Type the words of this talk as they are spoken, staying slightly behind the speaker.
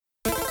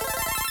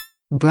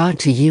Brought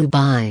to you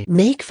by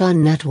Make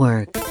Fun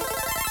Network.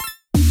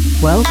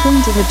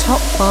 Welcome to the Top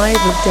 5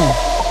 of Death,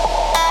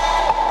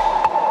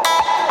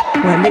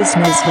 where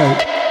listeners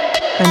vote,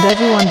 and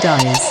everyone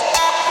dies.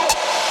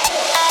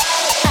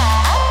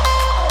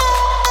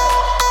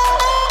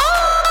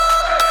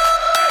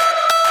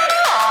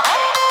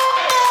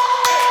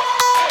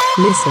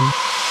 Listen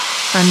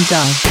and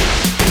die.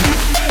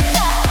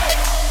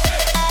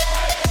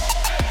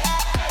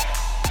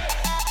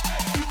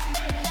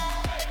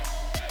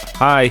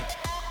 Hi.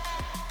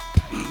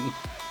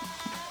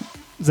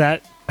 Is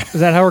that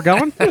how we're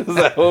going? Is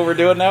that what we're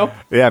doing now?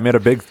 Yeah, I made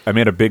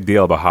a big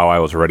deal about how I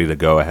was ready to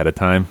go ahead of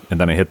time, and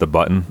then I hit the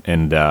button,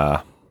 and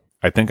I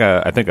think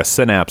a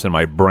synapse in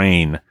my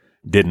brain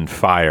didn't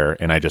fire,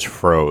 and I just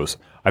froze.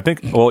 I think,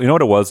 well, you know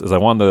what it was? Is I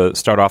wanted to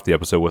start off the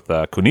episode with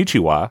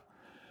Konnichiwa,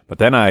 but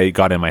then I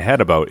got in my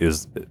head about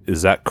is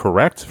that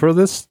correct for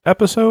this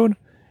episode?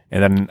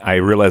 And then I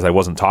realized I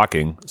wasn't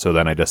talking, so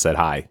then I just said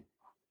hi.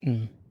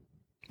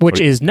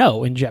 Which is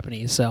no in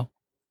Japanese, so.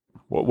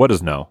 What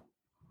is no?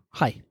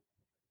 Hi.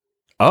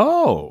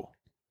 Oh.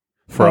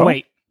 Fro? Oh,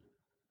 wait.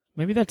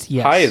 Maybe that's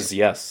yes. Hi is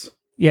yes.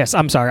 Yes,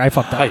 I'm sorry. I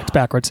fucked up. Hi. It's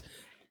backwards.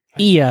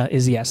 Iya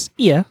is yes.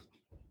 Iya.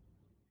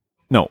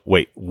 No,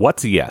 wait.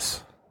 What's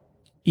yes?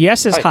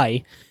 Yes is Hi.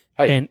 hi.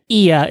 Hi. And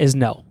iya is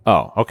no.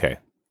 Oh, okay.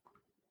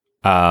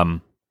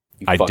 You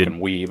I fucking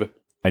weeb.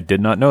 I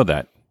did not know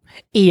that.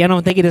 いや、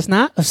の、できです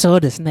な。そ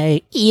うです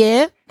ね。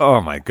Yeah.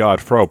 Oh my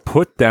god, Fro,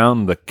 put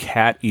down the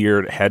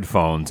cat-eared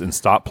headphones and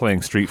stop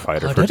playing Street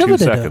Fighter for 2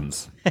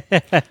 seconds.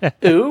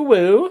 Ooh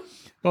woo.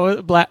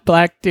 Well,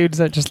 black dudes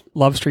that just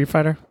love Street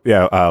Fighter.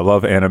 Yeah,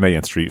 love anime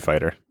and Street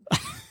Fighter.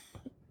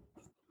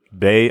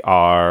 They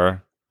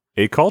are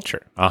a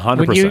culture,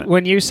 100%.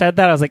 When you said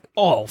that, I was like,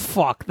 oh,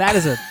 fuck, that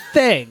is a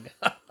thing.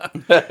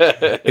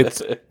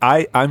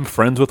 I'm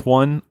friends with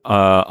one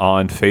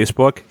on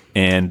Facebook,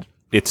 and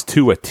it's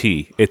to a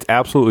T. It's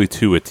absolutely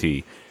to a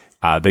T.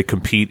 They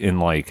compete in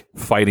like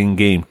fighting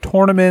game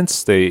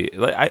tournaments. They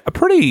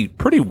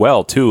pretty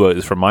well too,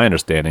 is from my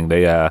understanding.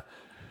 They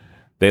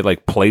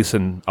like place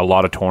in a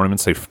lot of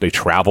tournaments. They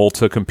travel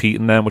to compete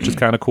in them, which is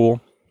kind of cool.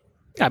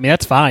 I mean,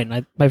 that's fine.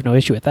 I have no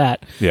issue with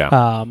that.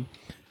 Yeah.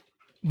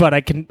 But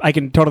I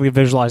can totally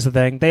visualize the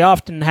thing. They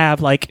often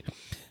have like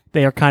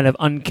they are kind of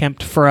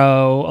unkempt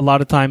fro. A lot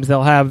of times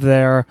they'll have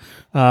their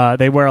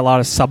they wear a lot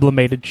of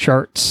sublimated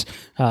shirts.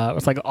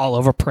 It's like all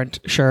over print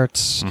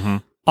shirts. Mm-hmm.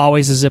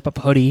 Always a zip up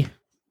hoodie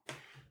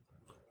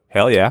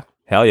Hell yeah.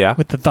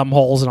 with the thumb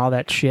holes and all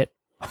that shit.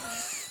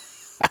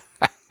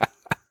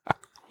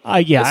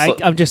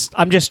 I'm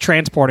just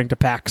transporting to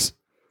PAX.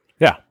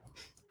 Yeah.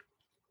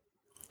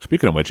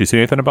 Speaking of which, you see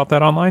anything about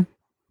that online?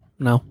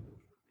 No.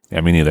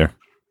 Yeah, me neither.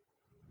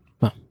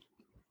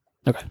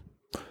 Okay.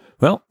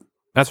 Well,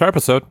 that's our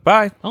episode.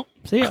 Bye. Oh,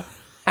 see ya.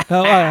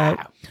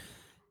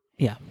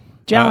 Yeah.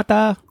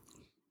 Jamata.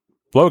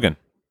 Logan.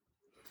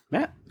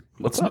 Matt,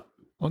 what's up?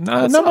 Well,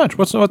 not much.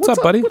 What's up,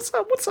 buddy?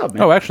 What's up,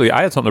 man? Oh, actually,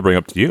 I had something to bring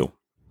up to you.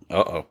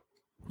 Uh-oh.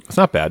 It's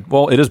not bad.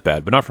 Well, it is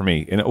bad, but not for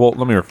me. And well,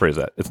 let me rephrase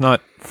that. It's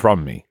not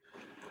from me.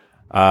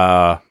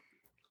 For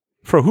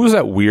who's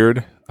that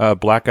weird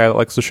black guy that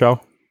likes the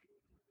show?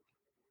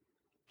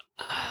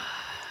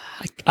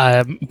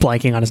 I'm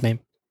blanking on his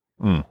name.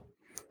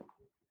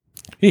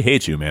 He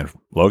hates you, man,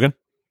 Logan.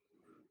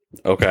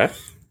 Okay.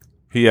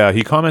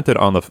 He commented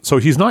on the. So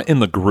he's not in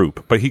the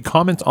group, but he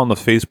comments on the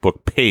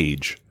Facebook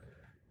page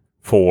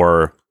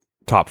for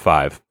Top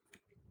 5.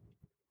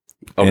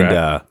 Okay.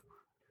 And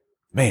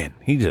man,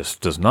 he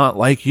just does not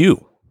like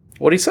you.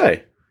 What'd he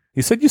say?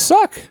 He said you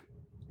suck.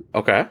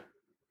 Okay.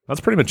 That's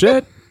pretty much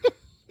it.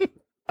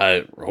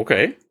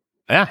 Okay.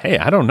 Yeah, hey,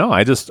 I don't know.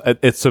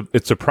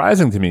 It's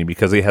surprising to me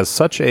because he has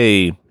such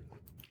a.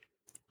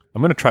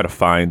 I'm going to try to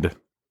find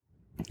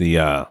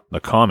the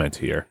comment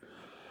here,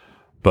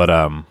 but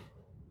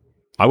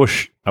I was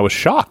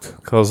shocked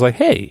because I was like,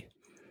 hey,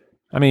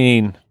 I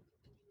mean,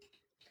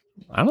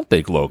 I don't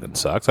think Logan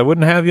sucks. I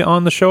wouldn't have you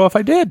on the show if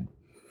I did.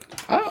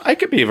 I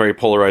could be a very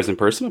polarizing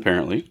person,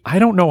 apparently. I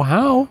don't know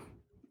how.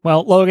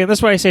 Well, Logan, this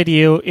is what I say to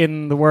you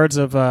in the words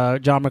of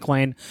John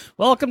McClane.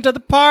 Welcome to the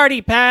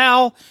party,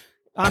 pal.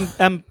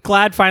 I'm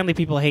glad finally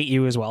people hate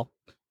you as well.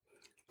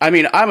 I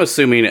mean, I'm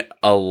assuming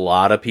a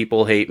lot of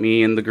people hate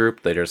me in the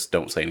group. They just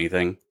don't say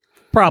anything.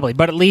 Probably,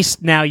 but at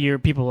least now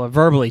people are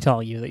verbally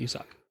telling you that you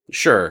suck.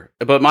 Sure,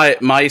 but my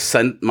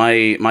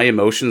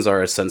emotions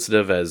are as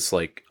sensitive as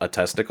like a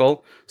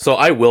testicle, so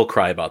I will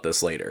cry about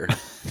this later.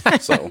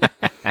 So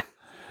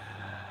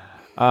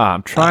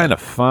I'm trying to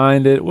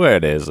find it.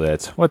 Where is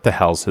it? What the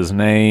hell's his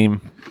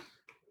name?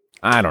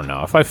 I don't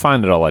know. If I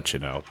find it, I'll let you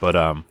know. But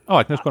I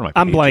can just go to my.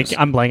 I'm pages.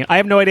 blanking. I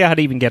have no idea how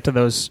to even get to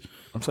those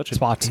I'm such a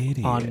spots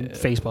idiot. on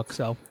Facebook.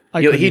 So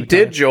he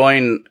did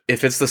join.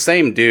 If it's the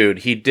same dude,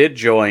 he did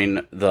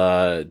join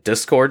the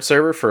Discord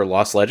server for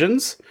Lost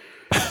Legends.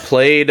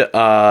 Played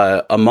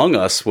Among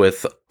Us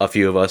with a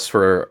few of us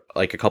for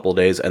like a couple of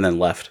days, and then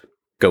left,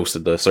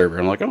 ghosted the server.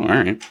 I'm like, oh, all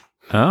right.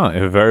 Oh,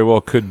 it very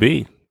well could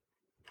be.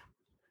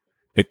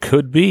 It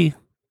could be.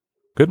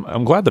 Good.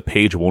 I'm glad the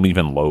page won't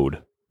even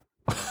load.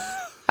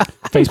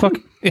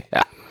 Facebook? Yeah.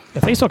 Yeah,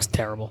 Facebook's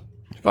terrible.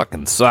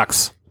 Fucking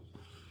sucks.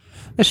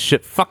 This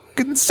shit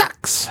fucking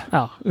sucks.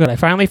 Oh, good. I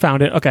finally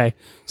found it. Okay.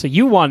 So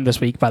you won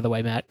this week, by the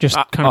way, Matt. Just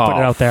kind of put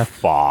it out there.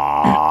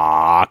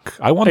 Fuck.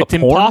 I won It's the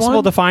porn impossible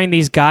one? to find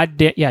these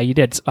goddamn... Yeah, you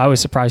did. I was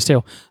surprised,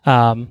 too.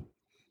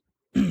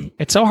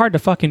 It's so hard to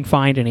fucking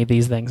find any of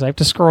these things. I have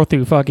to scroll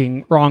through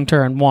fucking Wrong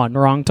Turn 1,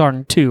 Wrong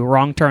Turn 2,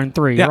 Wrong Turn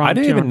 3, Yeah, Wrong I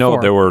didn't Turn even know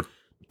 4. there were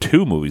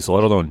 2 movies,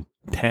 let alone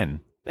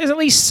 10. There's at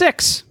least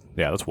 6.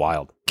 Yeah, that's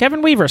wild.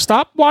 Kevin Weaver,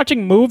 stop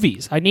watching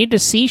movies. I need to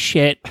see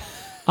shit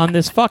on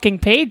this fucking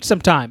page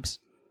sometimes.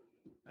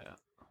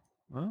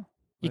 Well,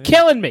 You're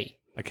killing me.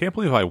 I can't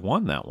believe I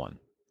won that one.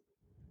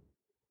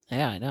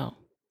 Yeah, I know.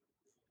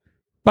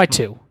 By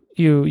 2.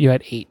 You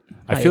had 8.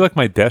 I feel like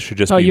my death should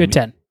just Oh, be you had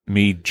 10.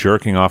 me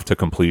jerking off to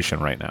completion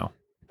right now.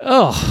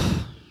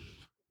 Oh.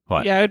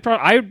 What? Yeah,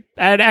 I'd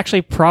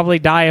actually probably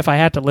die if I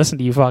had to listen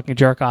to you fucking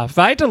jerk off. If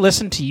I had to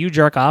listen to you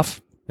jerk off,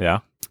 Yeah?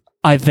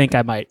 I think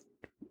I might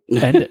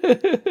end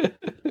it.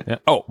 Yeah.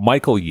 Oh,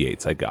 Michael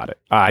Yates. I got it.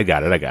 I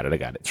got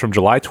it. It's from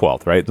July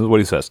 12th, right? This is what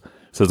he says.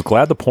 It says,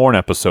 glad the porn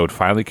episode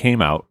finally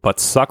came out, but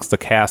sucks the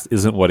cast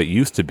isn't what it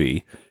used to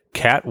be.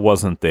 Kat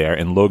wasn't there,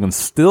 and Logan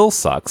still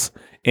sucks,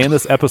 and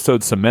this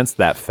episode cements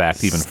that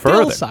fact even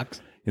further.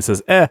 Sucks. He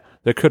says, there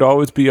could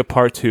always be a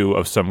part 2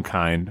 of some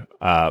kind.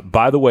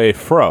 By the way,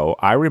 Fro,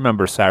 I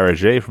remember Sarah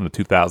J. from the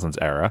 2000s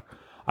era.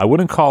 I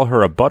wouldn't call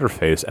her a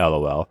butterface,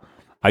 LOL.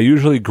 I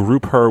usually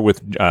group her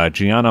with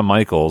Gianna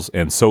Michaels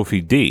and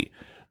Sophie D.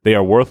 They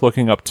are worth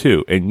looking up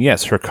too. And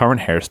yes, her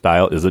current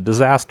hairstyle is a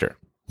disaster.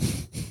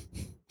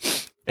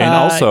 And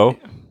also,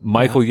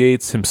 Michael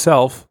Yates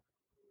himself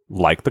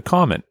liked the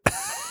comment.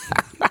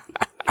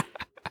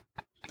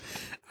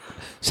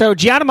 So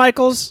Gianna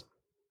Michaels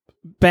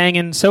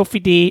banging Sophie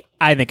D,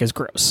 I think is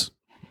gross.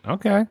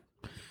 Okay.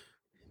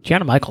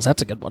 Gianna Michaels,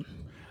 that's a good one.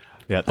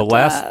 Yeah, the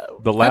last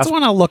That's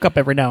one I'll look up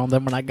every now and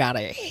then when I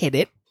gotta hit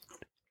it.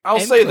 I'll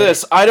say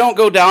this. I don't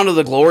go down to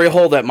the glory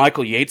hole that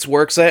Michael Yates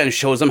works at and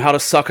shows him how to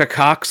suck a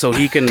cock so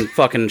he can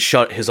fucking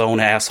shut his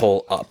own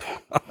asshole up.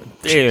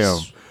 Damn.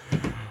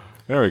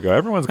 There we go.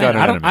 Everyone's got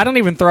an enemy. I don't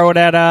even throw it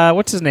at,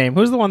 what's his name?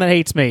 Who's the one that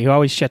hates me, who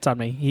always shits on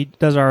me? He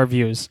does our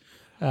reviews.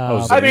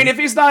 Jose. I mean, if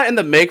he's not in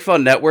the Make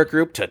Fun Network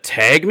group to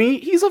tag me,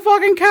 he's a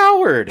fucking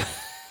coward.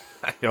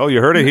 Oh, you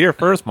heard it here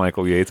first,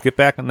 Michael Yates. Get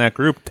back in that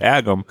group,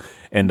 tag him,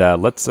 and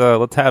let's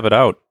have it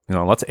out. You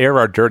know, let's air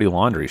our dirty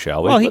laundry,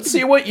 shall we? Well, Let's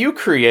see what you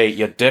create,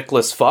 you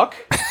dickless fuck.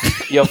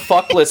 You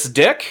fuckless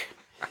dick.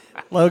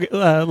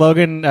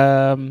 Logan,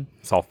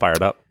 It's all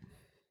fired up.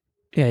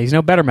 yeah, he's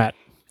no better, Matt.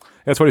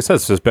 That's what he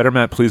says. He says, better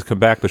Matt, please come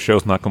back. The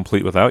show's not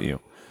complete without you.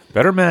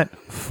 Better Matt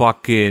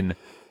fucking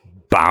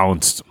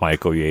bounced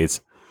Michael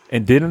Yates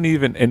and didn't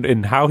even,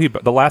 and how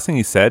the last thing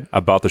he said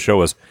about the show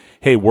was,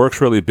 hey,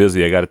 work's really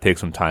busy. I got to take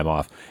some time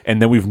off.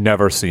 And then we've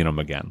never seen him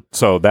again.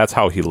 So that's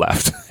how he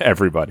left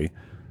everybody.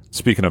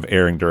 Speaking of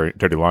airing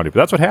dirty laundry, but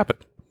that's what happened.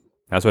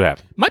 That's what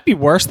happened. Might be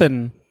worse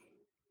than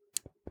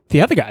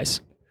the other guys.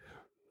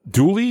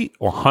 Dooley,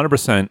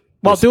 100%.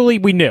 Well, Dooley,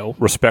 we knew.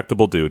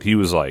 Respectable dude. He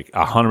was like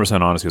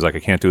 100% honest. He was like, I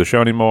can't do the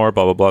show anymore,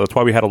 blah, blah, blah. That's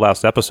why we had a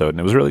last episode, and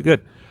it was really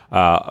good.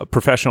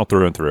 Professional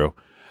through and through.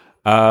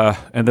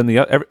 And then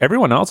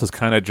everyone else is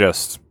kind of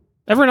just...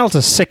 Everyone else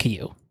is sick of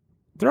you.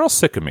 They're all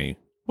sick of me,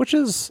 which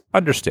is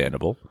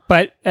understandable.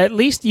 But at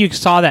least you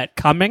saw that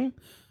coming.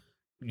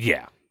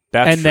 Yeah.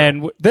 That's And true.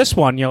 then this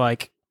one, you're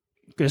like,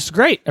 this is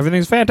great.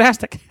 Everything's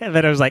fantastic. And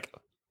then I was like,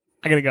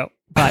 I gotta go.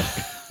 Bye.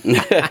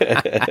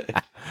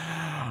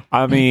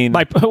 I mean...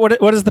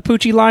 what is the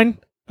Poochie line?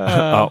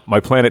 my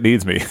planet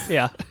needs me.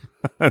 Yeah.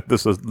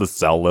 This is the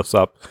cell lifts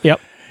up.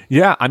 Yep.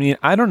 Yeah, I mean,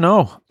 I don't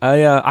know.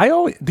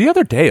 The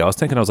other day I was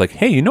thinking, I was like,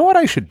 hey, you know what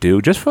I should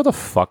do just for the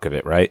fuck of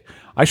it, right?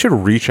 I should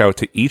reach out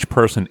to each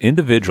person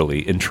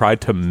individually and try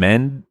to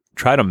mend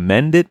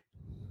it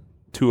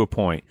to a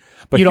point.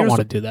 But You don't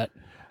want to do that.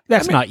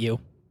 That's not you.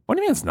 What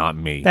do you mean it's not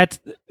me?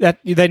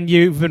 Then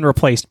you've been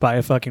replaced by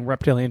a fucking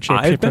reptilian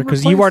I've shapeshifter been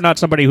because you replaced? are not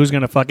somebody who's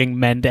going to fucking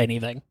mend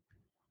anything.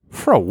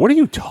 Fro, what are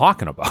you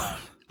talking about?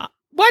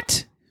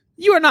 What?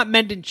 You are not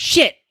mending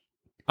shit.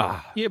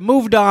 Ah. You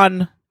moved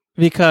on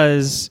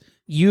because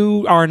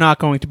you are not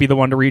going to be the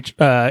one to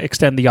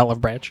extend the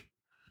olive branch.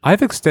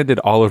 I've extended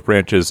olive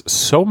branches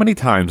so many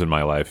times in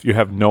my life. You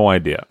have no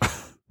idea.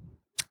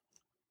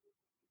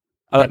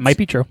 That might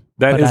be true.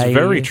 That but is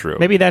very true.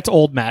 Maybe that's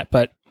old Matt,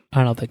 but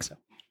I don't think so.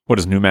 What,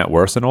 is new Matt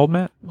worse than old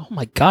Matt? Oh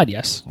my God,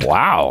 yes.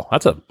 Wow,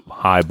 that's a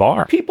high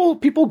bar.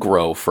 People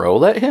grow, Fro.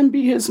 Let him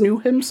be his new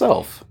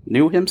himself.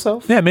 New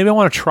himself? Yeah, maybe I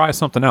want to try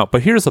something out.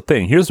 But here's the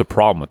thing. Here's the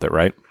problem with it,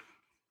 right?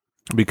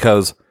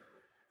 Because,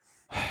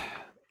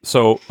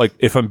 so, like,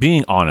 if I'm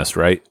being honest,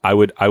 right,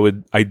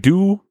 I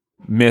do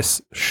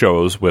miss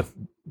shows with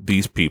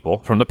these people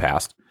from the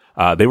past.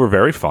 They were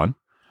very fun.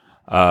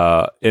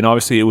 And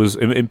obviously it was,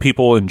 and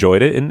people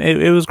enjoyed it, and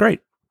it was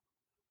great.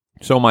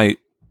 So my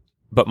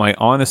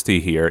honesty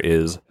here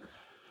is,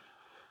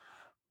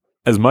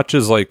 as much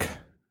as, like,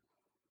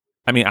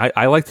 I mean,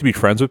 I like to be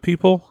friends with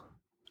people,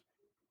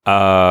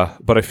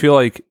 but I feel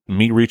like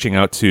me reaching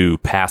out to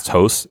past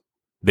hosts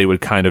they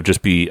would kind of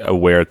just be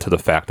aware to the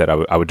fact that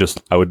I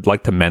would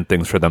like to mend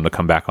things for them to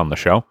come back on the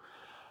show.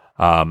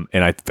 And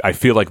I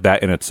feel like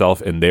that in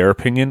itself, in their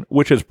opinion,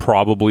 which is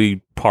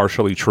probably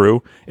partially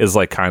true, is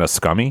like kind of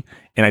scummy.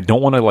 And I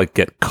don't want to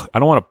I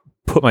don't want to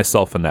put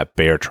myself in that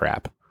bear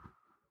trap,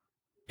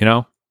 you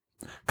know?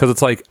 Because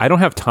it's like, I don't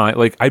have time.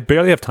 Like, I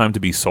barely have time to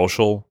be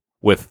social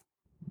with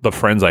the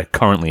friends I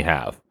currently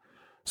have.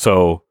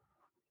 So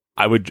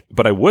I would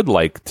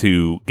like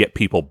to get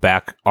people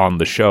back on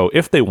the show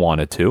if they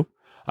wanted to.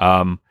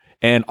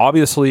 And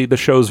obviously the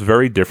show's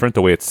very different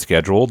the way it's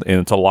scheduled, and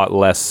it's a lot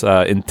less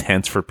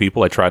intense for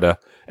people. I try to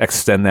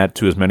extend that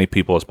to as many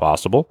people as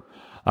possible,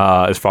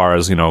 as far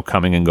as,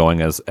 coming and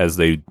going as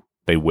they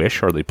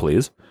wish or they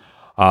please.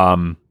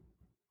 But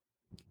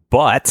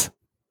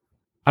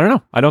I don't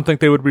know. I don't think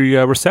they would be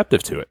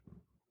receptive to it.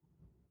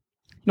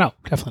 No,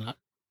 definitely not.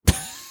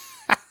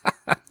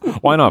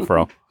 Why not,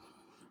 bro?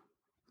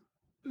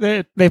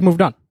 They've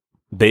moved on.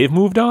 They've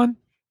moved on?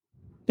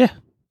 Yeah.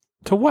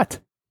 To what?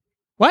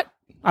 What?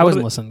 I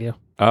wasn't listening to you.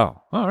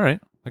 Oh, all right.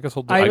 I guess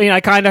we'll do I mean, I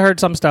kind of heard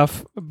some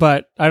stuff,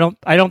 but I don't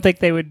think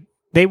they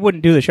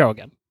wouldn't do the show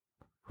again.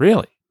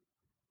 Really?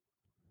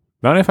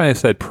 Not if I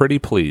said pretty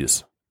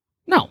please.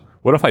 No.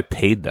 What if I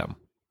paid them?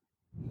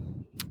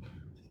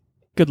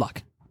 Good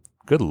luck.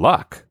 Good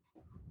luck.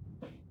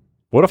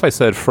 What if I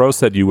said Fro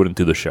said you wouldn't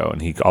do the show,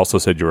 and he also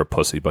said you're a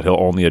pussy, but he'll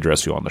only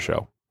address you on the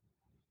show?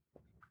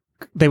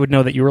 They would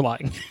know that you were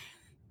lying.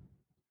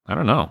 I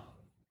don't know.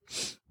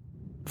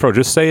 Fro,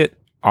 just say it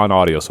on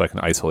audio so I can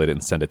isolate it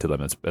and send it to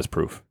them as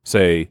proof.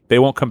 Say they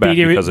won't come back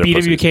because they're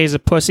BWK pussies. is a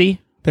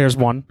pussy. There's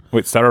one.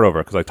 Wait, start it over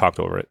because I talked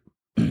over it.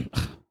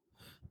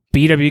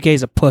 BWK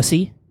is a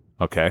pussy.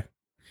 Okay.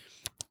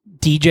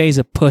 DJ's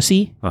a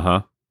pussy.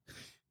 Uh-huh.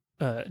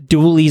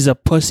 Dooley's a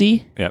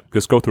pussy. Yeah,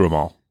 just go through them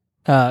all.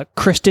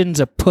 Kristen's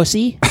a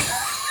pussy.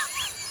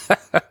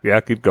 Yeah,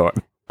 keep going.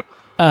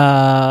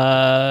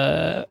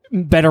 Better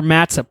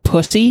Matt's a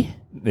pussy.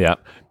 Yeah.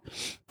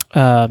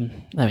 I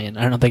mean,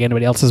 I don't think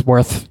anybody else is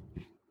worth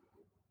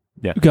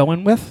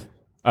going with.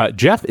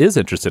 Jeff is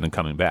interested in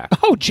coming back.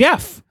 Oh,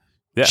 Jeff.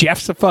 Yeah.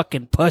 Jeff's a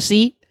fucking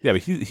pussy. Yeah,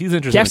 but he's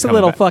interested. Jeff's in a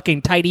little back.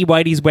 fucking tighty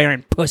whitey's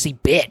wearing pussy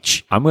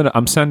bitch. I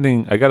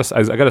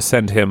gotta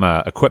send him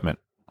equipment,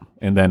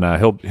 and then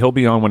he'll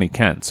be on when he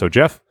can. So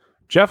Jeff,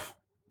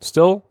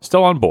 still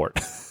on board.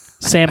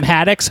 Sam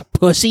Haddock's a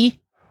pussy.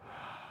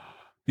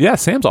 Yeah,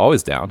 Sam's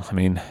always down. I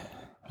mean,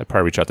 I'd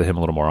probably reach out to him a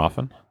little more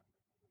often.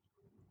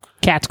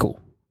 Cat's cool.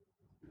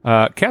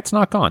 Cat's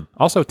not gone.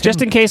 Also, Tim,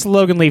 Just in case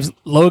Logan leaves,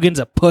 Logan's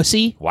a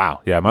pussy.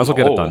 wow. Yeah, I might as well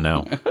get it done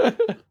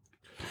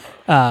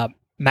now.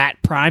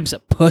 Matt Prime's a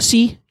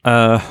pussy.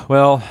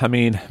 Well, I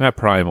mean, Matt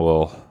Prime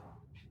will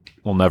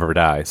never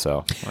die.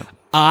 So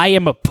I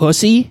am a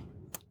pussy.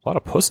 a lot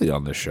of pussy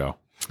on this show.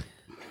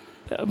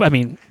 I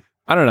mean,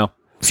 I don't know.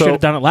 should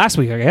have done it last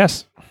week, I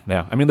guess.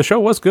 Yeah, I mean, the show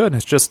was good.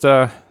 It's just,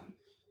 I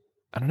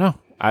don't know.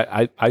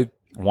 I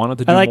wanted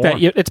to do I like more.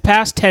 that. It's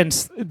past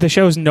tense. The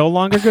show's no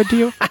longer good to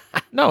you.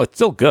 No, it's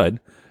still good.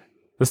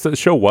 The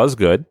show was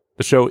good.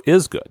 The show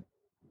is good.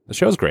 The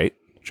show's great.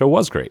 The show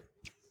was great.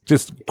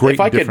 Just great. If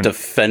I could different-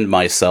 defend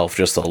myself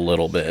just a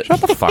little bit.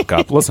 Shut the fuck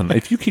up. Listen,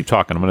 if you keep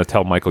talking, I'm going to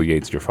tell Michael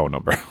Yates your phone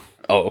number.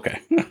 Oh, okay.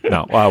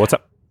 No, what's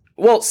up?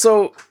 Well,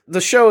 so the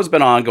show has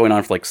been going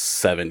on for like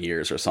 7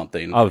 years or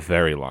something. A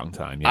very long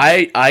time.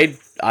 Yeah.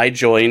 I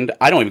joined.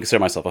 I don't even consider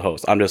myself a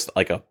host. I'm just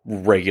like a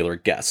regular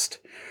guest.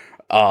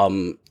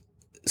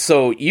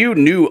 So you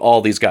knew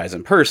all these guys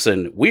in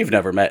person. We've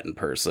never met in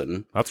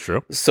person. That's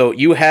true. So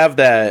you have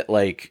that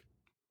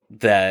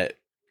that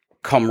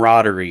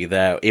camaraderie,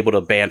 that able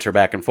to banter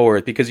back and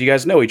forth because you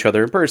guys know each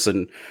other in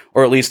person,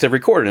 or at least have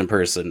recorded in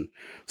person.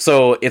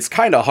 So it's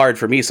kind of hard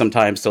for me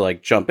sometimes to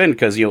jump in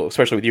because,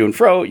 especially with you and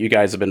Fro, you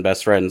guys have been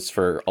best friends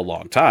for a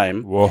long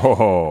time.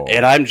 Whoa.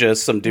 And I'm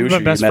just some douche We've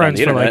been best you met on friends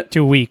the for like internet.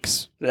 2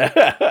 weeks.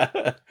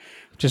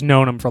 Just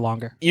known him for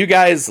longer. You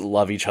guys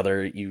love each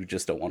other. You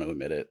just don't want to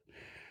admit it.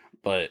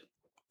 But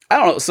I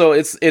don't know. So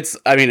it's,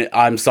 I mean,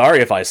 I'm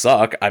sorry if I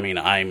suck. I mean,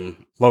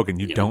 Logan,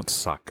 you don't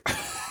suck.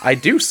 I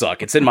do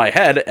suck. It's in my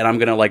head and I'm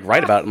going to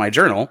write about it in my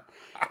journal.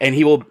 And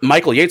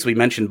Michael Yates will be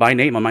mentioned by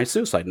name on my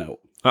suicide note.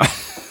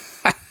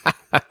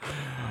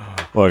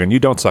 Logan, you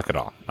don't suck at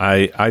all.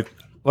 I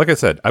like I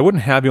said, I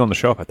wouldn't have you on the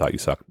show if I thought you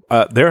sucked.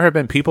 There have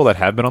been people that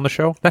have been on the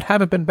show that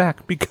haven't been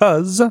back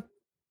because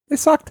they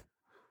sucked.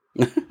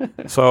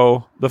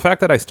 So the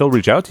fact that I still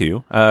reach out to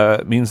you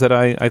means that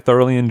I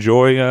thoroughly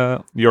enjoy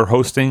your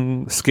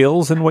hosting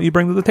skills and what you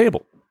bring to the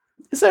table.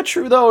 Is that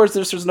true though, or is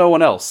there's no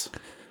one else?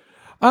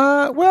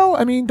 Well,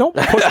 I mean, don't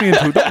make me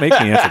answer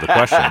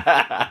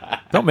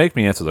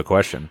the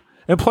question.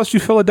 And plus, you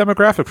fill a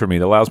demographic for me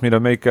that allows me to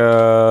make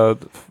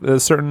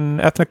certain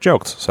ethnic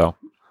jokes. So,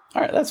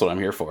 All right, that's what I'm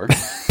here for.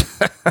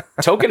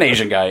 Token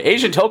Asian guy.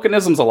 Asian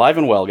tokenism's alive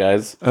and well,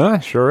 guys.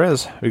 Sure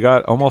is. We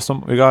got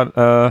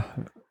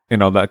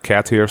that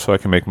Cat's here so I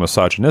can make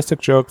misogynistic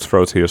jokes.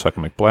 Fro's here so I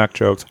can make black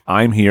jokes.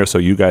 I'm here so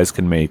you guys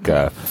can make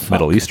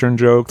Middle Eastern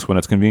jokes when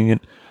it's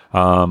convenient.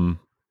 Yeah,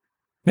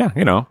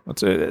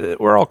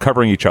 we're all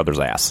covering each other's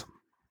ass.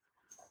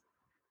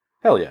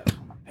 Hell yeah.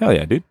 Hell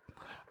yeah, dude.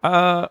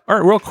 All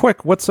right, real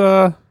quick. What's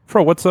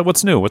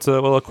what's new? What's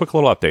a quick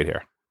little update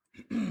here?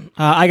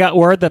 I got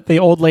word that the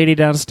old lady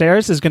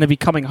downstairs is going to be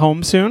coming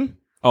home soon.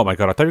 Oh my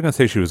god, I thought you were going to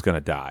say she was going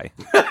to die.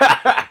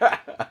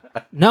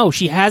 No,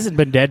 she hasn't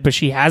been dead, but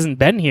she hasn't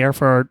been here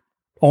for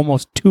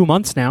almost 2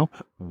 months now.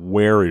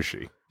 Where is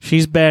she?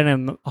 She's been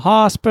in the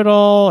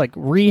hospital, like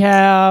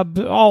rehab,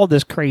 all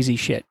this crazy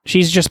shit.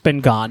 She's just been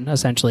gone,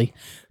 essentially,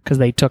 because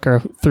they took her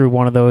through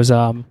one of those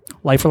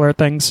life alert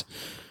things.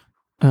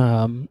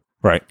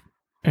 Right.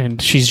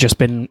 And she's just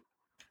been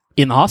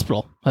in the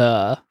hospital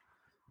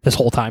this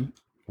whole time.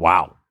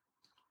 Wow.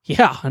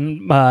 Yeah,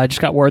 and I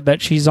just got word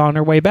that she's on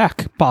her way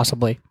back,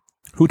 possibly.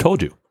 Who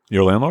told you?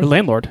 Your landlord? The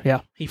landlord,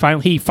 yeah. He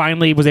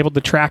finally was able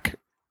to track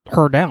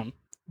her down.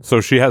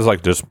 So she has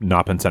like just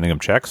not been sending him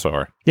checks,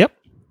 or Yep.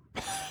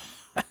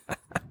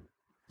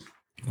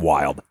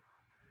 wild.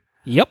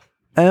 Yep.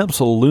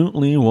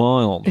 Absolutely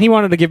wild. And he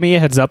wanted to give me a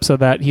heads up so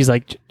that he's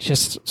like,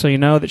 just so you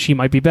know that she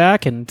might be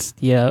back and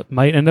yeah,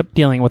 might end up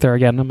dealing with her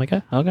again. I'm like,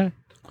 okay.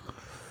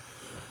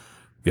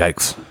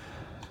 Yikes.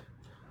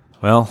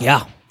 Well,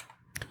 Yeah.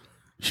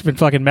 She's been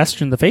fucking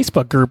messaging the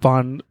Facebook group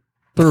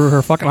through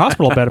her fucking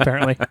hospital bed,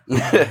 apparently.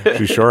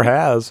 she sure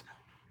has.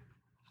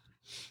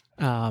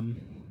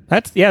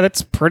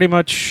 That's pretty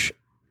much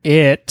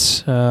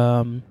it.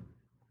 I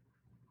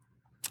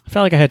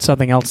felt like I had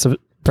something else to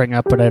bring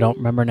up, but I don't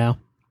remember now.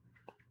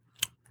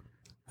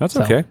 That's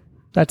So. okay.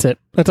 That's it.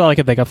 That's all I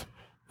can think of.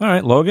 All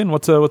right, Logan,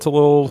 what's a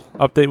little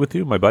update with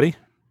you, my buddy?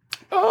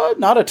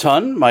 Not a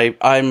ton.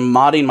 I'm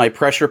modding my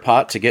pressure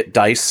pot to get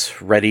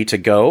dice ready to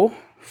go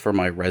for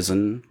my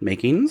resin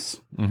makings.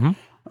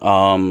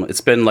 Mm-hmm.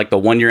 It's been like the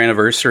 1 year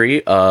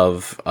anniversary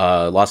of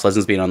Lost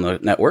Legends being on the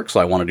network, so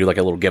I want to do like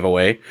a little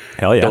giveaway.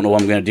 Hell yeah. Don't know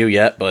what I'm going to do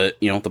yet, but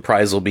the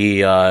prize will be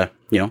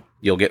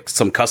you'll get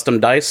some custom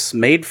dice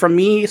made from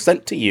me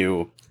sent to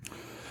you.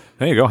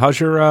 There you go. How's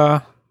your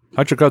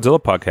Godzilla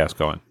podcast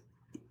going?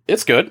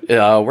 It's good.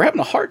 We're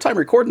having a hard time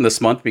recording this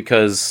month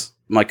because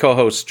my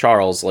co-host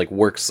Charles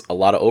works a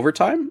lot of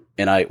overtime,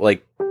 and I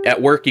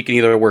at work you can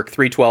either work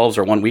 3 12s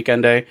or one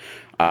weekend day.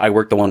 I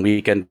work the one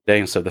weekend day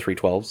instead of the 3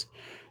 12s.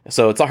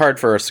 So it's hard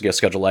for us to get a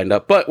schedule lined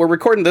up. But we're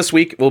recording this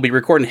week. We'll be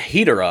recording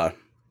Hedorah,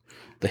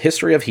 the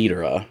history of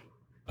Hedorah.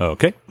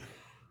 Okay.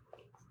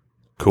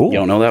 Cool. You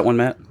don't know that one,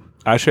 Matt?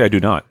 Actually, I do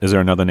not. Is there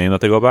another name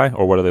that they go by,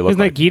 or what do they look Isn't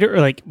like? that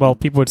Ghidorah?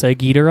 People would say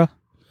Ghidorah.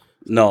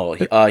 No,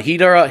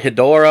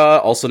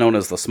 Hedorah, also known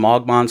as the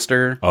Smog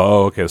Monster.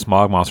 Oh, okay. The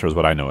Smog Monster is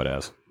what I know it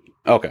as.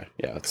 Okay,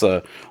 yeah, it's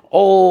a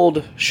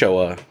old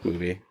Showa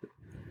movie.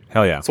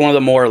 Hell yeah. It's one of the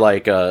more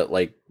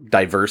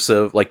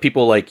diversive,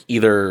 people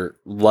either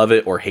love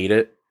it or hate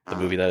it. The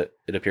movie that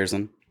it appears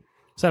in.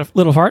 Is that a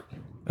little fart?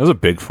 It was a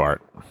big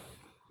fart.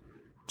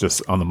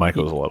 Just on the mic,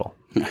 it was a little.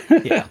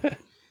 Yeah.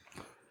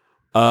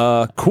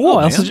 Cool.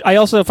 Oh, Man. I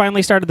also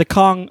finally started the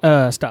Kong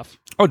stuff.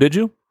 Oh, did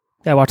you?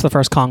 Yeah, I watched the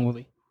first Kong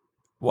movie.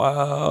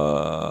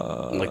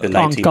 Wow. Like the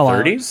Kong Skull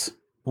 1930s?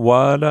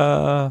 What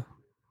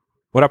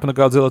happened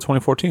to Godzilla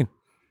 2014?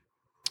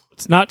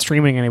 It's not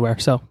streaming anywhere,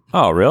 so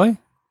Oh, really?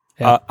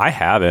 Yeah. I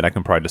have it. I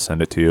can probably just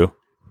send it to you,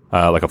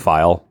 like a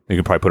file. You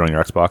can probably put it on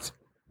your Xbox.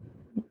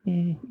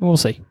 we'll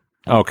see.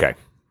 Okay.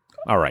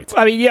 All right.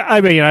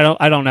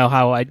 I don't know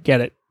how I'd get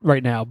it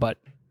right now, but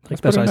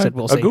that's put why I it in said a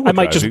we'll see. Google I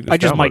might Drive. You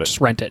just just might download it.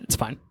 just rent it. It's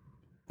fine.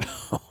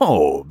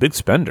 Oh, big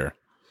spender.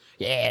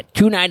 Yeah,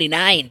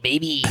 $2.99,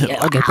 baby.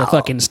 I'll get the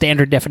fucking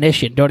standard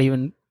definition. Don't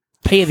even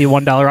pay the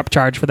 $1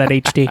 upcharge for that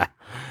HD.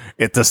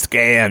 It's a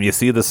scam. You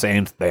see the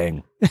same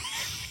thing.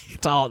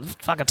 It's all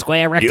fucking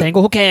square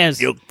rectangle. Who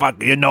cares? You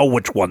know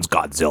which one's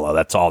Godzilla.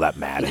 That's all that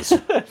matters.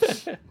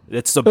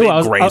 It's the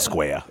big gray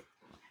square.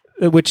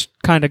 Which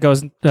kind of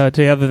goes to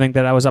the other thing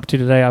that I was up to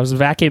today. I was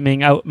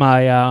vacuuming out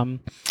my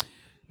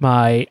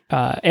my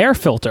air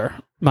filter,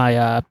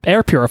 my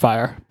air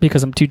purifier,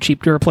 because I'm too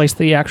cheap to replace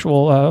the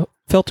actual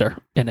filter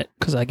in it,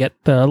 because I get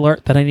the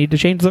alert that I need to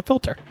change the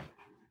filter.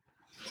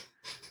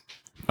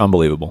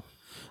 Unbelievable.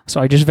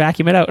 So I just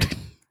vacuum it out.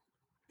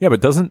 Yeah,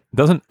 but doesn't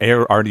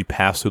air already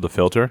pass through the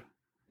filter?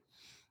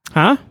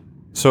 Huh?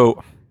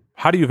 So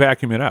how do you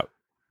vacuum it out?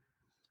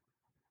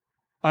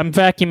 I'm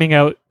vacuuming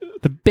out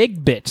the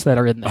big bits that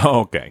are in there.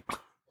 Oh, okay.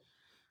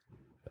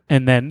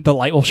 And then the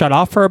light will shut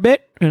off for a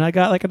bit, and I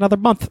got another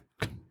month.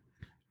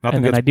 Nothing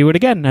And then gets, I do it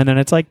again, and then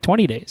it's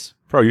 20 days.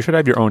 bro, you should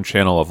have your own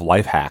channel of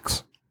life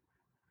hacks.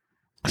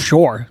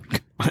 Sure.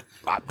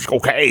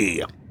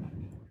 Okay.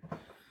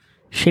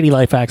 Shitty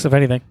life hacks, if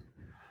anything.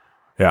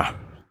 Yeah.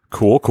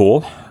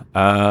 Cool.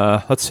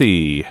 Let's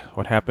see.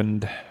 What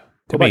happened to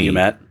What about me? you,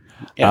 Matt?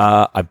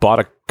 Yeah. I bought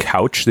a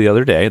couch the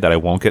other day that I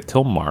won't get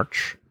till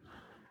March.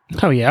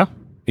 Oh, yeah?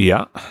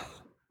 Yeah.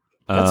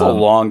 That's a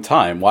long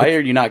time. Why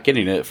are you not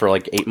getting it for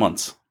 8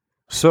 months?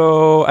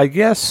 So I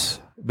guess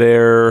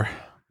there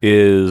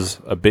is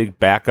a big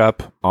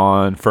backup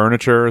on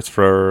furniture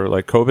for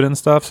COVID and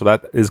stuff. So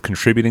that is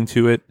contributing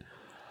to it.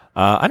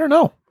 I don't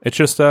know. It's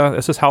just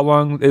how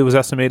long it was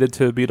estimated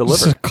to be This is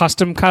delivered. a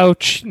custom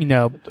couch,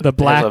 the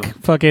black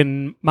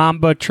fucking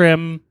Mamba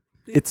trim.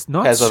 It's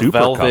not Has a super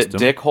velvet custom.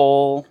 dick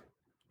hole.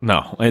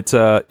 No,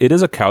 it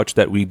is a couch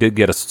that we did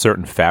get a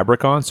certain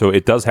fabric on, so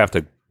it does have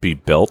to be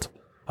built.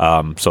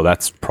 So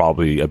that's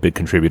probably a big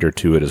contributor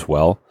to it as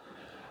well.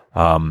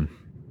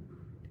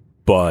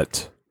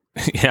 But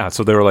yeah,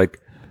 so they were like,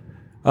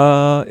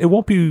 it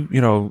won't be,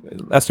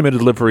 estimated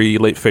delivery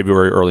late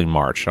February, early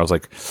March. And I was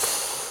like,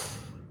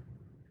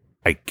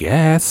 I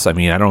guess. I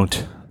mean, I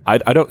don't.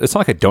 It's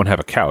not like I don't have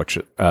a couch.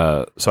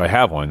 So I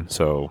have one.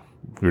 So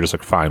we were just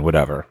like, fine,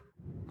 whatever.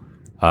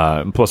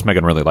 And plus,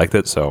 Megan really liked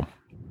it, so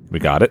we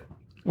got it.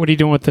 What are you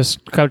doing with this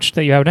couch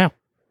that you have now?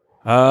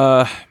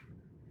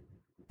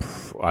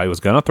 I was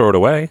gonna throw it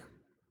away.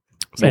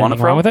 Is there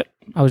anything wrong with it?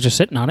 I was just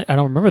sitting on it. I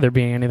don't remember there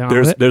being anything wrong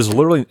with it. There's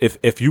literally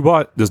if you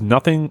bought, there's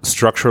nothing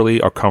structurally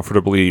or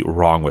comfortably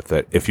wrong with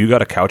it. If you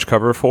got a couch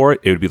cover for it,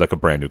 it would be like a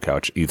brand new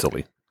couch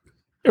easily.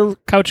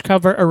 Couch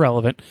cover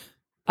irrelevant.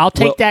 I'll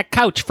take that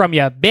couch from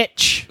you,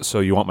 bitch. So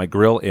you want my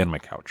grill and my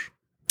couch?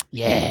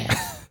 Yeah.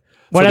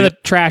 What other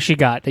trash you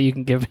got that you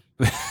can give?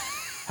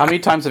 How many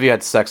times have you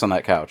had sex on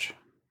that couch?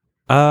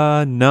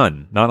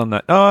 None. Not on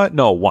that.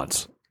 No,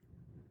 once.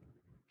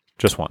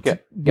 Just once. Yeah.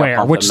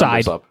 Where? Which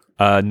side?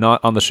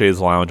 Not on the chaise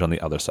lounge, on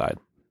the other side.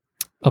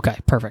 Okay,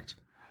 perfect.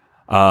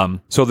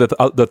 So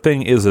the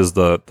thing is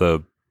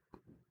the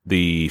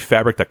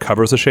fabric that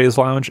covers the chaise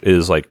lounge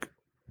is like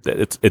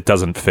it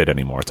doesn't fit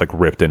anymore. It's like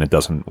ripped and it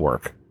doesn't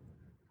work.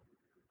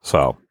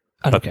 So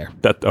I don't care.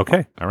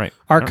 Okay, all right.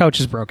 Our couch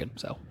is broken,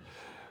 so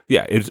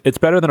yeah, it's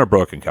better than a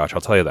broken couch.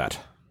 I'll tell you that.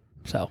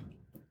 So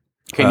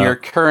can your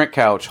current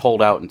couch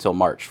hold out until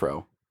March,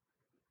 Fro?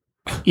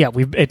 Yeah,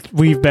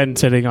 we've been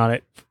sitting on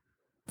it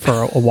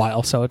for a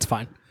while, so it's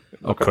fine.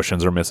 Okay.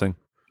 Cushions are missing.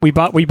 We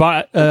bought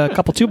a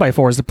couple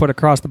 2x4s to put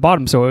across the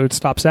bottom so it would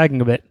stop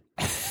sagging a bit.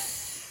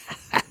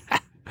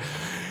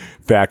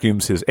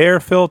 Vacuums his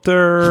air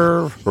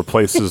filter,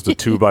 replaces the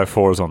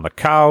 2x4s on the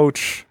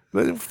couch.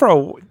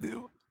 Fro,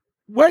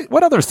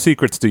 what other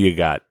secrets do you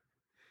got?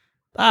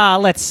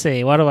 Let's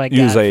see. What do I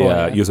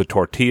got? Use a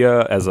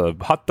tortilla as a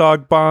hot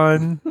dog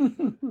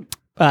bun.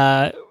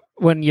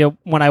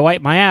 When I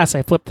wipe my ass,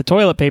 I flip the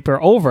toilet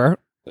paper over,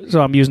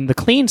 so I'm using the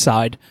clean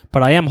side,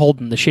 but I am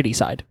holding the shitty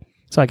side,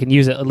 so I can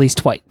use it at least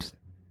twice.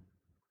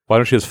 Why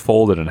don't you just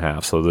fold it in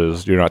half so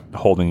you're not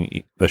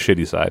holding the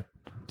shitty side?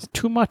 It's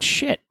too much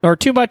shit, or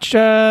too much,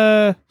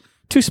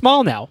 too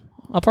small now.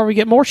 I'll probably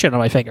get more shit on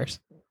my fingers.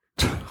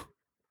 All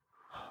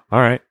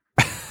right.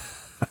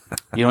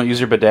 You don't use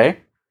your bidet?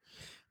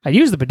 I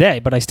use the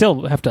bidet, but I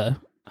still have to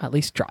at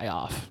least dry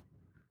off.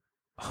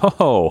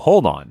 Oh,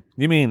 hold on.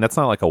 You mean that's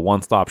not like a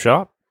one-stop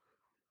shop?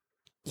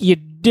 You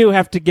do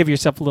have to give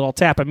yourself a little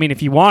tap. I mean,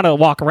 if you want to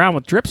walk around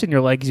with drips in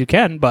your legs, you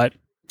can, but...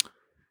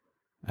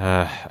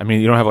 I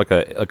mean, you don't have like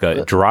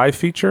a dry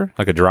feature?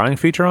 Like a drying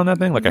feature on that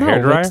thing? Like a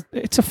hairdryer?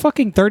 It's a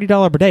fucking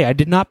 $30 bidet. I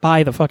did not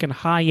buy the fucking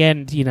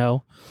high-end,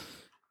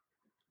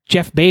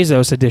 Jeff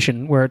Bezos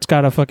edition, where it's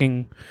got a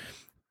fucking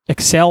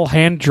Excel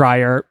hand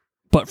dryer,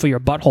 but for your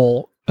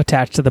butthole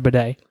attached to the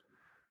bidet.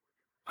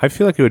 I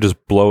feel like it would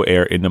just blow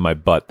air into my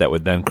butt that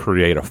would then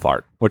create a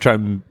fart, which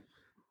I'm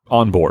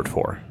on board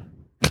for.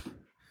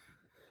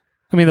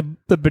 I mean,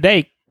 the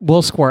bidet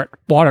will squirt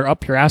water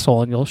up your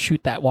asshole and you'll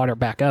shoot that water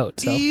back out.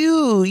 So.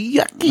 Ew,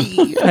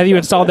 yucky. Have you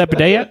installed that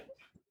bidet yet?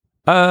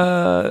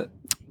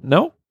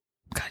 No.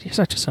 God, you're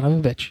such a son of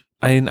a bitch.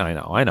 I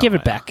know. Give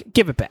it back.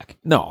 Give it back.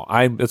 No,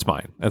 it's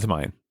mine. It's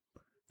mine.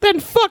 Then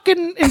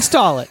fucking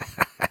install it.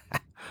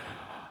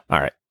 All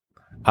right.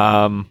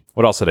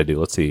 What else did I do?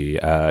 Let's see.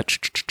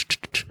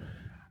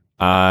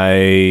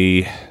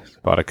 I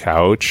bought a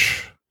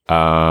couch.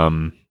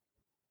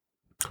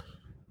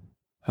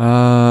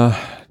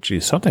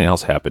 Geez, something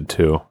else happened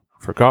too.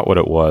 Forgot what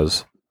it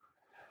was.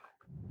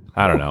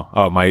 I don't know.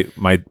 Oh, my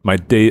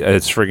day.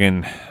 It's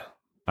friggin'.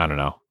 I don't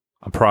know.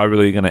 I'm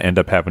probably gonna end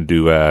up having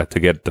to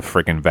get the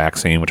friggin'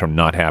 vaccine, which I'm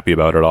not happy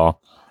about at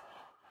all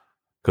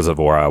because of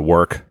where I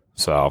work.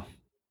 So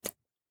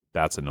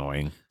that's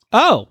annoying.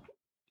 Oh,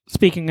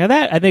 speaking of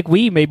that, I think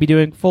we may be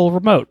doing full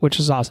remote, which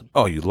is awesome.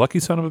 Oh, you lucky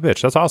son of a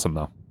bitch. That's awesome,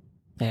 though.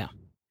 Yeah.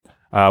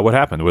 What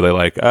happened? Were they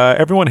like,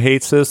 everyone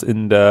hates this,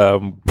 and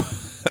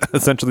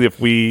essentially if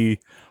we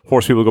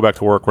force people to go back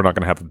to work, we're not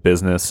going to have a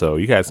business, so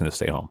you guys need to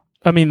stay home?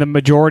 I mean, the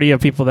majority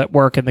of people that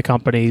work in the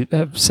company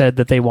have said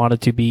that they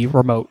wanted to be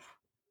remote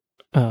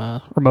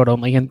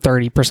only, and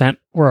 30%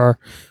 were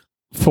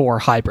for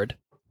hybrid.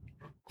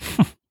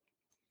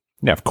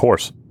 Yeah, of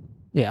course.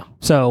 Yeah.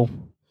 So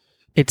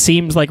it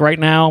seems like right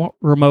now,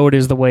 remote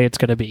is the way it's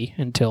going to be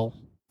until...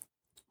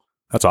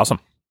 That's awesome.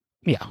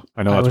 Yeah.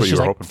 I know that's what you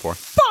were hoping for.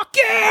 Fuck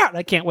yeah!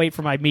 I can't wait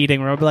for my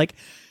meeting where I'll be like,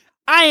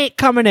 I ain't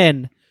coming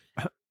in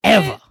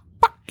ever.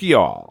 Fuck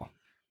y'all.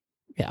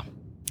 Yeah.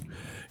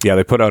 Yeah,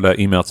 they put out an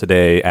email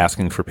today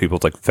asking for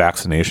people's like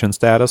vaccination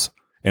status,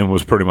 and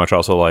was pretty much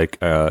also like,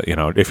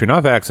 if you're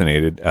not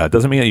vaccinated,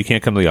 doesn't mean that you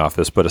can't come to the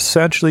office, but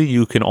essentially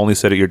you can only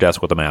sit at your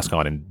desk with a mask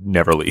on and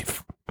never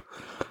leave.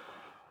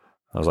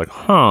 I was like,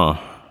 huh.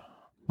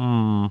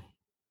 Well,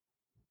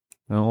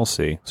 we'll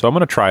see. So I'm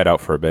going to try it out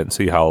for a bit and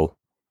see how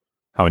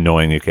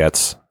annoying it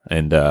gets.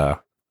 And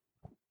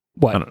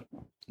what?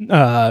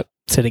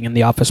 Sitting in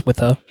the office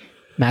with a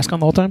Mask on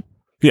the whole time?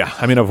 Yeah,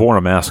 I mean, I've worn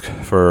a mask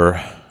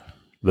for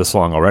this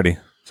long already,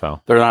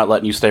 so They're not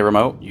letting you stay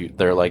remote.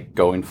 They're like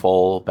going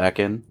full back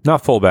in.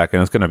 not full back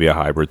in. It's going to be a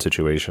hybrid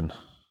situation.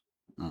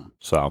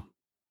 So,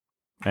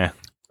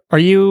 Are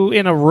you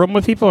in a room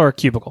with people or a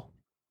cubicle?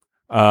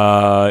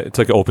 it's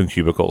like open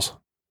cubicles.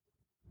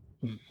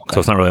 So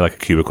it's not really like a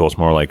cubicle. It's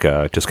more like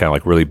just kind of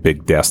like really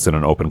big desks in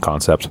an open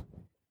concept.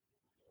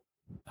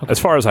 As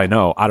far as I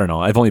know, I don't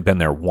know. I've only been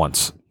there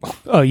once.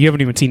 Oh, you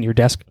haven't even seen your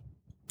desk?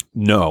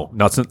 No,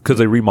 not because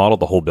they remodeled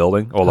the whole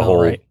building or the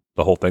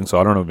whole thing. So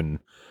I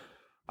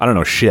don't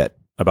know shit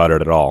about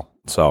it at all.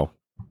 So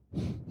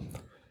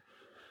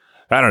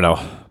I don't know,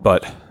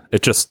 but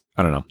it just,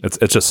 I don't know.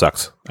 It just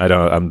sucks.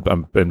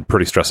 I'm been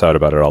pretty stressed out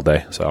about it all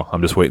day. So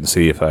I'm just waiting to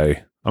see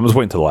I'm just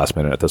waiting to the last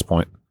minute at this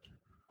point.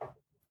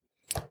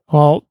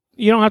 Well,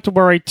 you don't have to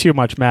worry too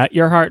much, Matt.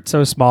 Your heart's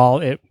so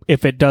small.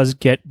 If it does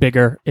get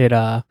bigger, it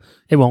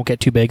won't get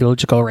too big. It'll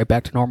just go right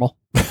back to normal.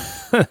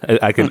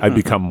 I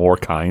become more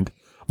kind.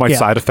 My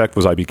side effect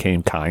was I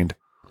became kind.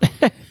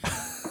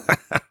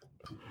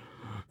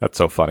 That's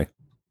so funny.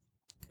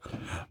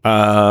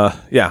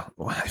 Yeah.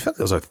 I felt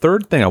there was a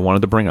third thing I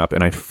wanted to bring up,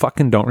 and I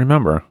fucking don't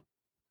remember.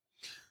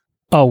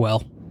 Oh,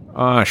 well.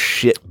 Ah,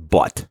 shit,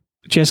 butt.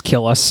 Just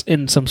kill us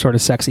in some sort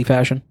of sexy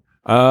fashion.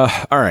 All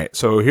right.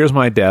 So here's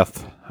my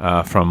death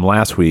from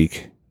last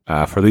week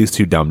for these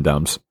two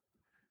dum-dums,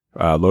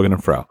 Logan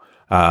and Fro.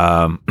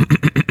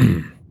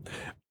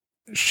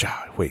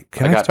 Wait,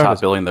 can I got start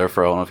top billing there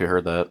for. I don't know if you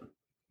heard that.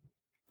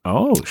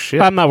 Oh,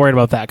 shit. I'm not worried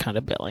about that kind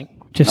of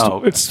billing. Just Oh,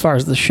 okay. as far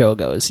as the show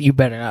goes, you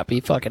better not be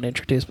fucking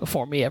introduced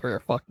before me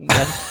ever fucking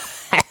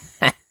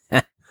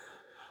again.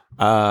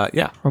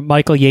 Yeah. Or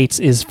Michael Yates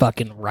is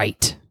fucking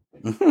right.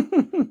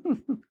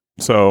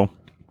 So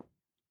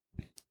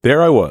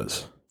there I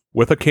was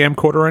with a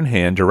camcorder in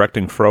hand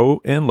directing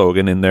Fro and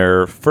Logan in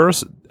their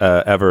first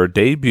ever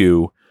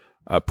debut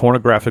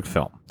pornographic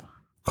film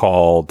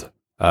called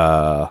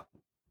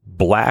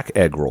Black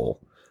Egg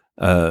Roll.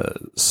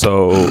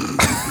 So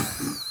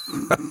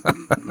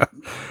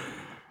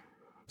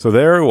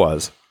there it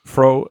was.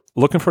 Fro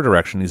looking for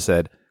direction. He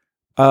said,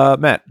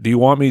 Matt, do you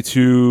want me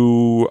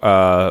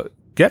to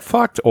get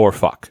fucked or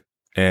fuck?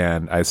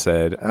 And I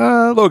said,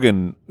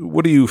 Logan,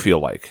 what do you feel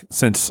like?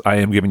 Since I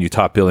am giving you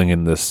top billing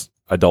in this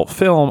adult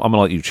film, I'm going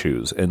to let you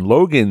choose. And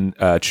Logan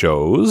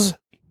chose...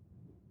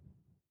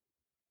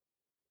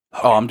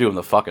 Oh, I'm doing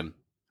the fucking.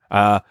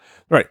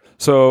 Right.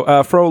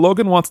 So, Fro,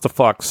 Logan wants to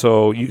fuck,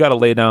 so you got to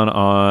lay down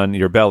on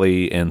your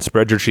belly and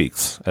spread your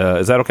cheeks.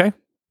 Is that okay?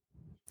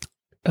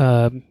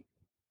 I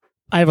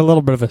have a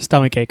little bit of a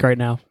stomach ache right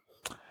now.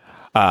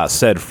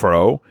 Said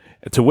Fro.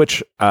 To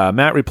which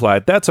Matt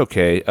replied, that's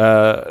okay.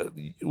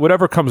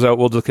 Whatever comes out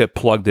will just get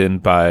plugged in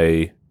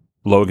by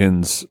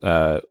Logan's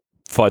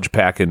fudge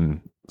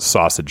packing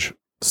sausage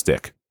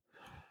stick.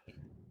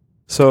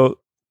 So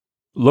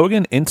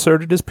Logan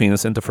inserted his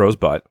penis into Fro's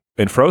butt,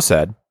 and Fro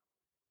said,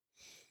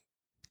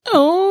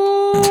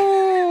 Oh!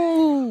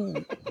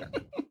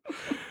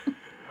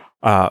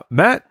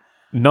 Matt,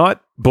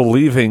 not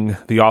believing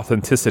the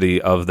authenticity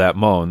of that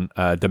moan,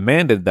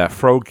 demanded that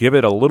Fro give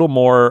it a little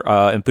more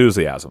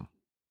enthusiasm.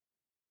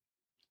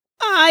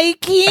 I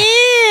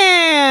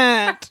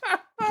can't!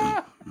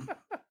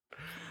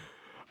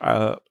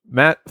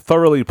 Matt,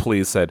 thoroughly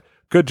pleased, said,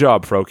 good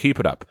job, Fro, keep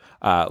it up.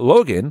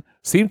 Logan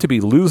seemed to be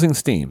losing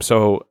steam,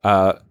 so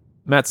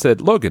Matt said,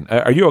 Logan,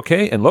 are you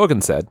okay? And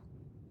Logan said,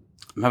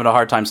 I'm having a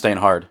hard time staying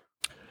hard.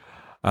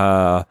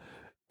 and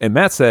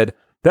Matt said,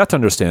 that's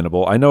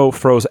understandable. I know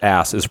Fro's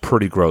ass is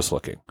pretty gross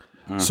looking.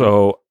 Mm-hmm.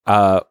 So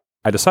I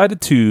decided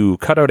to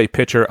cut out a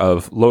picture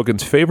of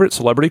Logan's favorite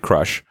celebrity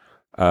crush,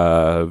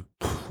 we'll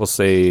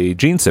say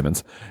Gene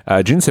Simmons,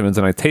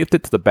 and I taped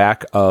it to the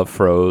back of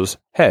Fro's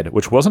head,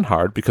 which wasn't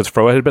hard because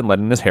Fro had been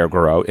letting his hair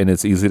grow out, and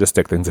it's easy to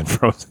stick things in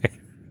Fro's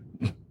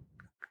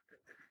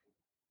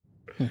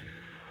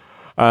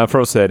hair.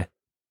 Fro said,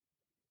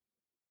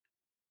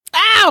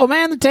 Ow,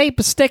 man, the tape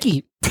is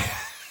sticky.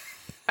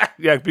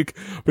 yeah,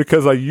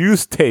 because I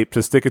used tape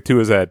to stick it to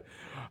his head.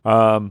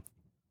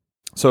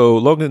 So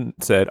Logan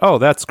said, oh,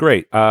 that's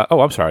great.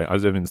 I'm sorry. I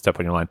was even step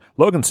on your line.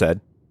 Logan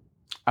said,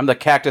 I'm the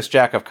Cactus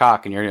Jack of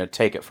cock, and you're going to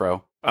take it,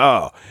 Fro.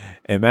 oh.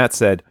 And Matt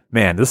said,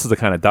 man, this is the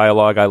kind of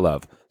dialogue I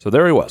love. So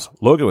there he was.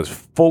 Logan was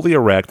fully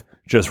erect,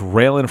 just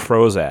railing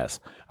Fro's ass.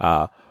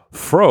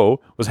 Fro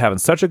was having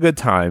such a good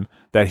time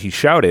that he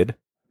shouted,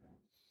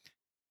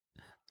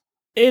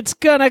 It's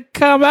gonna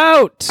come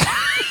out.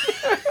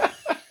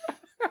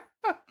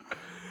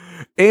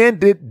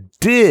 and it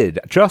did.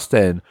 Just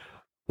then,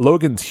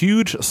 Logan's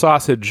huge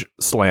sausage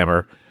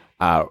slammer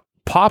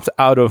popped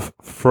out of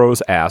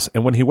Fro's ass,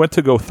 and when he went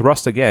to go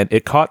thrust again,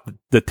 it caught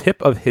the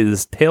tip of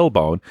his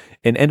tailbone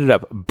and ended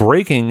up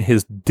breaking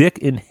his dick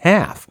in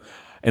half.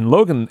 And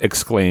Logan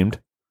exclaimed,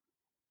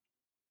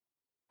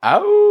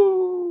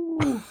 Ow!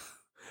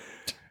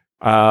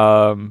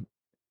 and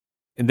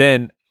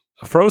then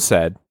Fro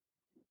said,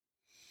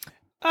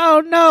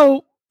 Oh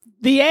no,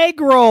 the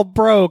egg roll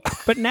broke,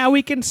 but now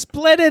we can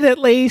split it at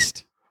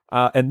least.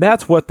 And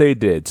that's what they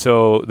did.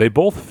 So they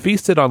both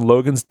feasted on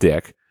Logan's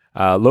dick.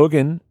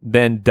 Logan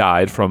then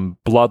died from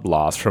blood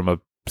loss from a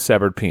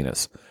severed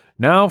penis.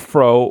 Now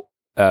Fro,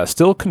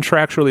 still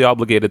contractually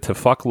obligated to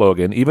fuck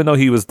Logan, even though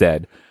he was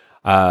dead,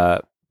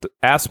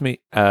 asked me,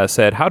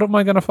 said, how am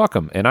I going to fuck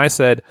him? And I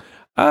said,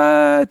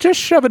 just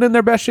shove it in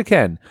there best you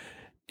can.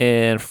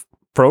 And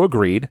Fro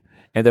agreed.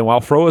 And then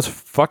while Fro was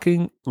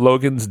fucking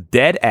Logan's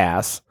dead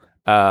ass,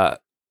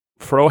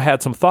 Fro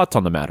had some thoughts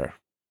on the matter.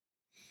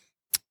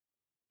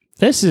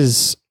 This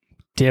is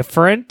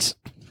different.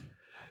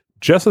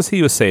 Just as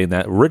he was saying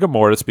that, rigor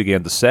mortis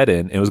began to set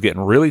in and was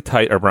getting really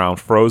tight around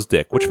Fro's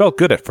dick, which felt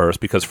good at first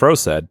because Fro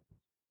said,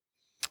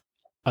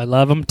 I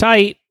love him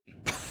tight.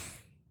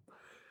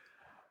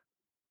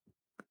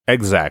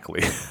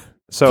 Exactly.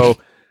 So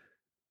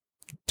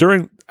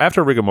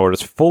after rigor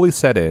mortis fully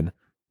set in,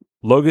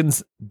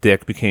 Logan's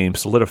dick became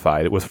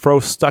solidified with Fro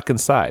stuck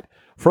inside.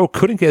 Fro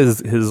couldn't get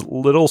his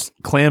little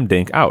clam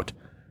dink out.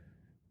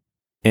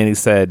 And he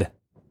said,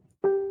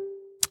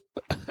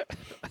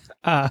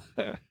 I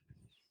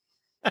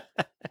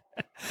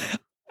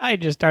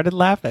just started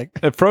laughing.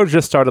 And Fro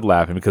just started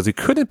laughing because he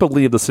couldn't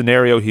believe the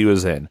scenario he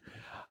was in.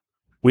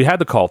 We had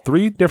to call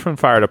 3 different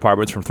fire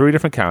departments from 3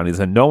 different counties,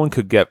 and no one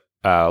could get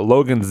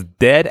Logan's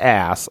dead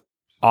ass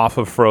off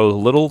of Fro's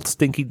little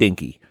stinky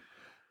dinky.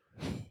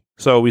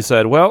 So we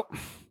said, well,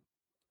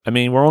 I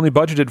mean, we're only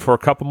budgeted for a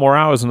couple more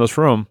hours in this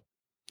room.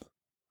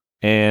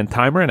 And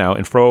time ran out,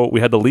 and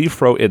we had to leave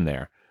Fro in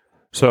there.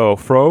 So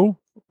Fro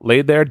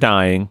laid there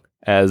dying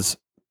as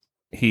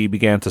he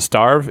began to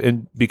starve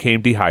and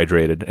became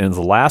dehydrated. And his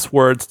last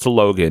words to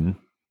Logan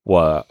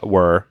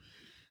were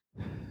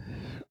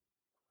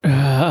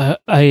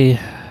I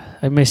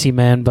miss you,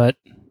 man, but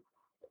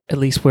at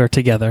least we're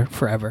together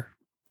forever.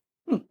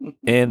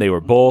 And they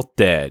were both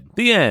dead.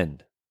 The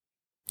end.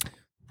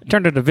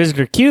 Turned into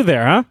visitor Q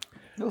there, huh?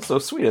 It was so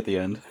sweet at the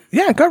end.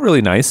 Yeah, it got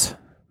really nice.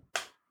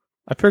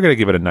 I figured I'd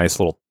give it a nice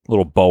little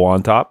bow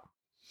on top.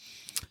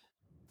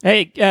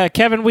 Hey,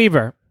 Kevin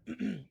Weaver,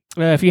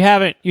 if you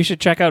haven't, you should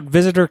check out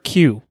Visitor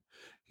Q.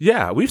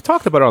 Yeah, we've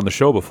talked about it on the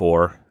show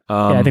before.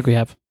 Yeah, I think we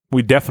have.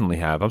 We definitely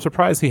have. I'm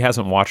surprised he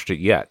hasn't watched it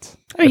yet.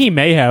 I mean, he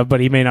may have, but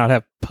he may not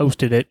have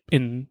posted it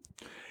in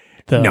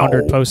the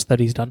 100 posts that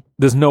he's done.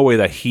 There's no way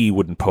that he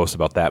wouldn't post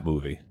about that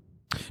movie.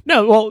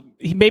 No, well,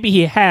 maybe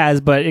he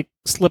has, but it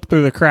slipped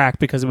through the crack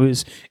because it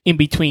was in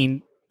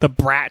between the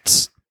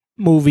Bratz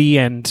movie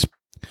and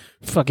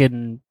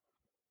fucking,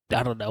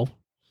 I don't know.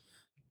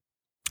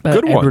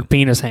 Good one. Edward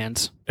Penis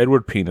Hands.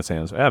 Edward Penis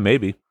Hands. Yeah,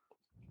 maybe.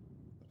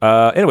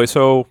 Anyway,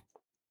 so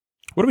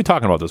what are we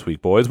talking about this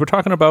week, boys? We're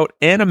talking about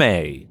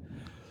anime.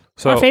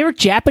 So Our favorite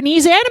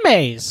Japanese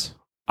animes.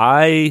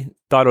 I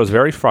thought it was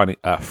very funny.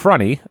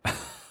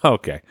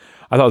 Okay.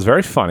 I thought it was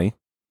very funny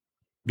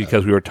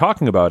because we were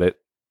talking about it.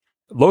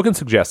 Logan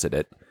suggested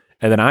it.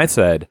 And then I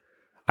said,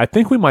 I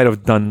think we might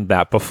have done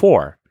that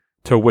before.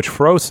 To which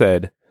Fro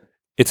said,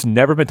 it's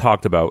never been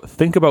talked about.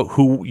 Think about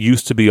who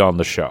used to be on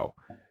the show.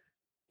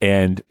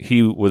 And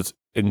he was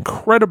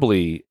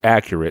incredibly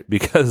accurate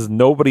because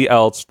nobody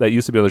else that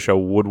used to be on the show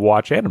would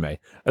watch anime,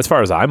 as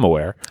far as I'm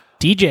aware.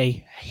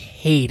 DJ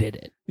hated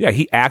it. Yeah,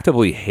 he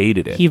actively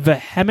hated it. He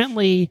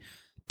vehemently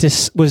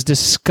was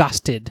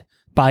disgusted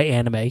by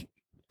anime.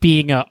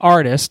 Being an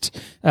artist,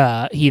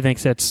 he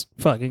thinks it's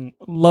fucking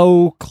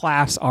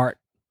low-class art.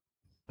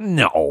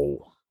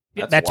 No.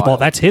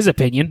 That's his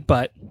opinion,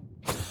 but...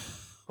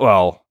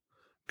 Well,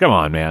 come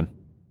on, man.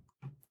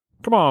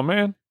 Come on,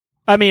 man.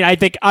 I mean, I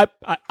think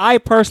I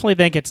personally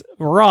think it's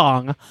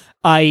wrong.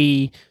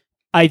 I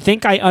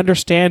think I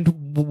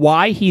understand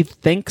why he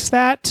thinks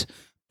that,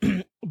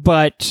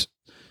 but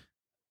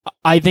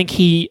I think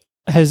he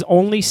has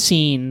only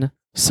seen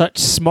such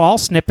small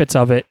snippets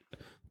of it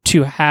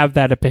to have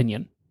that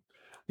opinion.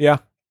 Yeah,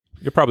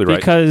 you're probably right.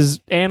 Because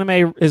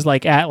anime is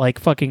at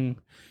fucking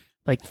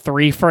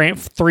 3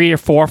 or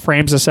 4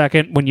 frames a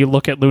second when you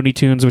look at Looney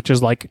Tunes, which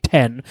is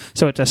 10.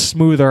 So it's a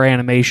smoother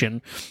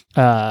animation.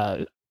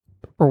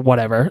 Or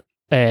whatever,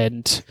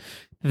 and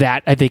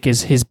that I think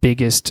is his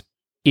biggest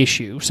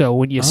issue. So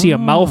when you see a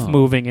mouth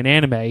moving in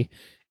anime,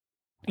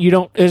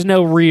 there's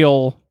no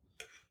real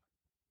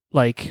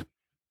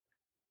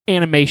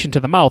animation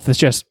to the mouth. It's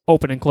just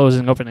open and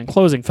closing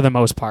for the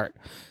most part.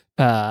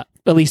 At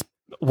least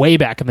way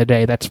back in the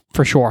day, that's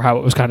for sure how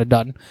it was kind of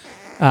done.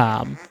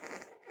 And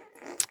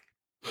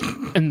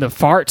the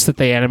farts that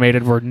they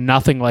animated were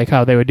nothing like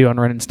how they would do on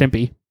Ren and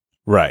Stimpy.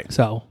 Right.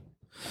 So.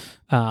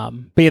 But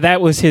yeah, that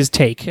was his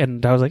take,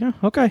 and I was like, oh,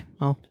 okay,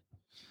 well.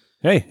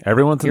 Hey,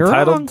 everyone's You're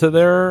entitled wrong. to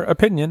their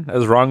opinion,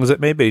 as wrong as it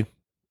may be.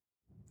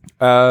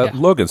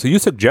 Logan, so you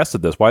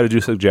suggested this. Why did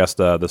you suggest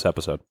this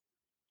episode?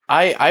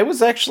 I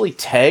was actually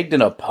tagged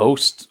in a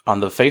post on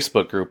the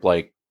Facebook group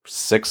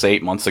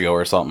 6-8 months ago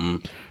or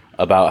something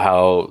about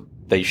how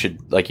they should,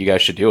 you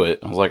guys should do it.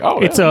 I was like, oh,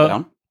 It's I'm a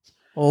down.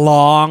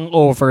 long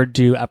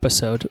overdue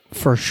episode,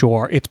 for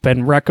sure. It's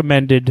been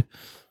recommended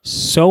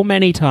so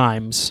many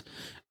times,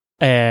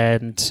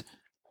 and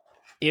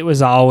it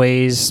was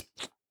always,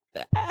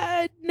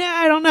 I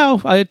don't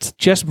know. It's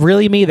just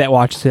really me that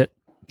watches it.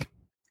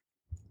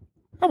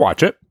 I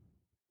watch it.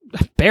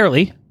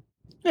 Barely.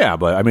 Yeah,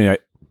 but I mean,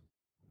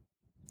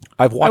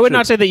 I've watched. I would it.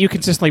 not say that you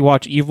consistently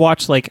watch. You've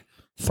watched like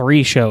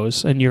 3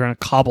 shows, and you're gonna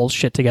cobble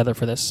shit together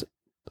for this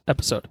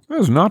episode.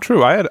 That's not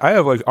true. I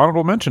have like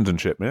honorable mentions and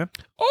shit, man.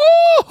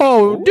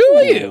 Oh, do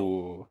you?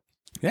 Ooh.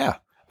 Yeah,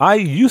 I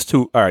used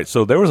to. All right,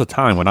 so there was a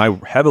time when I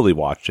heavily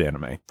watched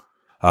anime.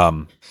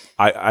 I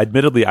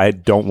admittedly I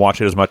don't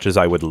watch it as much as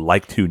I would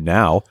like to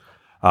now.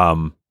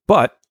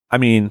 But I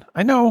mean,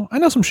 I know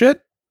some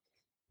shit.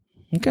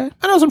 Okay.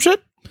 I know some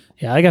shit.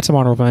 Yeah, I got some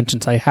honorable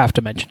mentions I have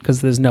to mention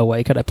because there's no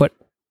way could I put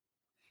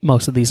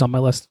most of these on my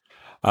list.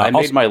 I made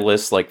Also- my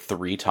list like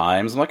 3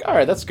 times. I'm like, all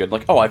right, that's good.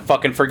 Like, oh, I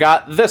fucking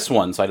forgot this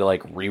one, so I had to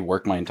like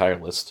rework my entire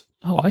list.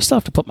 Oh, I still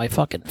have to put my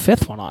fucking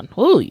 5th one on.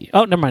 Ooh.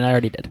 Oh, never mind. I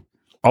already did.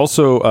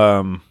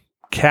 Also,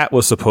 Kat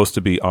was supposed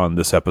to be on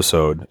this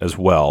episode as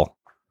well,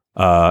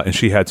 and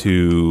she had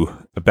to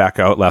back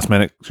out last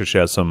minute because she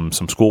has some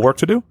schoolwork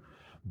to do.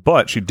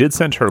 But she did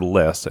send her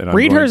list, and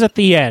Read hers at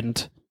the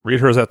end. Read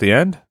hers at the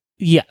end.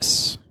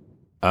 Yes.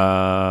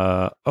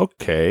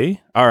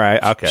 Okay. All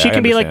right. Okay. She I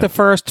can be like the understand.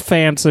 first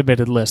fan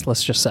submitted list,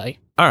 let's just say.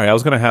 All right. I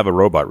was gonna have a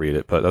robot read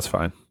it, but that's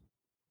fine.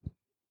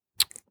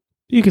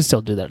 You can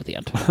still do that at the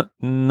end.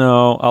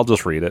 No, I'll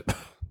just read it.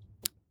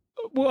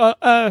 Well,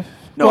 No,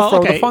 well, Fro,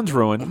 okay. the fun's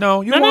ruined.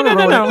 No, you No. want to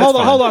ruin it. Hold That's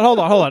on,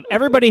 fine. hold on.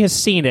 Everybody has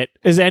seen it.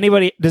 Does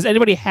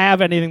anybody have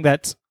anything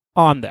that's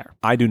on there?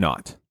 I do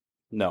not.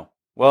 No.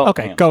 Well,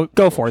 Okay, hang on.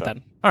 go for it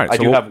then. All right. I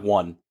so do we'll- have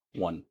one,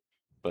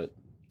 but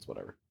it's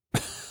whatever.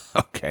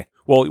 Okay.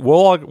 Well, we'll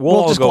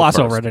all just go gloss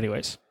first. over it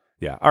anyways.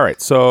 Yeah. All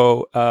right.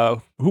 So,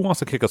 who wants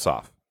to kick us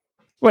off?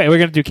 Wait, we're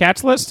gonna do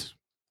Cat's list,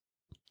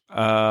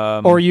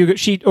 or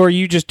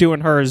you just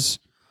doing hers?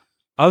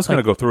 I was going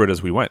to go through it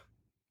as we went.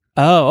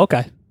 Oh,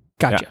 okay,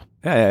 gotcha.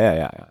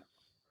 Yeah.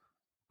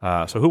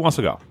 So, who wants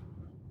to go?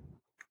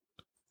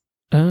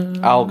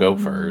 I'll go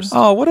first.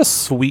 Oh, what a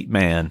sweet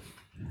man!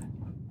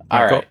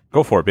 All right.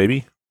 Go for it,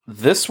 baby.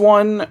 This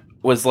one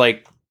was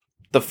like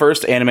the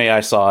first anime I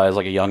saw as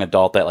like a young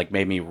adult that like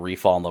made me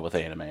re-fall in love with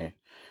anime.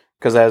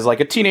 Because as like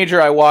a teenager,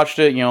 I watched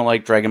it,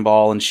 like Dragon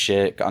Ball and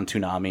shit on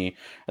Toonami, and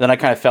then I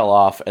kind of fell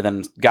off, and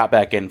then got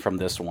back in from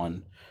this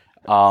one.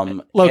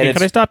 Logan, and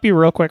can I stop you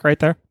real quick right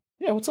there,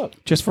 Yeah, what's up?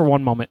 just for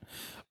one moment?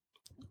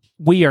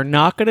 We are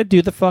not gonna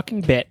do the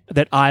fucking bit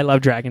that I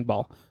love Dragon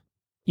Ball.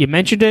 You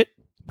mentioned it.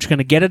 I'm just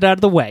gonna get it out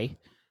of the way.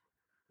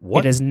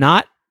 What? It is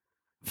not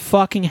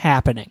fucking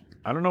happening.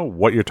 I don't know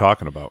what you're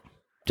talking about.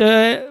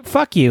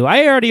 Fuck you.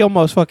 I already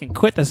almost fucking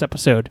quit this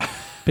episode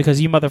because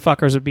you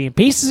motherfuckers are being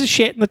pieces of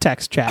shit in the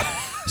text chat.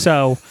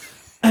 So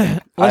I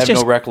let's have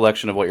just no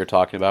recollection of what you're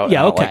talking about. Yeah,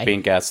 and I don't okay. like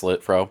being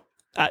gaslit, Fro.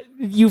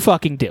 you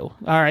fucking do. All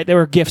right, there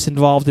were gifts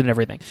involved and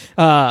everything.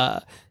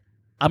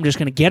 I'm just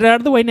gonna get it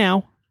out of the way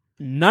now.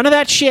 None of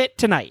that shit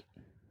tonight.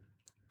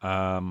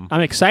 I'm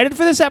excited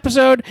for this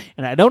episode,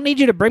 and I don't need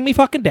you to bring me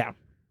fucking down.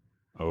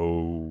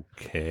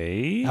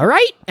 Okay. All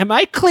right? Am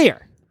I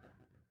clear?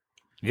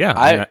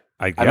 Yeah.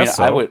 I guess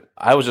so.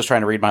 I was just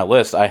trying to read my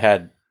list.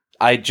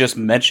 I just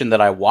mentioned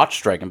that I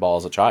watched Dragon Ball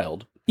as a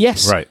child.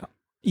 Yes. Right.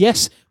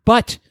 Yes,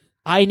 but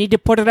I need to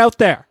put it out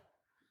there.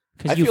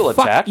 I Because feel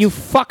attacked. you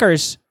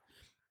fuckers,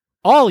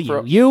 all you,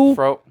 Fro- you,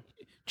 Fro,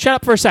 shut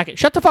up for a second.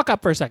 Shut the fuck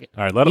up for a second.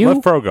 All right. Let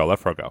You- Fro go. Let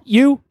Fro go.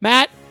 You,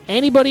 Matt,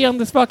 anybody on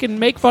this fucking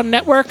Make Fun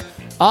Network,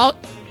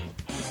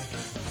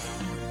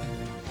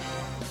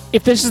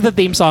 if this is the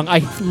theme song, I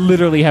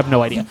literally have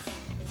no idea.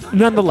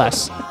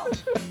 Nonetheless,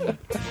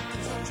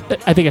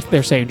 I think if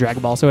they're saying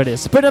Dragon Ball, so it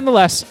is. But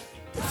nonetheless,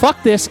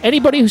 fuck this.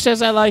 Anybody who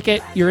says I like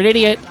it, you're an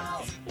idiot.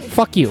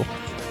 Fuck you.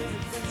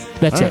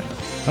 That's All it. right.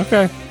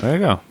 Okay. There you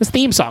go. This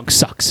theme song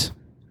sucks.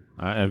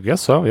 I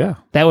guess so. Yeah.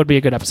 That would be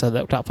a good episode,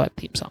 though. Top 5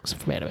 theme songs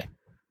from anime.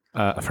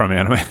 From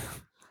anime.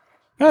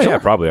 Yeah,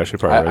 probably. I should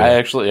probably. I read it.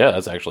 actually,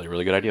 that's actually a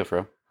really good idea,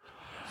 Fro.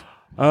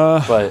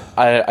 Uh, But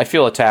I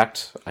feel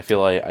attacked. I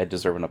feel like I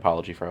deserve an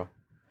apology, Fro.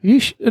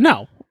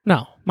 No.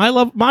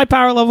 My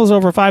power level's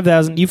over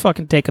 5,000. You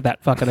fucking take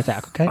that fucking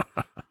attack, okay?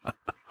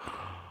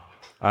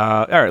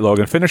 all right,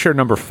 Logan. Finish your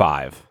number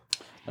 5.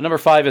 And number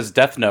 5 is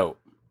Death Note.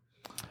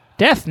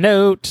 Death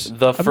Note.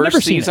 The I've never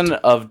first seen season it.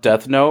 of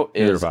Death Note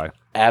Neither is have I.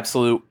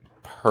 absolute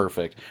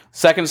perfect.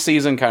 Second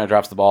season kind of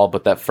drops the ball,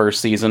 but that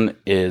first season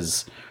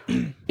is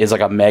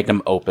like a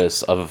magnum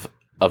opus of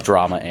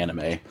drama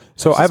anime.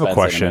 So I have a Suspense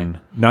question,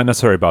 anime. not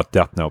necessarily about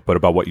Death Note, but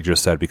about what you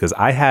just said, because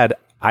I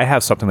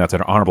have something that's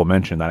an honorable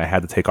mention that I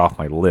had to take off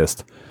my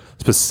list,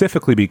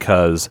 specifically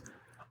because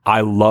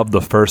I loved the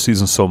first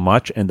season so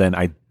much, and then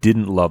I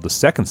didn't love the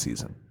second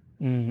season.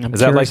 I'm Is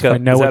that curious like if I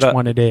know is which that a-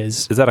 one it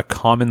is. Is that a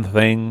common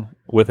thing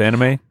with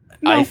anime?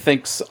 I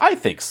think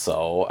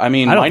so. I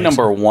mean, I don't my think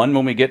number one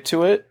when we get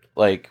to it,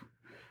 like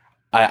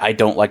I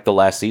don't like the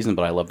last season,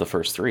 but I love the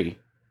first 3.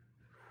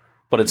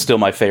 But it's still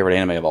my favorite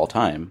anime of all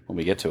time when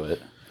we get to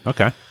it.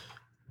 Okay.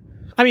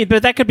 I mean,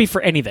 but that could be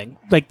for anything.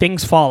 Like,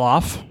 things fall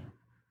off,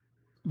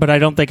 but I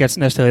don't think it's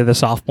necessarily the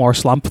sophomore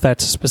slump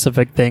that's a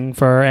specific thing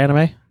for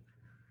anime.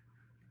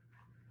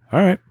 All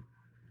right.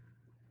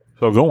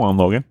 So go on,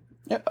 Logan.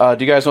 Yeah.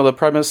 Do you guys know the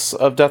premise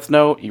of Death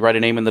Note? You write a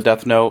name in the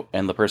Death Note,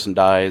 and the person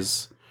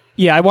dies.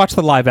 Yeah, I watched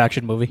the live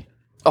action movie.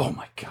 Oh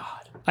my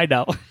god. I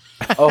know.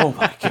 Oh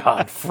my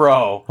god,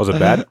 Fro. Was it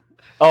bad?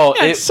 Oh,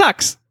 Yeah, it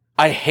sucks.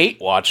 I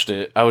watched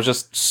it. I was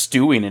just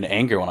stewing in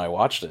anger when I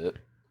watched it.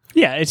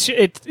 Yeah,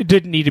 it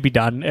didn't need to be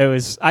done. It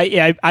was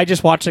I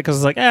just watched it because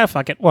I was like,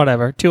 fuck it,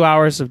 whatever. 2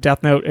 hours of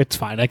Death Note, it's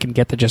fine. I can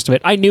get the gist of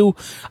it.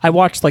 I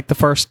watched like the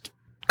first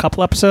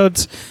couple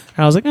episodes, and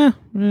I was like, I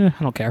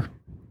don't care.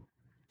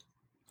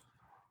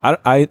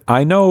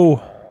 I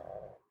know.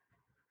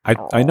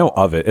 I know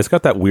of it. It's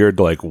got that weird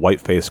like white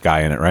faced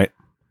guy in it, right?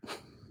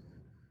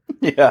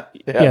 Yeah,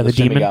 the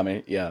demon.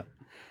 Shinigami, yeah.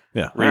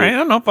 Yeah. All right,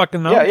 I don't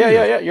fucking know.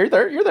 Yeah. You're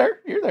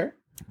there.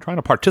 Trying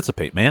to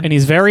participate, man. And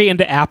he's very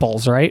into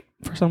apples, right?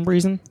 For some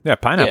reason. Yeah,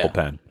 Pineapple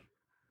Yeah.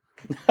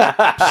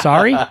 Pen.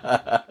 Sorry? You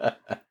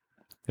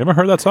ever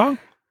heard that song?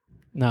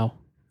 No.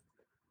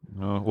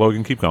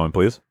 Logan, keep going,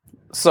 please.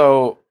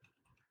 So,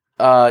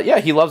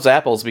 he loves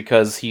apples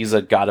because he's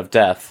a god of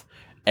death,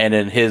 and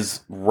in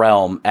his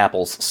realm,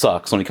 apples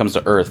suck. So when he comes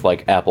to Earth,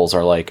 like, apples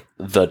are like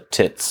the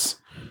tits.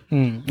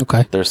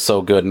 Okay. They're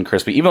so good and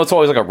crispy. Even though it's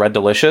always like a Red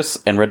Delicious,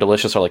 and Red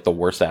Delicious are like the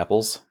worst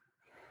apples.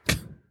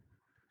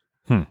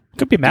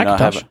 Could be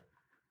Macintosh.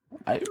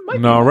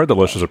 No, Red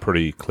Delicious are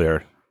pretty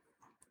clear.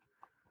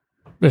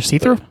 They're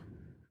see-through?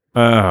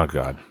 Oh,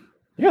 God.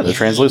 Yeah, they're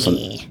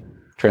translucent.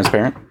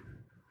 Transparent.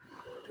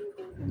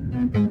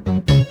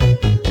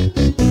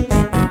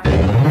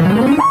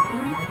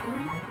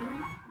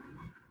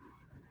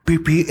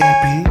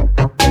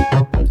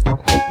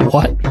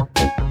 What?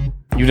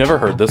 You never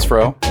heard this,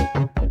 Fro?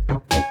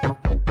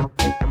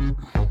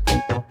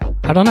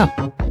 I don't know.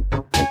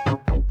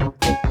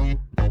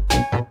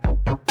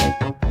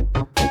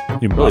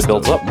 You Really must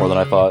builds up more than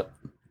I thought.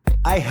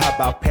 I have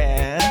a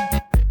pen.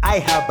 I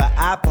have an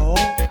apple.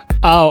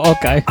 Oh,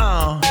 okay.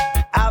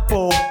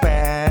 Apple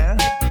pen.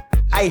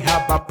 I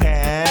have a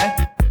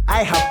pen.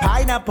 I have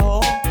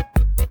pineapple.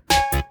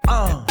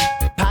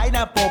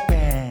 Pineapple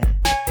pen.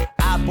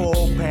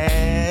 Apple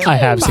pen. I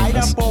have seen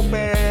this. Pineapple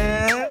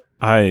pen.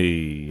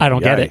 I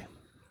don't get it.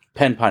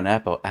 Pen,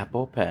 pineapple,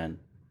 apple, pen.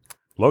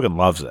 Logan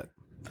loves it.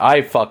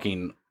 I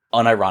fucking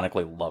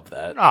unironically love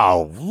that.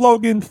 Oh,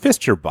 Logan,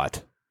 fist your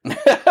butt.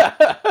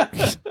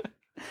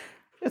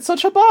 It's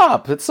such a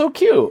bop. It's so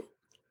cute.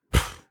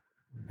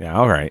 Yeah,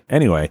 all right.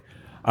 Anyway,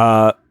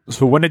 so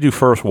when did you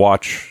first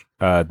watch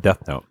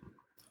Death Note?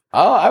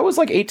 I was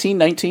like 18,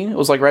 19. It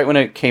was like right when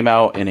it came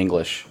out in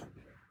English.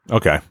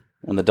 Okay.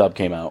 When the dub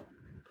came out.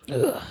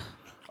 Ugh.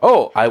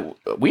 Oh,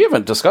 we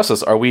haven't discussed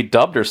this. Are we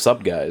dubbed or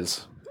sub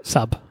guys?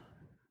 Sub.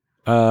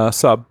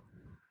 Sub.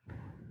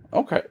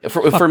 Okay.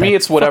 For me,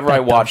 it's whatever that I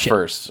dumb watch shit.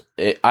 first.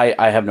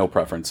 I have no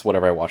preference.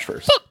 Whatever I watch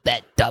first. Fuck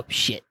that dumb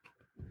shit.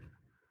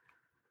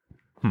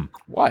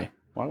 Why?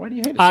 Why do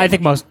you hate it so I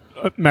think much? most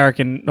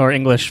American or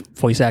English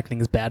voice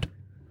acting is bad.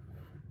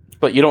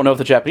 But you don't know if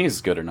the Japanese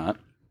is good or not.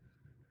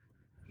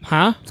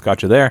 Huh? It's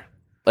got you there.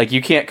 Like,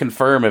 you can't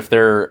confirm if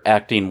they're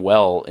acting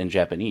well in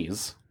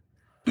Japanese.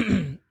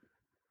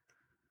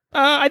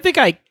 I think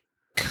I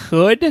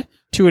could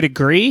to a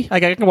degree.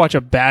 Like, I can watch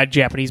a bad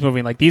Japanese movie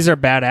and like, these are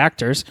bad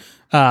actors.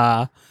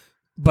 But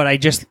I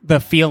just, the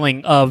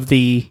feeling of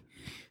the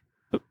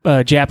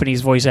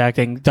Japanese voice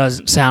acting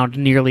doesn't sound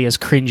nearly as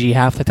cringy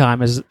half the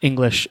time as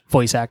English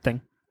voice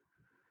acting.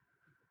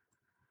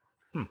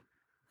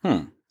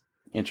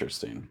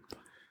 Interesting.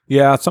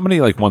 Yeah,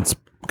 somebody like once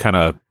kind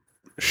of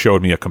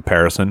showed me a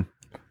comparison,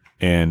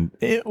 and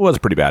it was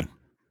pretty bad.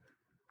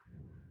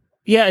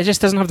 Yeah, it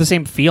just doesn't have the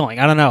same feeling.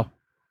 I don't know.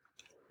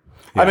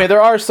 I mean,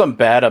 there are some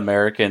bad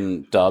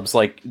American dubs.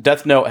 Like,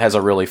 Death Note has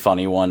a really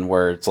funny one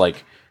where it's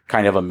like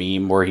kind of a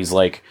meme where he's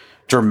like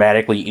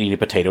dramatically eating a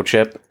potato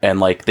chip, and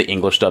like the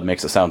English dub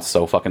makes it sound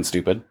so fucking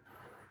stupid.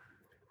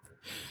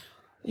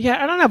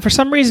 Yeah, I don't know. For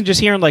some reason,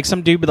 just hearing like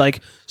some dude be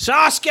like,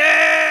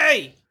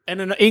 Sasuke! And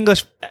an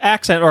English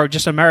accent or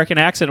just American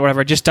accent or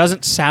whatever, it just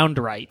doesn't sound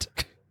right.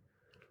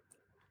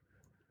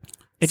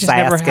 It just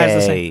never has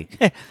the same.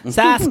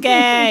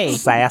 Sasuke!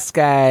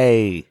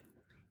 Sasuke.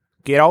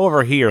 Get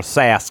over here,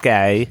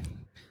 Sasuke.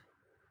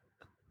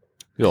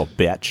 You little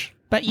bitch.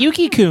 But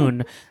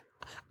Yuki-kun,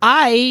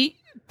 I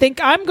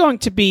think I'm going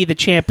to be the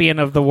champion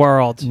of the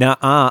world.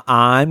 Nuh-uh,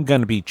 I'm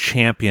going to be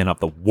champion of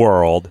the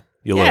world,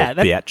 you Yeah,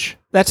 little bitch.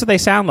 That's what they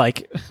sound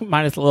like,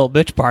 minus the little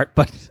bitch part,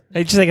 but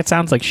I just think it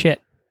sounds like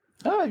shit.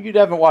 Oh, you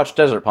haven't watched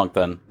Desert Punk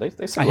then. They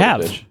say I little have.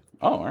 bitch.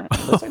 Oh, all right.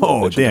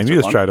 Oh, damn, you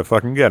just tried to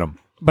fucking get him.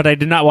 But I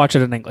did not watch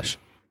it in English.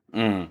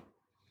 No,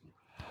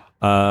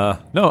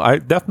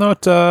 Death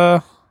Note,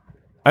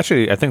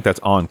 actually, I think that's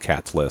on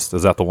Kat's list.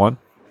 Is that the one?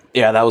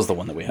 Yeah, that was the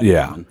one that we had.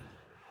 Yeah.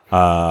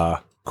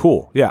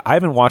 Cool. Yeah, I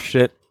haven't watched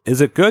it.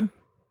 Is it good?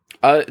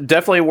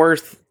 Definitely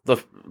worth the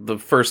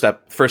first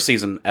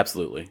season.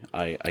 Absolutely.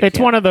 It's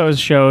one of those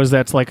shows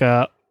that's like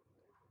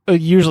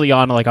usually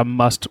on like a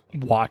must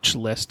watch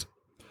list.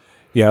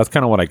 Yeah, that's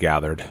kind of what I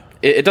gathered.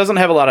 It doesn't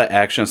have a lot of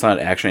action. It's not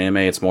an action anime.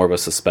 It's more of a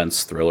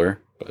suspense thriller,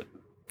 but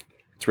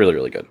it's really,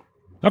 really good.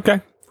 Okay.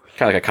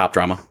 Kind of like a cop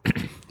drama.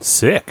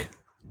 Sick.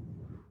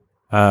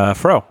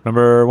 Fro,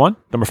 number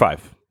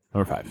 5.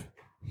 Number 5.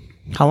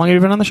 How long have you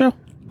been on the show?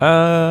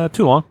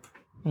 Too long.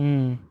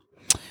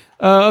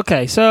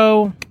 Okay,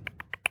 so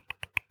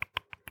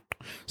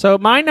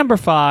my number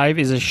 5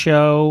 is a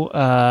show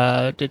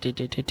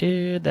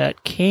that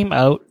came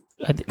out,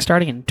 I think,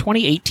 starting in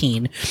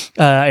 2018,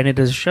 and it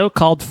is a show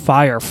called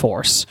Fire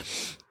Force.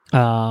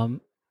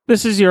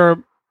 This is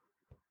your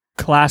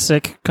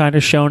classic kind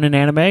of shonen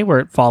anime where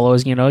it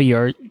follows,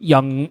 your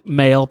young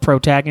male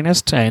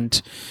protagonist,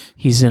 and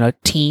he's in a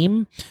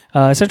team.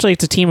 Essentially,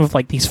 it's a team of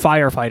like these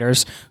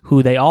firefighters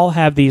who they all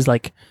have these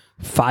like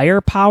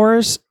fire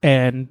powers,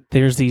 and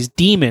there's these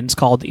demons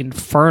called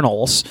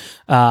infernals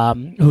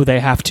who they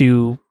have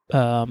to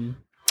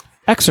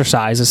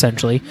exercise,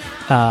 essentially.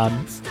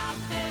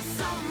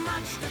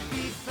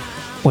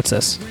 What's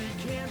this?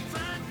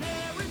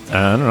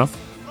 I don't know.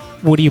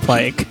 What are you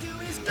playing?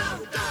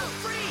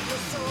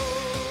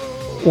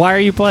 Why are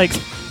you playing?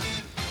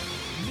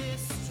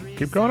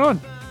 Keep going on.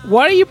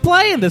 What are you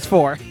playing this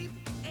for?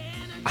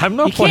 I'm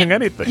not playing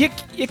anything.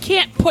 You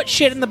can't put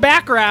shit in the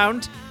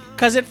background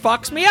because it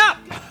fucks me up.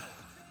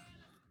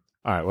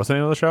 All right, what's the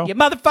name of the show? You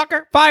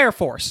motherfucker. Fire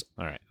Force.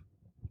 All right.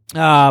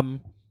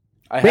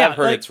 I have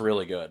heard it's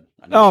really good.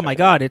 Oh my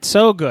god, it's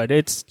so good.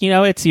 It's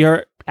it's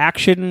your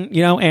action,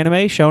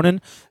 anime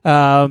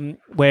shonen,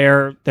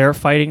 where they're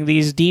fighting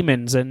these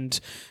demons, and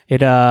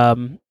it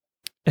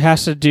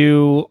has to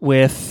do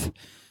with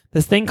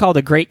this thing called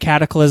the Great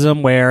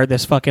Cataclysm, where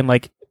this fucking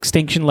like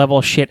extinction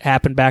level shit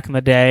happened back in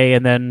the day,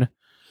 and then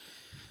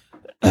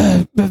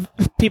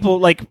people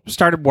like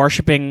started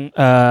worshiping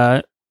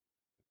like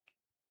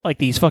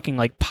these fucking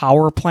like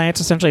power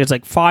plants. Essentially, it's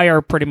like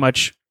fire pretty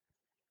much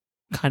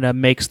kind of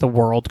makes the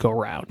world go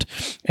round,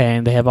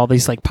 and they have all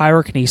these like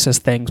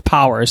pyrokinesis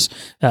powers.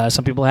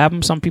 Some people have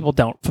them, some people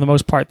don't. For the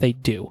most part, they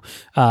do.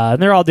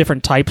 And they're all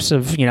different types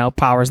of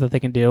powers that they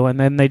can do, and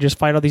then they just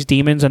fight all these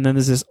demons. And then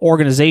there's this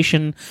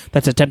organization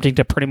that's attempting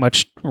to pretty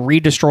much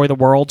redestroy the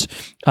world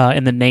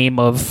in the name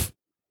of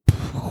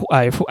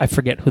I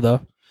forget who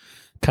the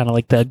kind of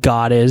like the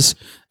god is,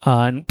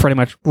 and pretty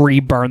much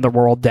reburn the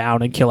world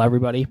down and kill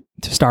everybody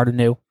to start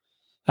anew.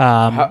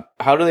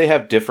 How do they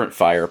have different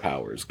fire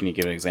powers? Can you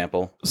give an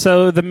example?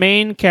 So the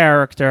main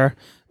character,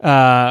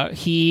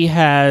 he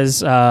has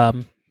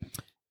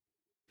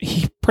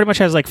he pretty much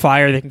has like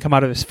fire that can come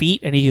out of his feet,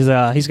 and he's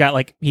got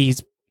like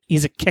he's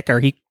a kicker.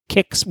 He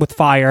kicks with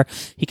fire.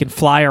 He can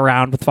fly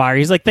around with fire.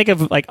 He's like, think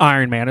of like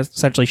Iron Man,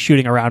 essentially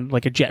shooting around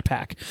like a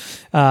jetpack.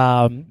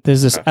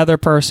 There's this other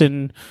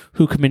person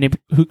who can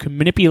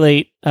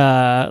manipulate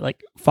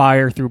like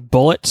fire through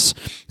bullets.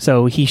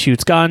 So he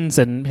shoots guns,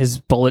 and his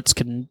bullets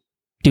can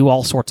do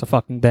all sorts of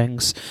fucking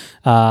things.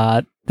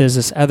 There's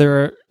this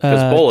other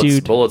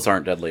dude. Bullets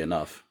aren't deadly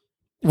enough.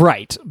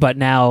 Right, but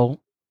now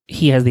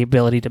he has the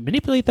ability to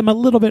manipulate them a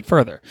little bit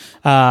further.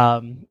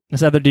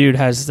 This other dude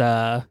has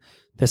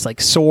this like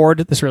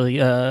sword, this really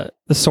the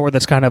sword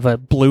that's kind of a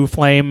blue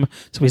flame,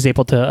 so he's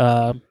able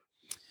to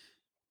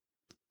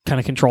kind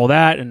of control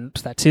that, and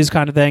that's his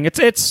kind of thing.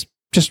 It's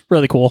just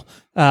really cool.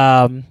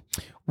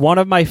 One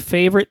of my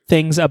favorite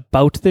things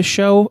about this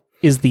show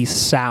is the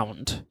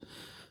sound.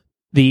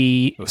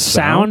 The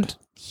sound,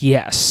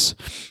 yes.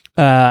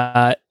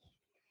 Like,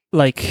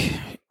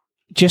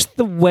 just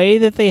the way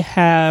that they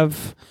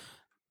have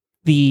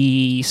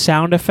the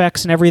sound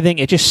effects and everything,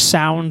 it just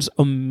sounds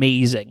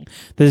amazing.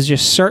 There's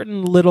just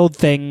certain little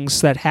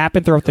things that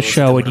happen throughout the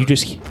show, and you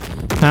just...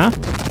 Huh?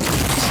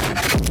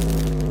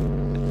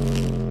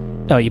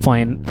 Oh, you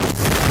playing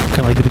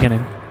kind of like the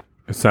beginning.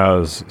 It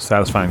sounds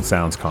satisfying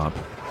sounds comp.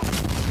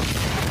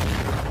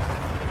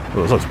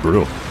 Oh, this looks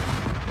brutal.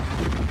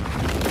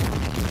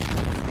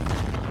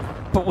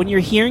 But when you're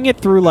hearing it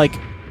through like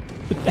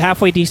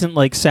halfway decent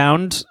like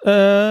sound,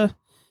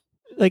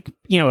 like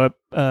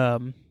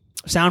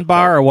sound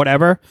bar or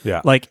whatever,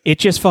 yeah, like it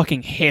just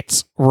fucking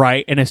hits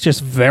right, and it's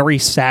just very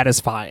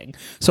satisfying.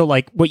 So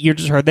like what you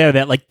just heard there,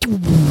 that like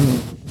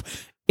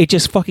it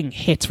just fucking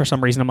hits for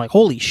some reason. I'm like,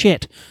 holy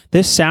shit,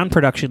 this sound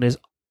production is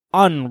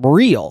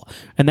unreal,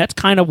 and that's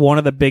kind of one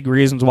of the big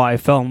reasons why I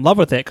fell in love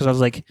with it, because I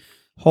was like,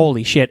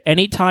 holy shit,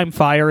 anytime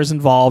fire is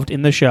involved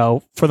in the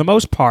show, for the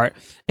most part,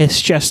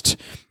 it's just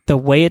the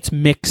way it's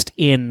mixed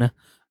in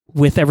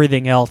with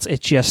everything else.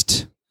 It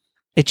just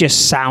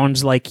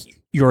sounds like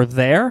you're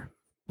there,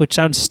 which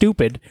sounds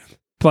stupid,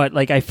 but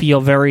like I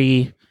feel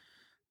very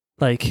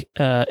like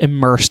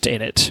immersed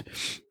in it.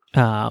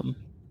 Yeah.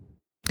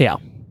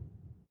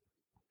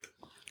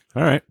 All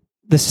right.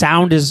 The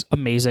sound is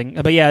amazing.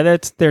 But yeah,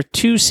 they're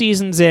 2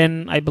 seasons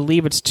in. I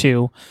believe it's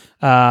 2.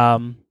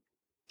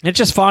 It's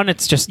just fun.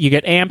 It's just, you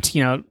get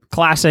amped,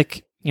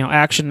 classic,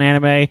 action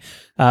anime.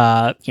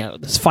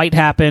 This fight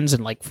happens,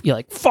 and like, you're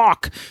like,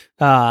 fuck.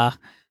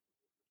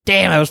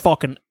 Damn, I was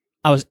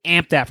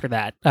amped after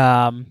that.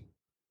 And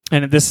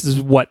this is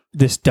what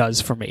this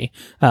does for me.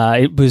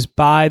 It was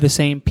by the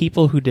same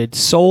people who did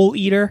Soul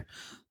Eater,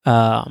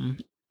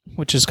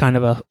 which is kind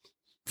of a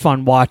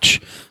fun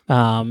watch.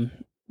 The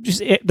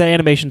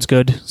animation's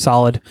good,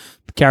 solid.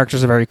 The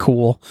characters are very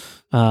cool.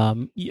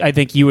 I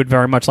think you would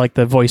very much like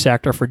the voice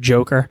actor for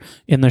Joker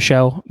in the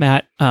show,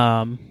 Matt.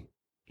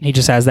 He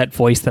just has that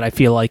voice that I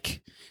feel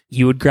like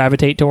you would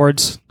gravitate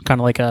towards,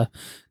 kind of like a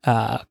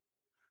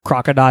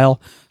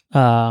crocodile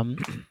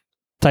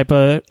type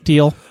of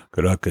deal.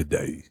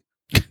 Crocodile.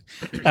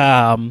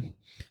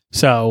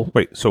 So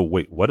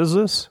Wait, what is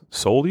this?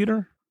 Soul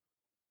Eater?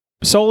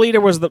 Soul Eater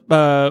was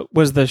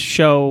the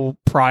show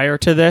prior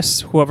to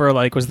this. Whoever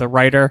was the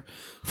writer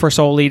for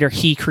Soul Eater,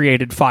 he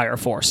created Fire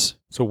Force.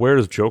 So where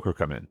does Joker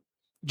come in?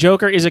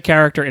 Joker is a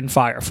character in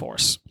Fire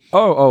Force.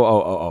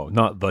 Oh,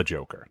 not the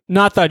Joker.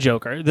 Not the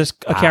Joker.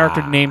 A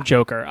character named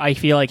Joker. I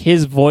feel like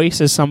his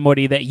voice is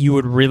somebody that you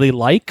would really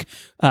like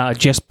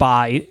just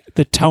by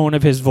the tone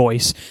of his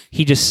voice.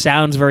 He just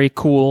sounds very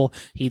cool.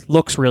 He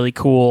looks really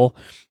cool.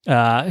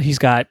 He's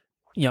got,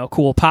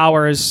 cool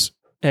powers.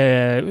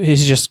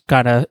 He's just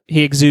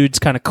he exudes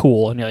kind of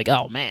cool. And you're like,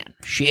 oh man,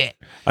 shit.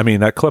 I mean,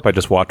 that clip I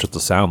just watched with the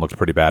sound looked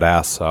pretty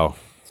badass, so...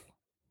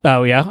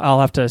 Oh, yeah.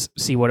 I'll have to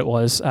see what it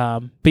was.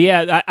 But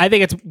yeah, I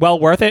think it's well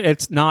worth it.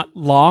 It's not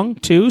long,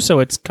 too, so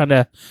it's kind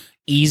of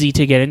easy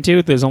to get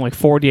into. There's only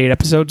 48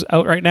 episodes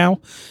out right now.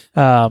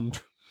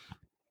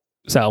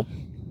 So,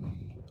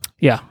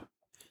 yeah.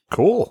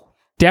 Cool.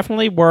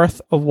 Definitely worth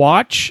a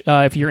watch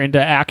if you're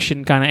into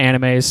action kind of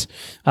animes.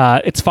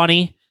 It's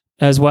funny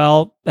as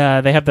well.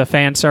 They have the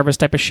fan service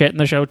type of shit in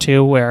the show,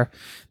 too, where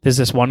there's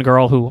this one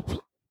girl who...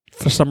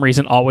 for some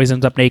reason always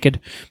ends up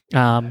naked.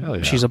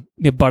 Yeah. She's a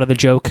butt of the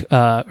joke.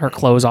 Her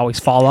clothes always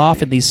fall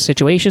off in these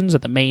situations,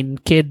 and the main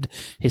kid,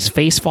 his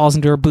face falls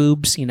into her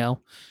boobs,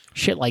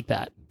 shit like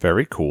that.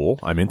 Very cool.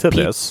 I'm into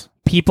this.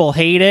 People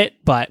hate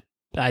it, but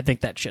I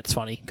think that shit's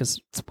funny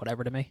because it's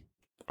whatever to me.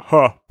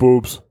 Ha,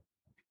 boobs.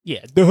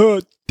 Yeah.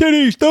 The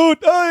titties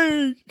don't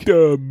ache.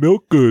 The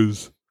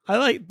milkers.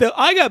 I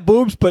got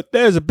boobs, but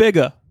there's a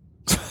bigger.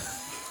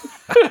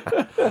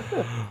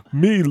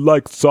 Me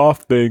like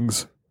soft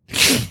things.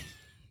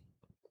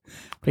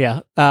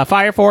 Yeah.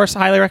 Fire Force,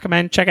 highly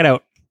recommend. Check it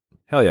out.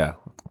 Hell yeah.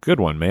 Good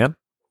one, man.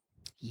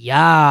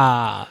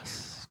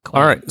 Yes. Cool.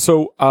 All right.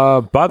 So,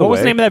 by the way... What was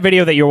the name of that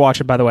video that you were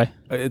watching, by the way?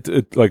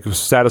 It like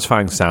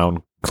satisfying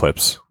sound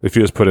clips. If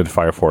you just put in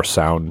Fire Force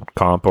sound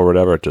comp or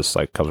whatever, it just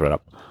comes right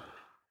up.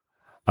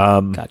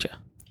 Gotcha.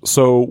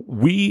 So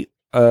we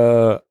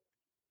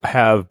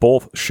have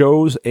both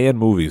shows and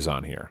movies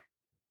on here,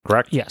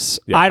 correct? Yes.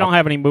 Yeah, I don't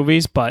have any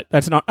movies, but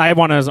that's not. I have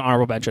one as an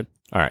honorable mention.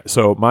 All right.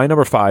 So my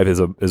number 5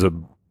 is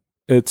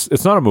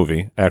it's not a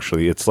movie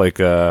actually. It's it's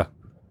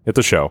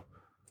a show,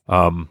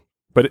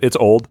 but it's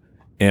old,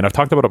 and I've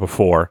talked about it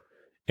before.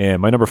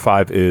 And my number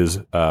 5 is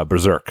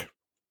Berserk.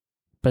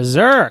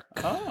 Berserk.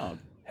 Oh.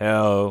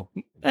 Hell.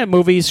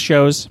 Movies,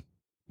 shows.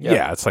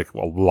 Yeah, it's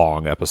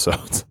long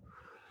episodes.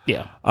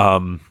 Yeah.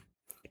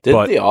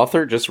 Did the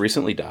author just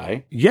recently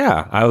die?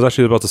 Yeah, I was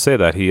actually about to say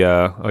that. He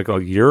like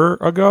a year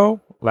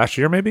ago, last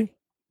year maybe?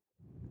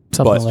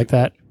 Something like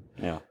that.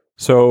 Yeah.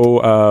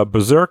 So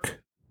Berserk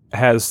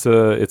has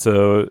it's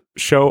a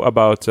show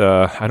about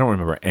I don't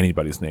remember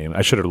anybody's name.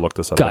 I should have looked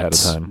this up ahead of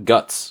time.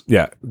 Guts.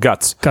 Yeah,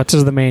 Guts. Guts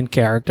is the main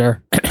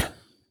character.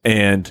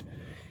 And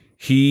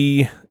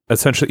he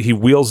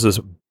wields this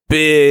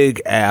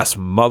big ass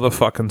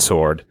motherfucking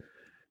sword,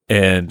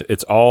 and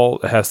it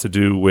has to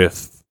do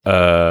with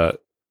the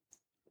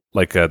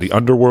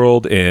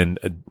underworld and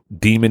a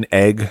demon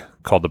egg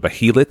called the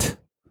Behelit.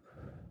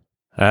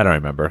 I don't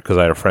remember because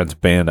I had a friend's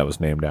band that was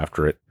named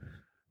after it.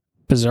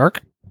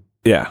 Berserk?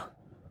 Yeah.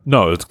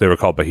 No, they were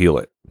called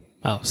Behelit.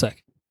 Oh,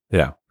 sick.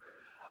 Yeah.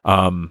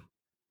 And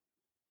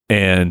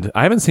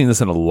I haven't seen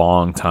this in a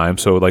long time,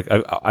 so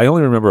I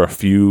only remember a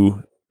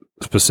few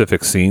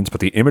specific scenes, but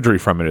the imagery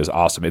from it is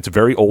awesome. It's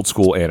very old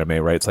school anime,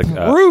 right? It's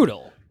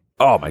brutal.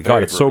 Oh my god,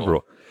 Very it's so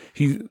brutal.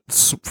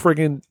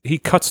 He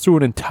cuts through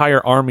an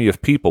entire army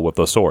of people with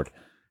the sword.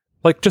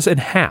 Just in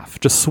half.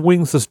 Just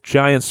swings this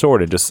giant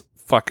sword and just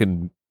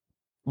fucking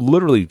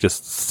literally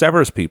just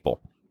severs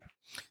people.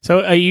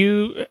 So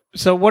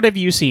what have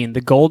you seen?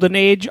 The Golden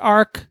Age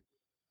arc?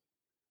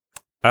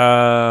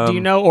 Do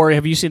you know, or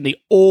have you seen the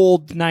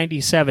old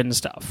 97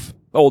 stuff?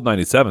 Old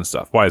 97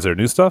 stuff. Why, is there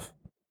new stuff?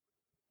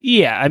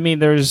 Yeah, I mean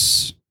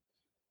there's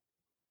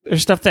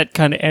stuff that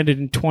kind of ended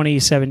in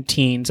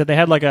 2017. So they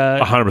had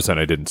 100%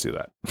 I didn't see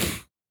that.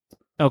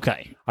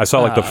 Okay. I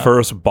saw the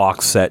first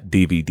box set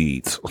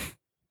DVDs.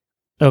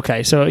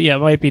 Okay, so yeah, it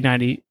might be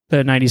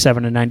the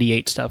 97 and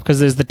 98 stuff, because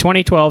there's the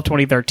 2012,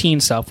 2013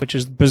 stuff, which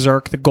is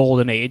Berserk, the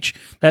Golden Age.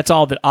 That's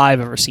all that I've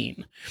ever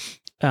seen.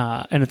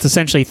 And it's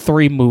essentially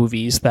 3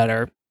 movies that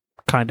are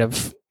kind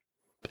of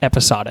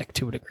episodic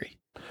to a degree.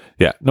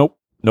 Yeah, nope.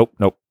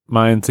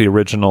 Mine's the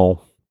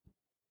original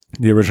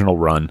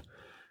run.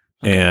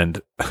 Okay.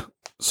 And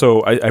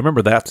so I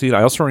remember that scene.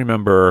 I also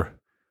remember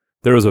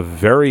there was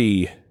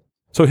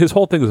so his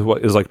whole thing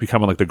is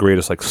becoming the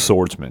greatest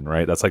swordsman,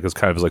 right? That's his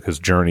kind of his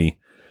journey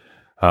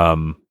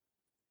to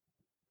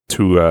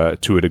a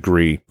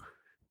degree.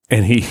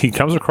 And he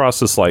comes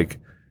across this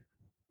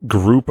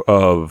group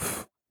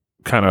of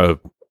kind of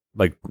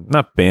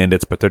not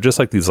bandits, but they're just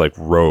these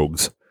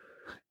rogues.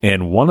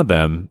 And one of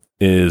them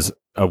is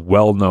a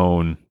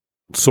well-known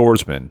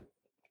swordsman,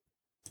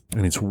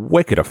 and he's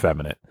wicked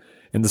effeminate.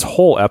 And this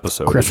whole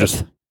episode Griffith. is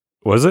just...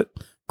 Was it?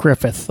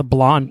 Griffith, the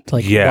blonde,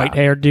 like Yeah.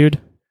 white-haired dude.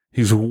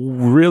 He's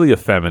really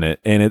effeminate,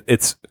 and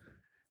it's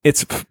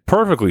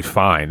perfectly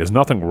fine. There's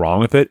nothing wrong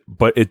with it,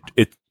 but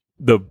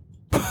the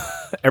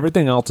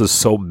everything else is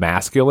so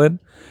masculine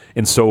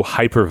and so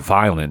hyper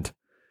violent.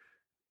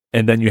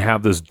 And then you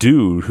have this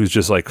dude who's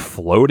just like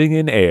floating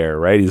in air,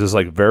 right? He's just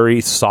like very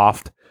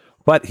soft,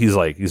 but he's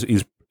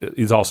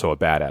also a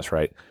badass,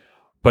 right?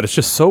 But it's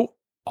just so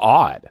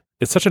odd.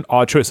 It's such an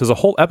odd choice. There's a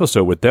whole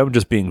episode with them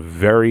just being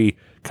very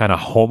kind of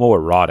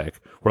homoerotic,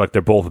 where like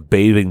they're both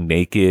bathing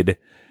naked,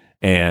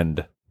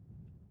 and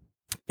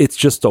it's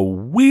just a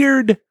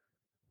weird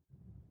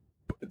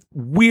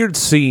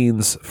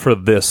scenes for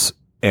this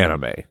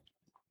anime.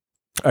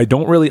 I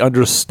don't really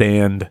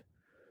understand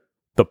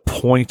the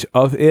point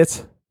of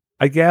it,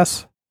 I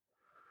guess.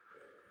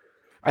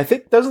 I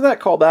think, doesn't that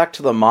call back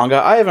to the manga?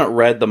 I haven't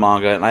read the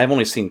manga, and I've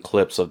only seen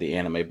clips of the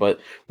anime, but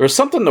there's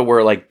something to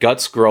where, like,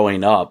 Guts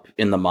growing up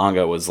in the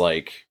manga was,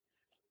 like,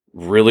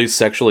 really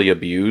sexually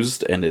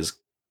abused and is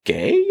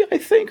gay, I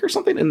think, or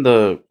something, in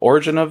the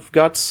origin of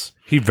Guts.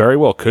 He very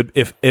well could.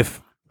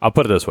 If I'll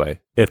put it this way,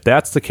 if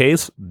that's the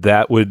case,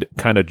 that would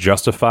kind of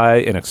justify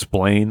and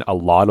explain a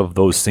lot of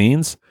those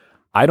scenes.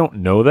 I don't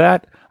know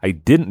that. I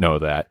didn't know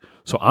that.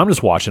 So I'm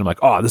just watching. I'm like,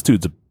 oh, this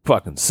dude's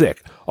fucking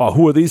sick. Oh,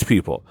 who are these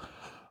people?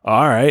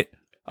 All right.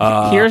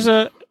 Here's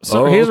a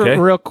okay.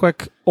 real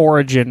quick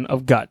origin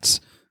of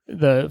Guts.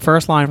 The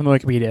first line from the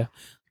Wikipedia: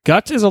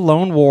 Guts is a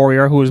lone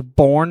warrior who was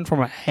born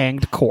from a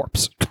hanged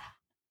corpse.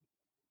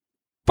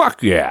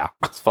 Fuck yeah.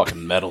 It's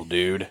fucking metal,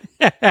 dude.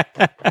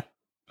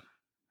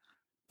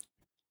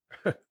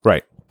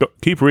 Right.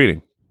 Keep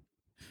reading.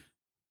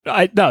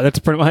 No, that's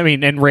pretty. I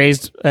mean, and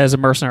raised as a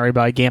mercenary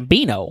by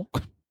Gambino.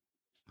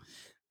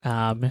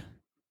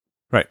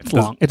 Right. It's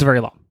long. It's very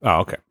long. Oh,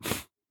 okay.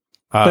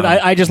 But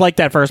I just like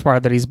that first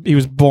part that he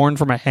was born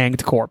from a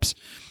hanged corpse.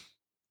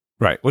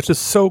 Right, which is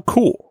so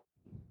cool.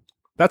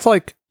 That's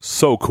like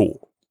so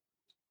cool.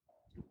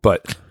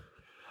 But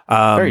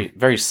Very,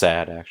 very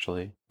sad,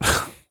 actually.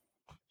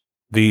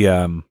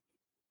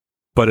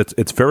 but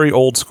it's very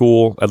old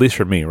school, at least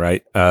for me,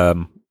 right?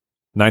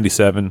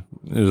 97,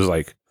 it was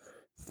like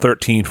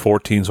 13,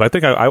 14. So I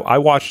think I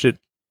watched it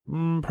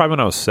probably when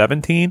I was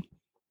 17.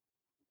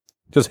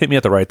 Just hit me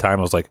at the right time.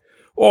 I was like,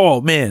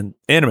 oh man,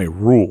 anime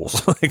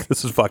rules. Like,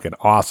 this is fucking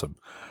awesome.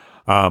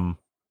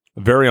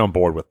 Very on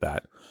board with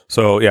that.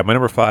 So yeah, my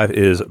number 5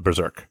 is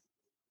Berserk.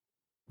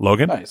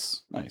 Logan?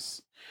 Nice.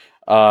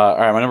 All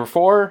right, my number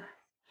 4.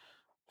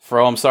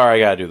 Fro, I'm sorry I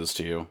gotta do this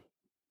to you.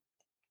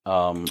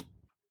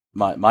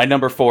 My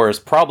number 4 is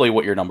probably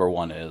what your number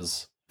 1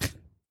 is.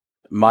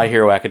 My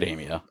Hero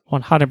Academia.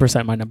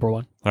 100% my number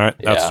 1. All right,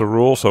 that's Yeah. the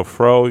rule. So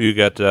Fro, you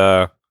get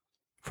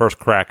first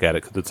crack at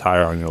it because it's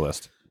higher on your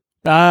list.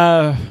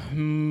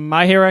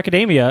 My Hero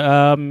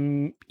Academia.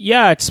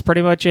 Yeah, it's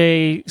pretty much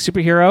a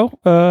superhero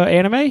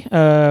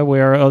anime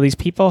where all these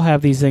people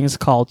have these things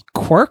called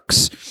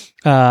quirks,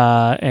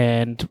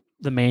 and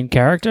the main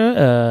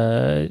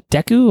character,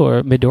 Deku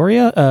or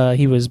Midoriya,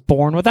 he was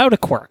born without a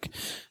quirk,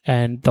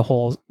 and the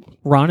whole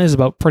run is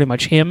about pretty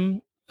much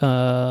him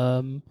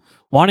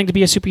wanting to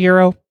be a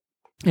superhero,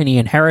 and he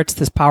inherits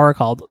this power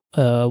called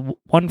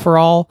One for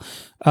All.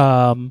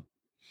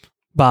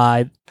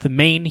 By the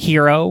main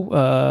hero,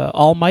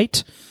 All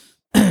Might.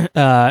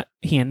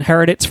 He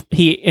inherits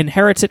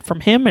it from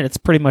him, and it's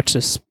pretty much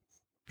this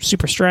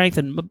super strength,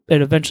 and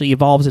it eventually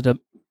evolves into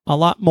a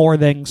lot more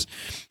things.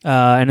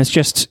 And it's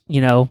just,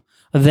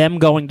 them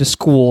going to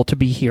school to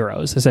be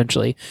heroes,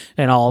 essentially.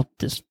 And all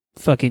this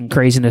fucking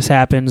craziness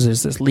happens.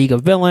 There's this League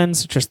of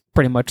Villains, just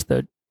pretty much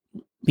the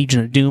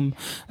Legion of Doom,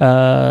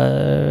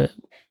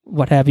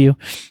 what have you,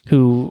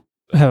 who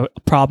have a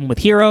problem with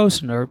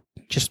heroes and are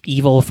just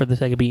evil for the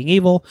sake of being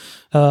evil,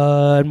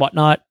 and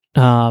whatnot.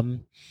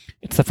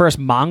 It's the first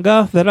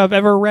manga that I've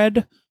ever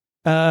read,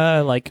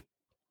 like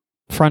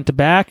front to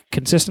back,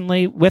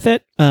 consistently with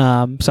it. So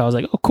I was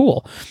like, oh,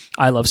 cool.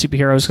 I love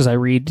superheroes because I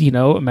read,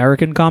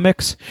 American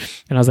comics.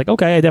 And I was like,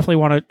 okay, I definitely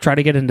want to try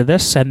to get into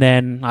this. And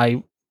then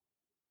I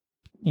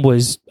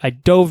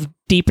dove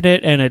deep in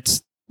it, and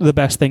it's the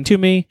best thing to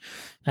me.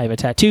 I have a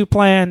tattoo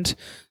planned.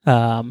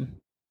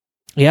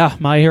 Yeah,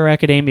 My Hero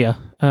Academia.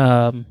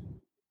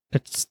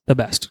 It's the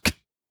best.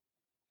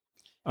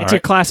 It's a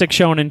classic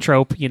shonen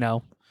trope,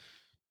 young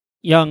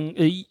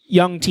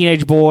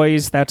teenage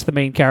boys. That's the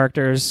main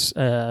characters,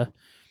 and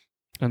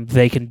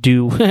they can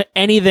do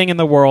anything in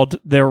the world.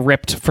 They're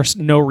ripped for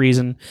no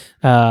reason.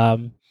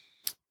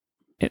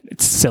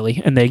 It's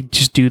silly, and they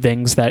just do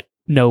things that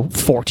no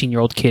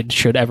 14-year-old kid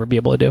should ever be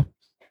able to do.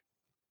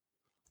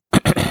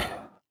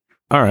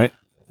 All right.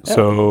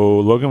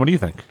 So Logan, what do you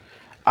think?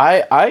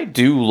 I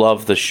do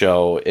love the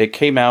show. It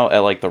came out at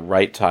like the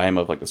right time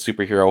of like the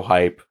superhero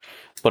hype,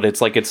 but it's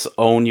like its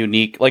own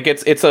unique, like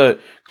it's a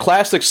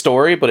classic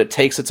story, but it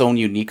takes its own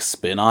unique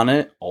spin on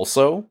it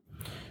also.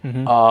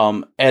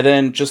 Mm-hmm. And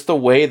then just the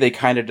way they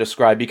kind of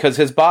describe, because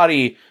his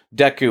body,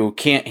 Deku,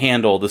 can't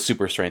handle the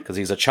super strength because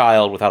he's a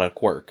child without a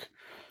quirk.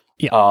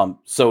 Yeah.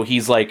 So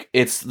he's like,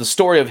 it's the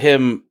story of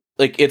him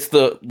like it's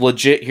the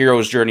legit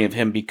hero's journey of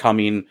him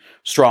becoming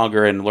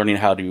stronger and learning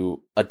how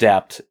to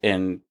adapt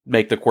and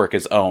make the quirk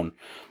his own.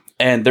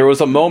 And there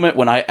was a moment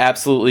when I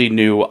absolutely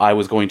knew I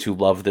was going to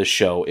love this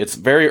show. It's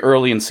very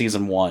early in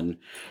season 1,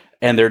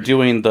 and they're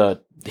doing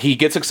he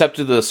gets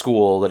accepted to the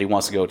school that he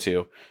wants to go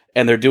to,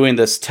 and they're doing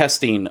this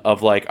testing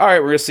of like, all right,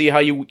 we're going to see how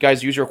you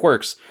guys use your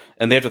quirks.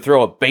 And they have to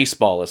throw a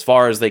baseball as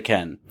far as they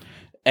can.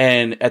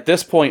 And at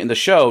this point in the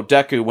show,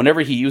 Deku,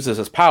 whenever he uses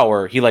his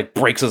power, he like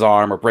breaks his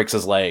arm or breaks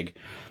his leg.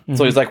 Mm-hmm.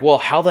 So he's like, well,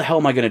 how the hell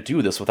am I going to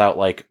do this without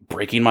like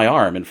breaking my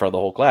arm in front of the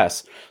whole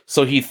class?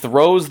 So he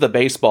throws the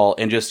baseball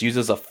and just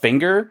uses a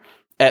finger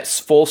at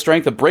full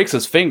strength. It breaks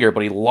his finger,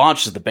 but he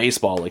launches the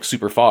baseball like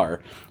super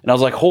far. And I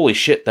was like, holy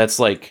shit, that's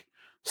like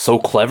so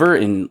clever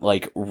and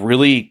like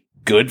really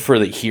good for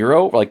the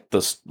hero, like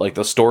the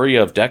story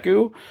of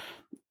Deku.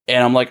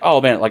 And I'm like,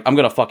 oh man, like I'm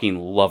gonna fucking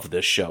love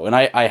this show. And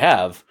I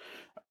have.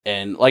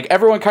 And like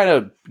everyone kind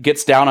of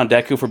gets down on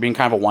Deku for being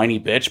kind of a whiny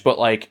bitch, but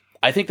like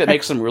I think that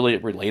makes him really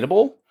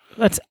relatable.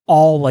 That's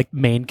all like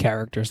main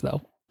characters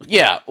though.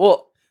 Yeah,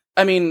 well,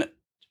 I mean,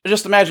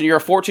 just imagine you're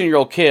a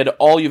 14-year-old kid,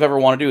 all you've ever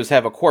want to do is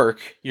have a quirk.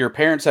 Your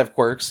parents have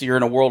quirks, you're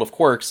in a world of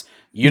quirks,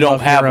 you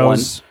don't have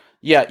heroes. One.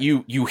 Yeah,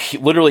 you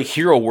literally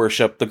hero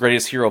worship the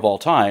greatest hero of all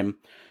time,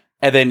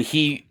 and then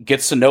he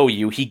gets to know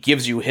you, he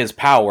gives you his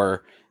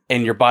power,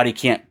 and your body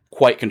can't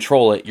quite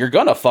control it. You're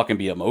gonna fucking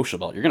be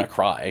emotional. You're gonna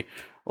cry.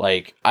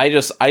 Like, I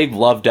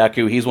love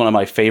Deku. He's one of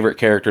my favorite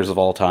characters of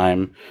all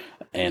time.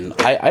 And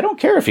I don't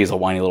care if he's a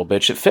whiny little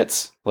bitch. It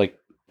fits. Like,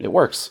 it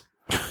works.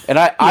 And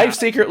I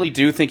secretly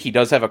do think he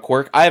does have a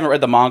quirk. I haven't read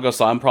the manga,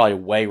 so I'm probably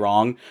way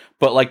wrong.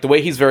 But, like, the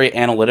way he's very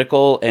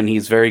analytical and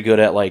he's very good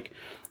at, like,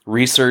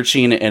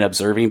 researching and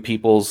observing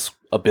people's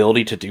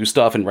ability to do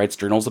stuff and writes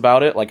journals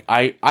about it. Like,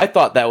 I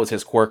thought that was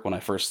his quirk when I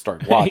first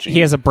started watching.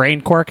 He has a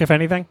brain quirk, if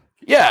anything?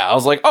 Yeah, I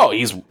was like, oh,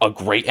 he's a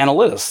great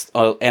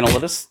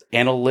analytical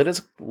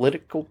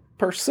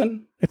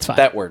person. It's fine.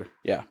 That word,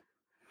 yeah.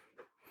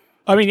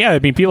 I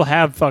mean, people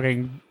have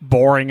fucking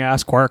boring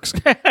ass quirks.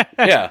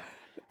 Yeah.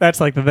 That's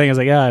like the thing is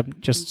like, yeah, I'm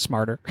just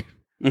smarter.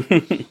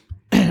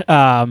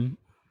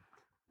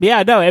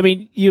 Yeah, no, I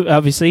mean, you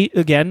obviously,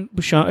 again,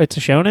 it's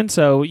a shonen,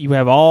 so you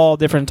have all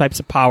different types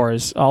of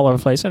powers all over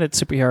the place, and it's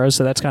superheroes,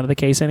 so that's kind of the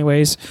case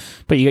anyways.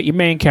 But you got your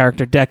main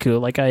character, Deku,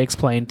 like I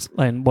explained,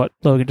 and what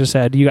Logan just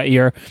said. You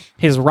got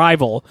his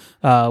rival,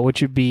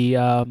 which would be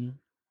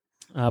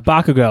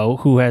Bakugo,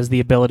 who has the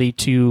ability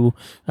to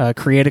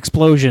create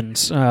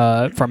explosions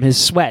from his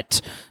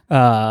sweat.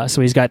 So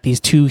he's got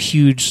these two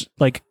huge,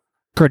 like,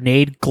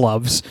 grenade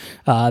gloves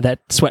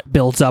that sweat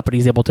builds up, and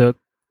he's able to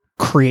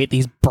create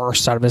these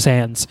bursts out of his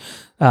hands.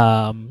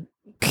 You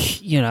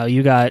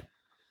got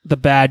the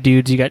bad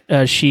dudes. You got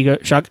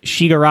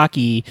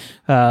Shigaraki,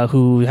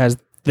 who has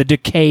the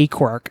decay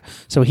quirk.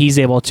 So he's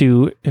able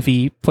to, if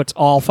he puts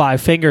all 5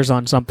 fingers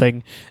on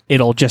something,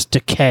 it'll just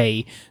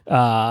decay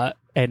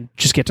and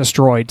just get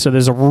destroyed. So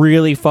there's a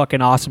really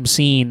fucking awesome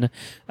scene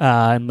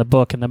in the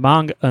book and the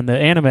manga and the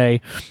anime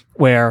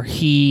where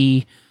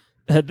the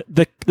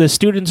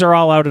students are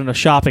all out on a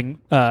shopping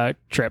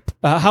trip.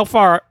 How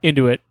far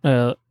into it,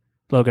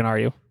 Logan, are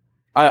you?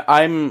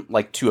 I'm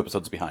like 2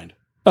 episodes behind.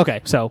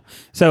 Okay, so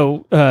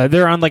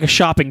they're on like a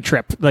shopping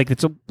trip, like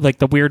it's like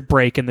the weird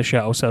break in the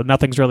show, so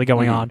nothing's really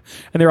going on,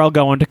 and they're all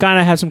going to kind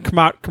of have some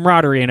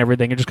camaraderie and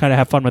everything, and just kind of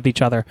have fun with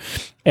each other.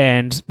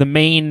 And the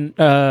main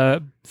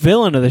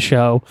villain of the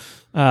show,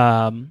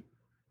 main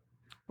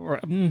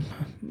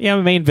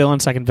villain,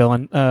 second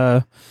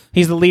villain,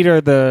 he's the leader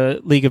of the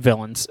League of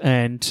Villains,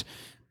 and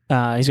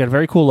he's got a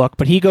very cool look,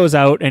 but he goes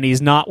out and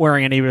he's not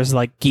wearing any of his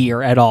like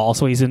gear at all.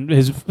 So he's in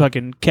his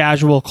fucking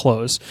casual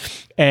clothes,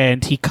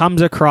 and he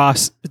comes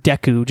across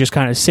Deku just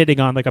kind of sitting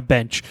on like a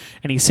bench,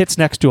 and he sits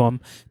next to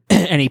him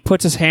and he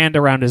puts his hand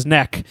around his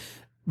neck,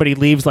 but he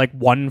leaves like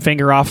one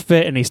finger off of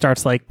it, and he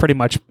starts like pretty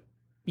much,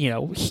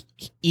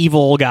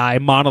 evil guy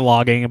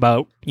monologuing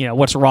about,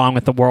 what's wrong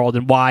with the world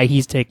and why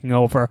he's taking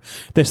over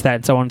this, that,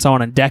 and so on and so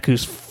on. And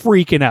Deku's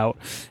freaking out.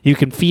 You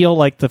can feel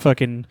like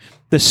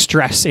the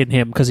stress in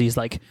him because he's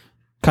like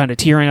kind of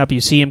tearing up.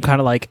 You see him kind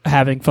of like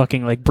having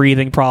fucking like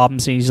breathing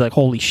problems, and he's like,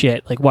 holy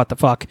shit, like what the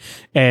fuck?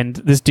 And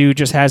this dude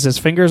just has his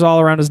fingers all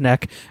around his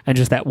neck and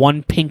just that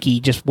one pinky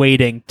just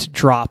waiting to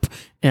drop.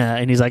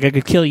 And he's like, I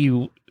could kill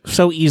you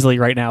so easily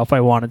right now if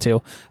I wanted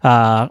to.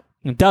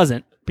 It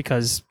doesn't,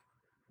 because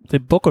the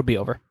book would be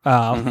over.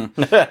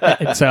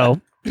 And so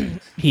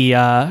he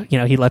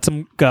lets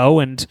him go,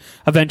 and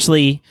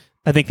eventually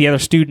I think the other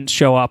students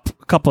show up,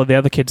 a couple of the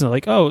other kids, and they're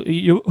like, oh,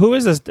 who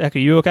is this? Deku,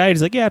 you okay?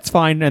 He's like, yeah, it's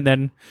fine. And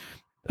then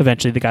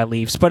eventually the guy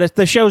leaves. But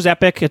the show's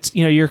epic. It's,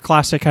 your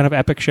classic kind of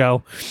epic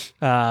show.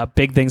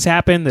 Big things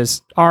happen.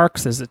 There's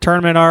arcs. There's a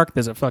tournament arc.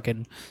 There's a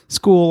fucking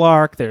school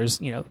arc. There's,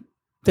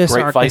 this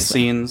great arc. Fight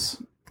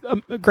scenes.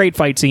 Great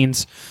fight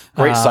scenes.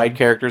 Great side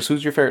characters.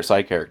 Who's your favorite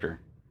side character?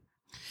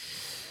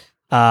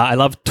 I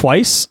love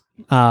Twice.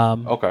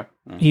 Okay.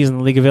 He's in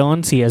the League of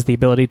Villains. He has the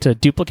ability to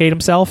duplicate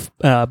himself,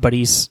 but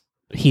he's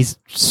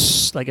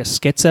like a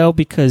schizo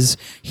because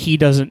he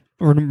doesn't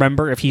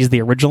remember if he's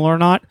the original or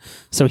not,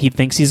 so he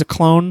thinks he's a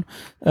clone,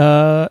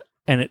 and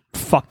it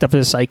fucked up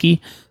his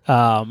psyche.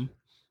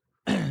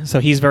 So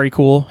he's very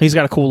cool. He's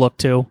got a cool look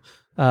too.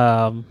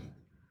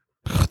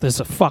 There's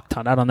a fuck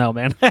ton. I don't know,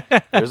 man.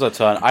 There's a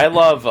ton. I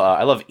love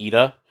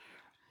Ida.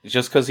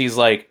 Just because he's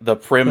like the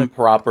prim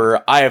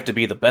proper, I have to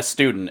be the best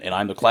student, and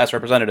I'm the class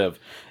representative,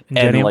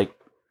 and like,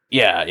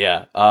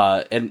 yeah.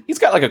 And he's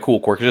got like a cool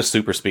quirk, just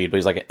super speed, but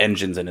he's like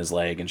engines in his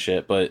leg and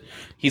shit. But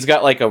he's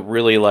got like a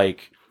really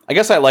like, I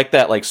guess I like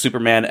that like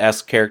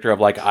Superman-esque character of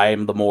like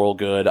I'm the moral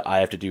good, I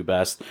have to do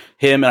best.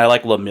 Him, and I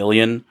like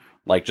Lemillion,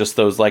 like just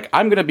those like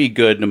I'm gonna be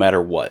good no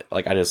matter what.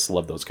 Like I just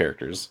love those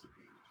characters.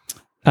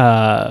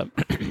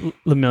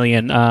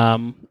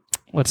 Lemillion,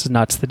 what's his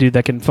nuts? The dude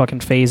that can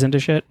fucking phase into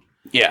shit.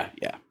 Yeah.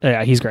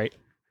 He's great.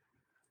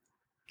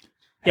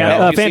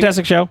 Yeah,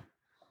 fantastic show.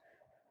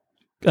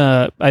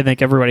 I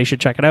think everybody should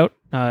check it out,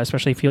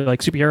 especially if you like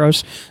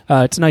superheroes.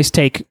 It's a nice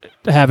take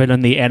to have it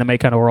in the anime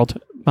kind of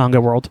world, manga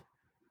world.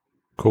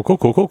 Cool.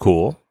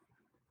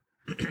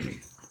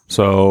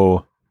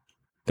 So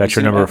that's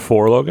your number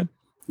 4, Logan?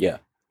 Yeah.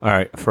 All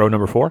right, throw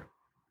number 4.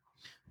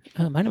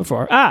 My number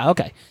 4.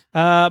 Okay.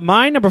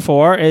 My number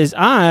 4 is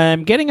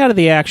I'm getting out of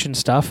the action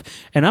stuff,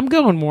 and I'm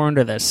going more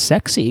into the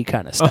sexy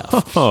kind of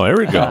stuff. Oh, there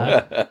we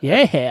go.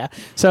 Yeah.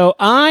 So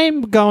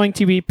I'm going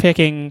to be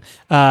picking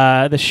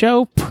the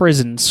show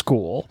Prison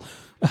School.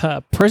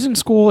 Prison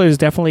School is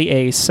definitely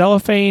a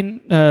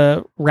cellophane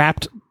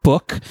wrapped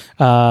book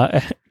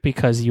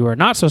because you are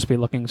not supposed to be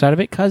looking inside of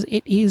it because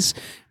it is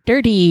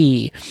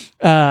dirty.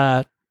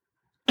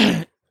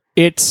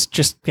 It's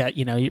just,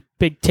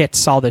 big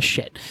tits, all this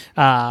shit.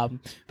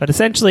 But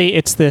essentially,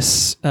 it's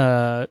this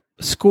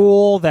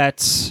school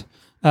that's,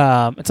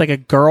 it's like a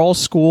girls'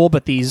 school,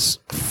 but these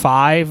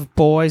 5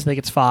 boys, I think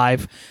it's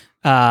 5,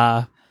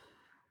 are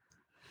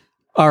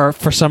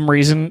for some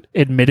reason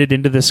admitted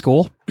into this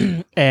school.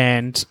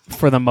 And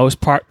for the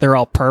most part, they're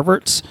all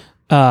perverts.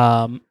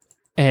 And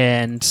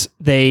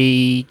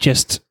they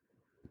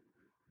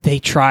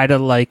try to,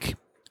 like,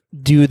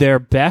 do their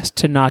best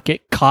to not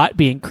get caught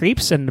being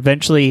creeps, and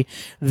eventually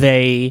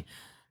they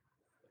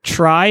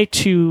try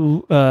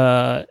to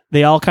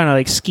they all kind of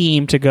like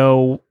scheme to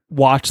go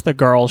watch the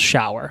girls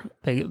shower.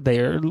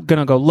 They're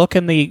gonna go look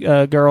in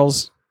the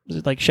girls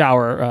like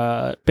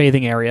shower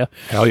bathing area.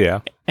 Hell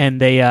yeah.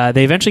 And they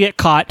eventually get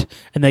caught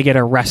and they get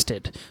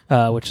arrested,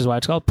 which is why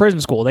it's called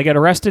Prison School. They get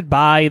arrested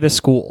by the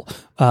school.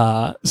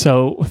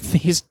 So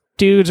these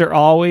dudes are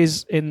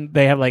always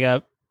they have like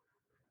a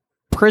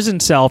prison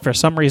cell for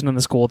some reason in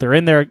the school. They're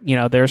in their,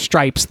 their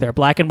stripes, their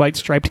black and white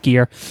striped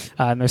gear,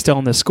 and they're still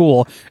in the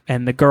school.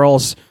 And the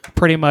girls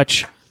pretty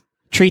much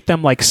treat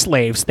them like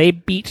slaves. They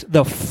beat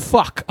the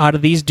fuck out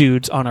of these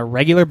dudes on a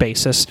regular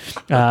basis.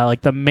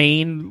 Like the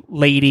main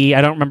lady,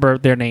 I don't remember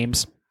their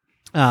names.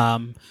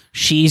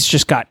 She's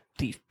just got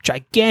these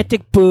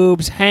gigantic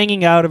boobs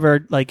hanging out of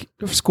her like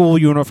school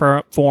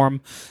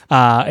uniform,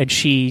 and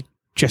she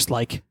just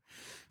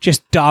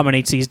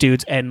dominates these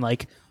dudes, and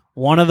like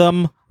one of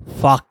them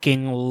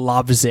fucking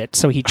loves it.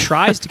 So he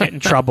tries to get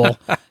in trouble.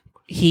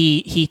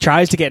 He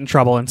tries to get in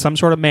trouble in some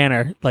sort of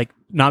manner, like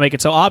not make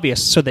it so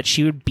obvious, so that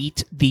she would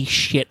beat the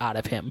shit out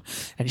of him,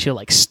 and she'll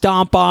like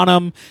stomp on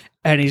him,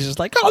 and he's just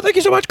like, "Oh, thank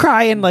you so much,"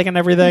 crying like and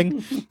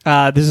everything.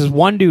 This is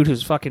one dude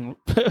who's fucking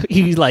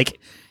he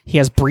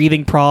has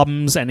breathing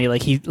problems, and I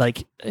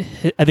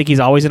think he's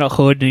always in a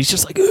hood, and he's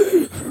just like,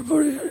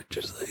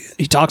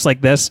 he talks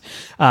like this.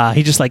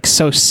 He's just like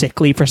so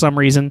sickly for some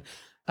reason.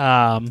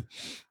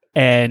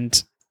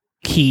 And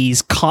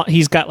he's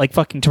got like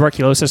fucking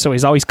tuberculosis, so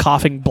he's always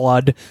coughing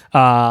blood.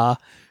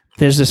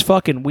 There's this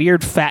fucking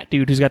weird fat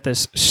dude who's got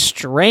this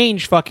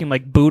strange fucking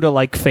like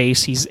Buddha-like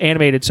face. He's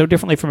animated so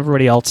differently from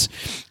everybody else.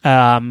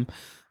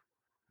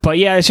 But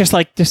yeah, it's just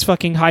like this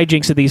fucking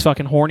hijinks of these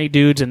fucking horny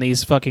dudes and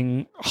these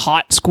fucking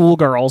hot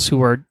schoolgirls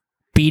who are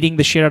beating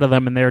the shit out of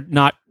them, and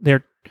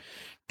they're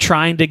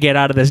trying to get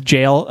out of this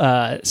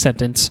jail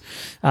sentence.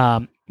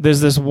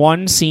 There's this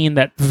one scene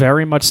that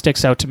very much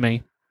sticks out to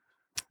me.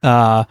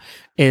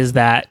 Is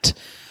that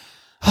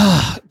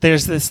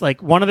there's this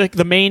like one of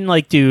the main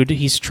like dude,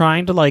 he's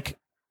trying to like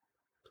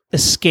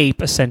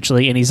escape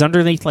essentially, and he's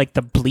underneath like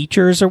the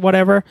bleachers or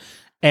whatever,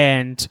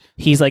 and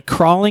he's like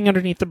crawling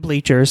underneath the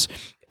bleachers,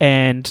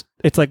 and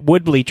it's like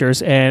wood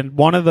bleachers, and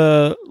one of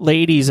the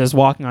ladies is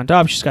walking on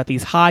top. She's got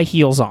these high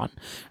heels on,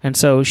 and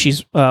so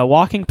she's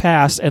walking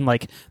past, and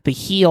like the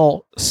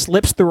heel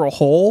slips through a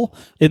hole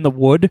in the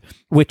wood,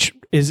 which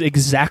is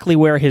exactly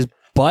where his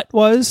butt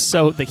was,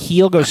 so the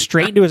heel goes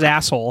straight into his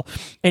asshole,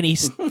 and he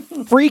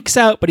freaks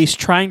out, but he's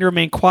trying to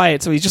remain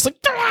quiet, so he's just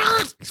like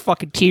he's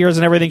fucking tears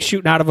and everything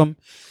shooting out of him.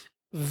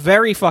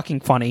 Very fucking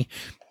funny.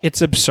 It's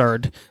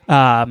absurd.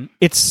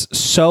 It's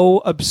so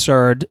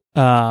absurd.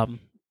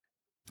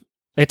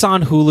 It's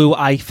on Hulu.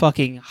 I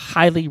fucking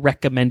highly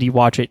recommend you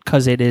watch it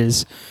because it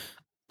is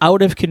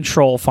out of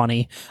control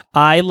funny.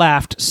 I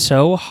laughed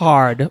so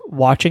hard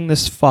watching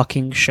this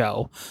fucking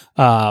show.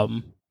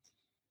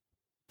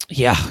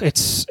 Yeah,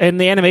 and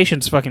the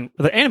animation's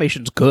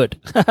good.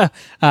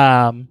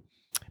 But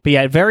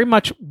yeah, very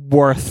much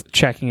worth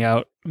checking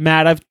out.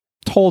 Matt, I've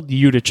told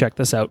you to check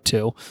this out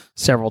too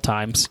several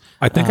times.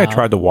 I think I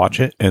tried to watch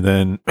it, and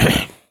then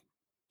I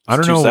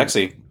don't know. Too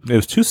sexy. It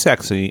was too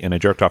sexy, and I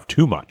jerked off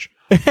too much.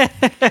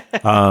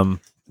 No,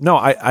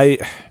 I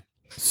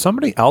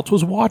somebody else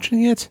was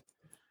watching it.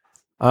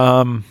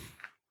 On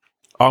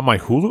my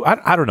Hulu.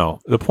 I don't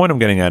know. The point I'm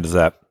getting at is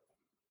that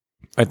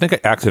I think I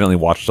accidentally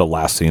watched the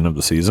last scene of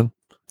the season,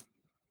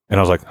 and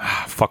I was like,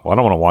 "Fuck! Well, I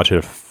don't want to watch it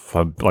if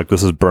like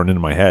this is burned into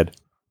my head."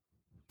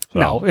 So,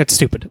 No, it's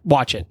stupid.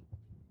 Watch it.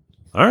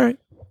 all right.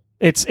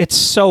 It's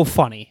so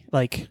funny.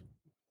 Like,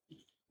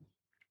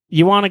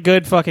 you want a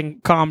good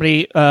fucking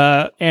comedy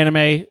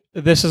anime?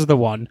 This is the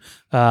one.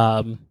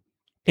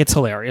 It's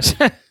hilarious.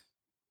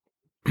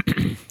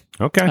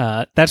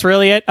 Okay. That's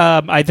really it.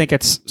 I think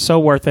it's so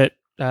worth it.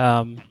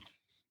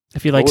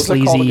 If you like What was it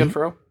called sleazy again,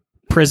 Fro?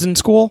 Prison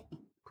School,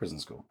 Prison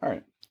School. All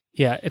right.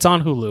 yeah, it's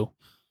on Hulu.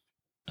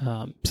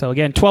 So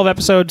again, 12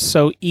 episodes,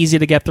 so easy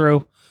to get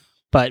through.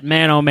 But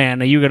man, oh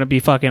man, are you going to be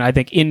fucking, I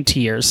think, in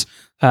tears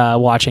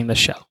watching this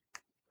show.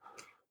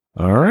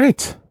 All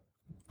right.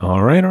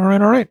 All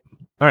right.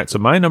 So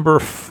my number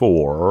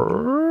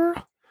 4.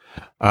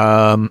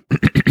 God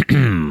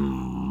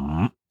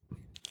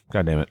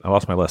damn it. I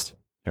lost my list.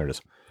 There it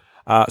is.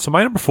 So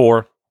my number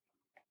 4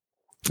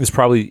 is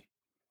probably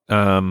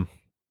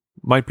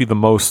might be the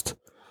most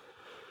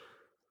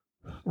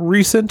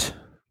recent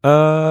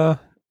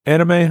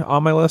anime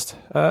on my list.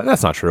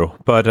 That's not true,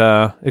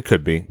 but it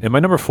could be. And my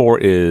number 4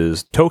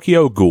 is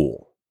Tokyo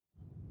Ghoul.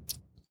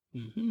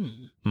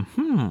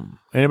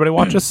 Anybody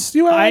watch this?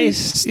 I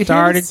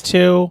started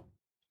to.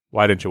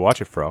 Why didn't you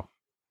watch it, Fro?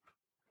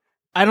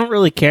 I don't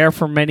really care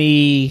for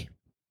many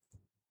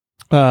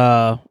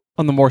on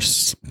the more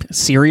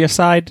serious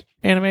side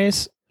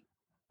animes.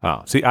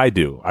 Oh, see, I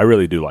do. I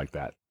really do like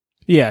that.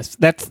 Yes,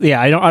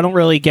 I don't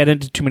really get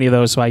into too many of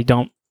those, so I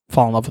don't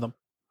fall in love with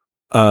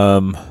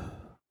them.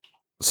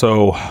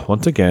 So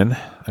once again,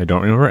 I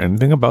don't remember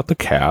anything about the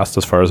cast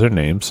as far as their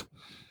names.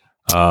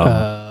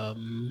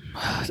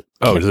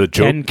 Is it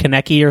Joe? Ken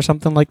Kaneki or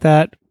something like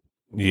that?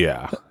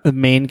 Yeah. The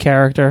main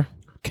character,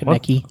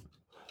 Kaneki.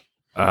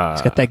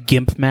 He's got that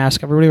gimp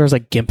mask. Everybody wears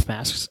like gimp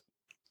masks.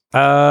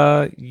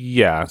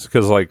 Yeah, it's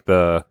because like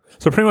so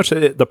pretty much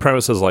the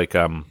premise is like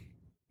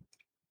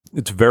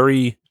it's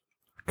very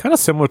kind of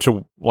similar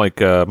to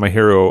like My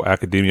Hero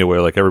Academia,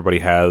 where like everybody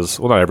has,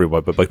 well, not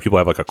everyone, but like people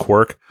have like a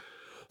quirk.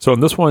 So in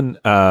this one,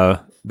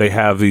 they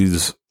have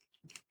these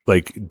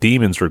like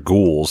demons or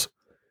ghouls,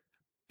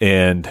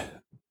 and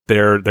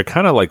they're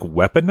kind of like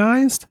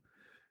weaponized,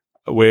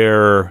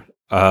 where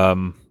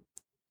they're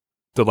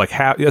like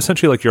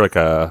essentially like you're like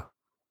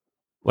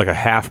a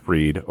half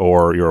breed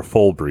or you're a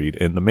full breed,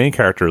 and the main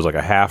character is like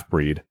a half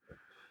breed,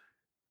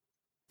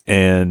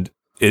 and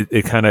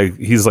it kind of,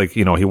 he's like,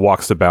 he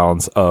walks the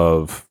balance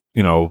of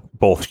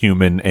both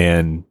human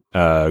and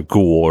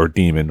ghoul or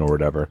demon or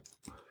whatever,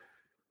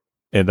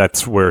 and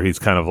that's where he's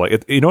kind of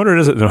like, you know what it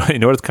is? You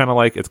know what it's kind of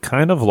like? It's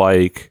kind of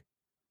like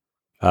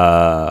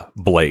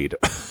Blade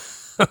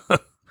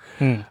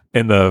in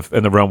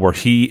the realm where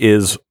he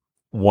is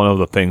one of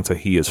the things that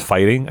he is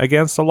fighting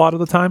against a lot of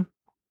the time.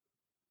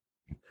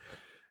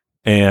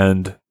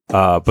 And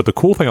but the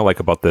cool thing I like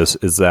about this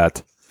is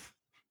that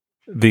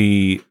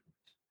the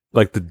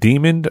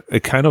demon,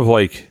 it kind of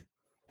like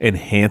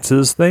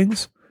enhances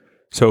things.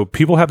 So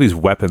people have these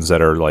weapons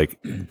that are like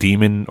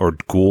demon or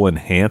ghoul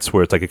enhanced,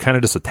 where it's like it kind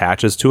of just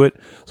attaches to it.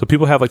 So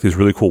people have like these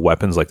really cool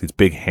weapons, like these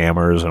big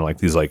hammers and like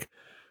these like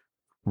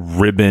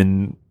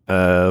ribbon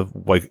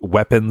like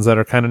weapons that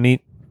are kind of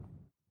neat.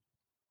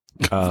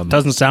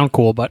 Doesn't sound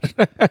cool, but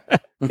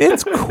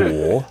it's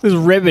cool. There's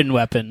ribbon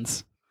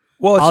weapons.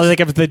 Well, I'll think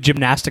of the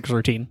gymnastics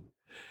routine.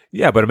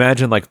 Yeah, but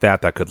imagine like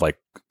that could like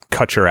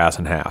cut your ass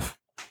in half.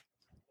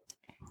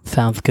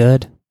 Sounds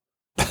good.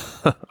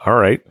 All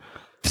right.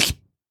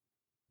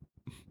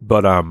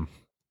 But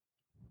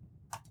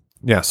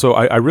yeah, so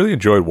I really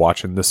enjoyed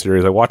watching this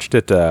series. I watched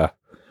it. I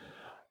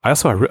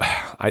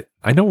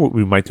know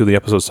we might do the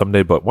episode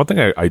someday, but one thing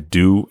I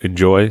do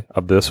enjoy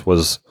of this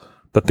was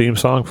the theme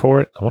song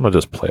for it. I want to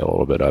just play a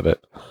little bit of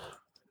it.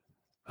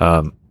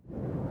 I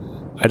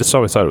just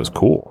always thought it was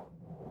cool.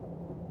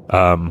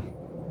 So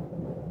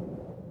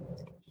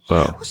教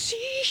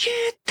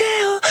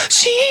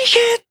え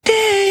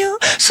てよ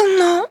そ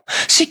の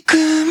仕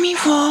組みを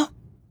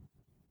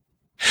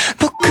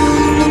僕の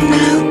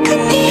中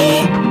に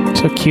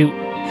So cute.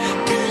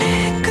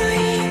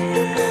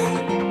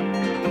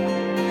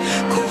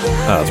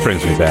 this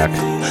brings me back.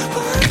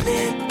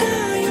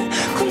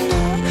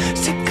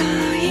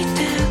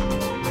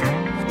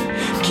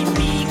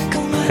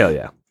 Hell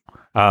yeah.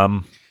 I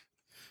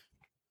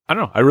don't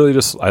know.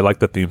 I like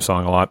the theme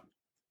song a lot.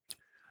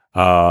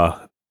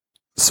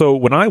 So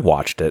when I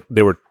watched it,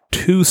 there were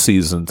 2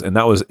 seasons, and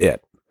that was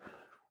it.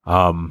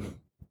 A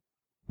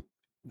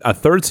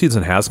 3rd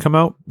season has come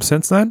out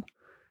since then,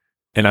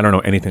 and I don't know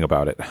anything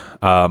about it.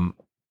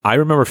 I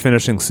remember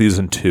finishing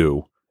season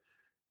 2,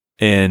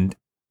 and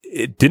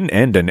it didn't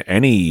end in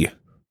any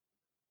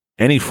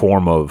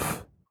form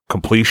of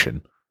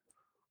completion.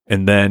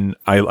 And then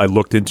I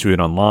looked into it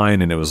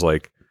online, and it was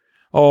like,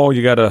 oh,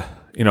 you gotta,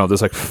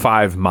 there's like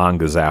 5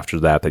 mangas after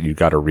that you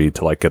gotta read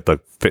to like get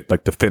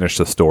to finish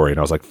the story. And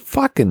I was like,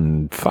 fuck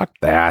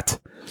that.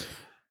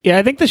 Yeah,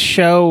 I think the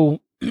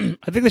show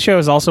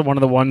is also one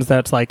of the ones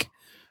that's like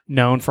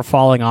known for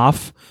falling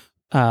off.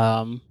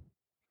 I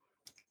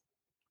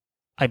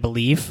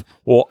believe.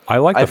 Well, I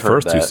like the I've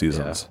heard first 2 that,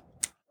 seasons.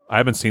 I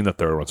haven't seen the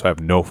third one, so I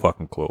have no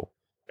fucking clue.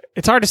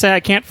 It's hard to say.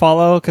 I can't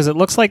follow because it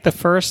looks like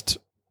the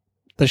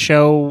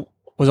show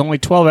was only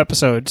 12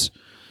 episodes,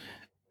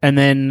 and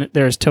then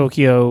there's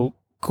Tokyo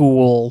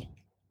Ghoul.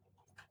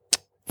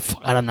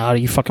 I don't know how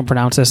you fucking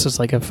pronounce this. It's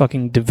like a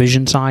fucking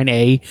division sign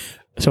A.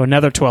 So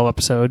another 12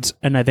 episodes,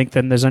 and I think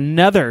then there's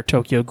another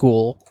Tokyo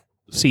Ghoul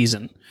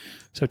season.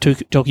 So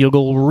Tokyo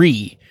Ghoul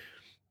Re,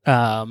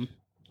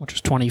 which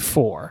was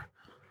 24.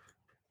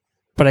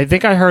 But I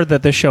think I heard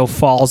that this show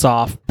falls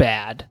off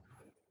bad.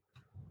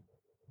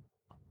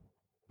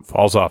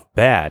 Falls off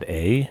bad,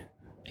 eh?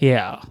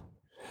 Yeah.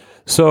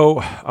 So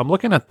I'm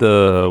looking at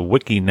the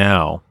wiki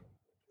now,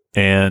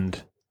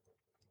 and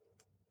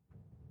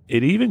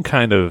it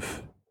kind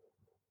of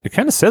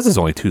says there's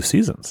only 2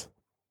 seasons.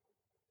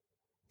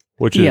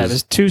 Which is,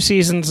 there's 2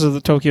 seasons of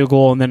the Tokyo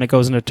Ghoul, and then it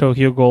goes into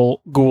Tokyo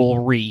Ghoul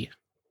Re.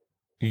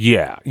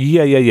 Yeah.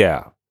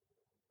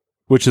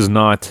 Which is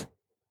not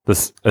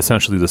this.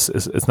 Essentially, this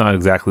it's not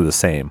exactly the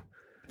same.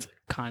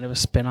 Kind of a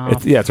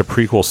spin-off. It's a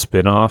prequel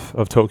spin-off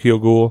of Tokyo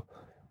Ghoul.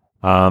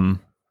 I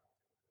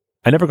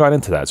never got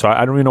into that, so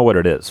I don't even know what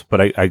it is.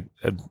 But I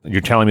you're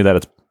telling me that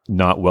it's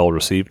not well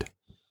received.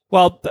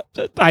 Well,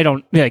 I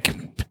don't I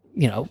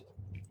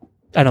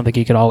don't think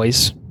you could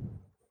always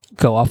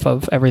go off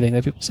of everything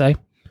that people say.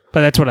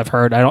 But that's what I've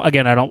heard. I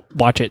don't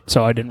watch it,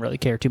 so I didn't really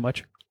care too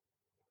much.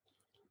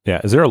 Yeah,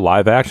 is there a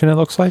live action? It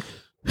looks like.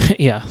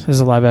 Yeah,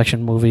 there's a live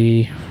action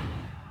movie.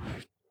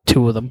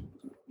 2 of them.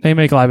 They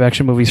make live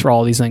action movies for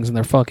all these things, and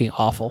they're fucking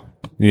awful.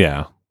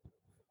 Yeah.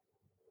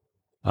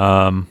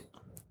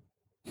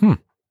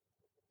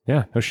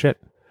 Yeah, no shit.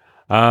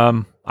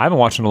 I haven't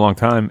watched it in a long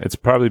time. It's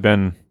probably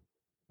been,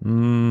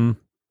 I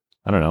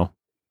don't know,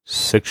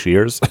 6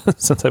 years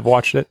since I've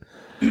watched it.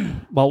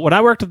 Well, when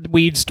I worked at the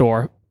weed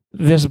store,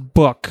 this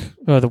book,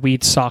 or the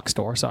weed sock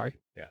store, sorry.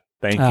 Yeah,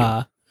 thank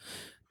you.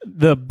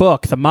 The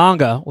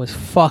manga was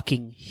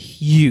fucking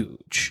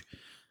huge.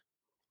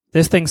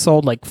 This thing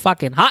sold like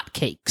fucking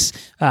hotcakes.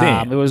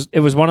 Damn. It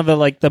was one of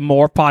the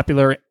more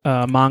popular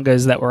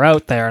mangas that were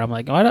out there. And I'm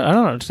like, I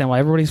don't understand why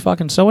everybody's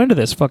fucking so into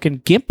this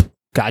fucking GIMP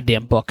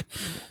goddamn book.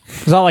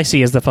 Because all I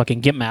see is the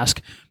fucking GIMP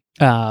mask.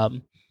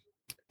 And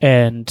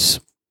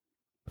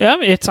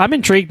yeah, I'm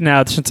intrigued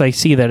now since I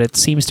see that it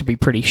seems to be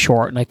pretty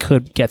short, and I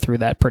could get through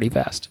that pretty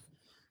fast.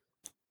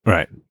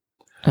 Right.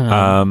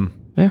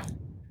 Yeah.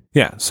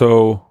 Yeah.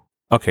 So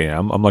okay,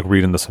 I'm like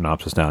reading the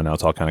synopsis now. Now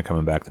it's all kind of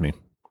coming back to me.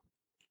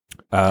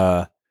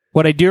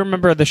 What I do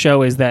remember of the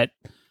show is that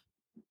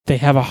they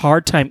have a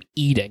hard time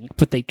eating,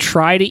 but they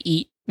try to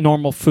eat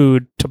normal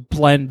food to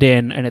blend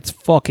in, and it's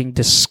fucking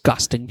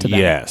disgusting to them.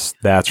 Yes,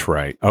 that's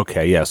right.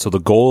 Okay, yeah. So the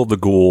goal of the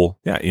ghoul,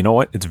 yeah, you know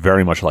what? It's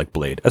very much like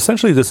Blade.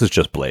 Essentially, this is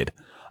just Blade.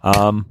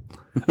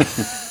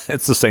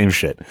 It's the same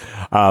shit.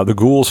 The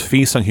ghouls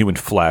feast on human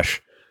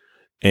flesh,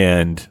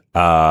 and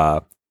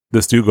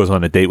this dude goes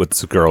on a date with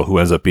this girl who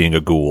ends up being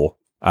a ghoul,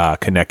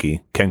 Ken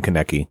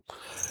Kaneki.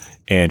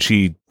 And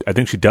I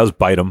think she does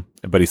bite him,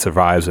 but he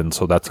survives, and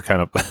so that's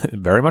kind of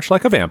very much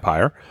like a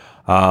vampire.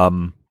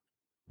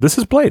 This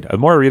is Blade. The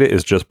more I read it,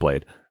 is just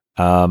Blade.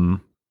 That's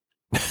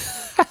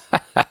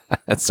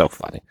so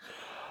funny.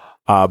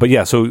 But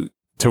yeah, so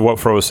to what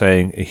Fro was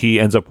saying, he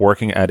ends up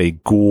working at a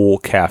ghoul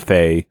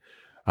cafe,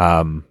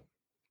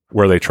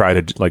 where they try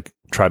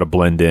to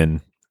blend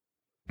in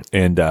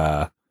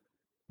and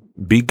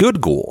be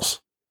good ghouls.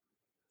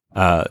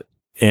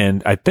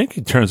 And I think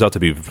he turns out to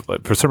be,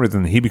 for some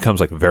reason, he becomes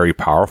like very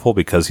powerful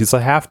because he's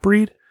a half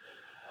breed,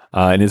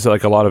 and it's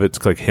like a lot of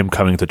it's like him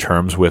coming to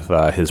terms with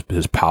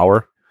his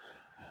power.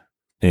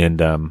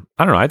 And I don't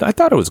know. I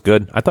thought it was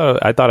good.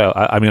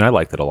 I mean, I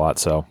liked it a lot.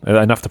 So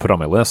enough to put on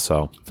my list.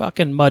 So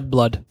Fucking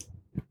Mudblood.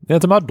 yeah,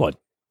 it's a Mudblood.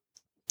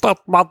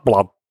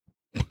 Mudblood.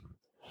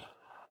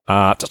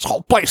 This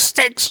whole place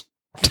stinks.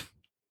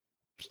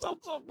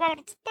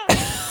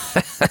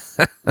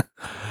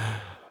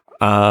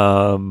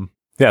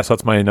 Yeah, so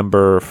that's my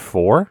number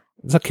 4.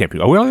 That can't be.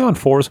 Are we only on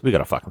 4s? We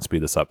gotta fucking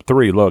speed this up.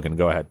 3, Logan,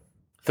 go ahead.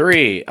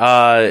 3.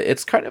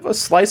 It's kind of a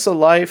slice of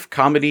life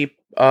comedy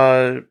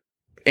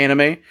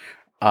anime.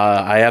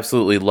 I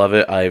absolutely love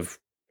it. I've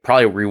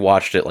probably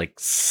rewatched it like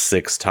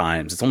 6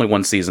 times. It's only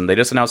 1 season. They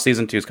just announced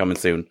season 2 is coming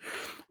soon.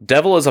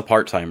 Devil is a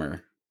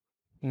part-timer.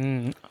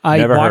 I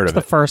Never heard watched of the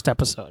it. first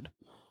episode.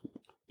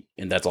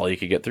 And that's all you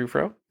could get through,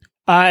 Fro?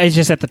 It's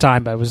just at the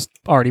time I was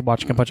already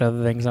watching a bunch of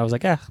other things. And I was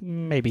like,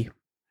 maybe.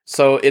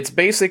 So it's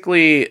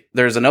basically,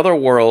 there's another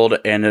world,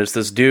 and there's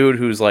this dude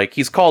who's like,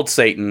 he's called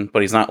Satan,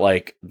 but he's not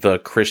like the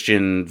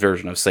Christian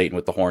version of Satan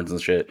with the horns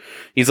and shit.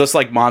 He's just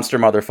like monster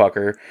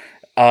motherfucker.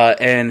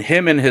 and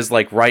him and his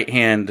like right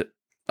hand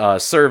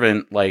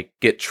servant like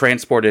get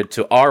transported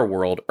to our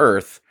world,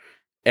 Earth,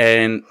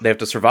 and they have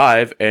to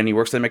survive. And he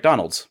works at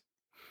McDonald's.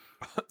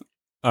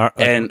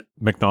 And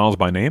McDonald's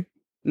by name?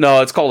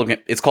 No, it's called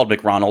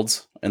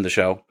McRonald's in the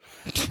show,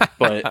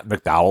 but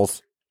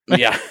McDowell's.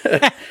 yeah,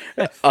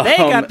 They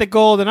got the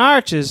golden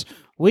arches.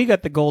 We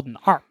got the golden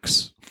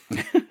arcs.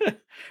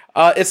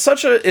 it's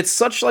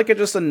such like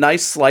just a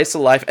nice slice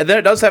of life, and then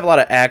it does have a lot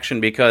of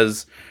action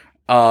because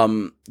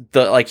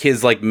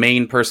his like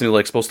main person who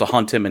like supposed to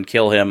hunt him and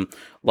kill him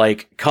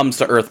like comes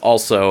to Earth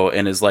also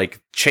and is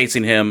like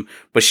chasing him,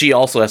 but she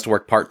also has to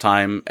work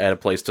part-time at a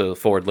place to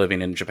afford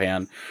living in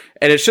Japan.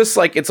 And it's just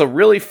like it's a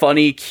really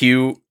funny,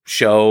 cute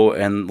show,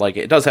 and like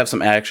it does have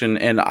some action,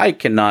 and I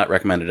cannot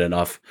recommend it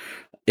enough.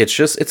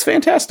 It's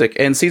fantastic,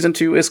 and season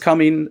 2 is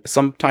coming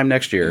sometime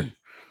next year.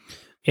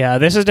 Yeah,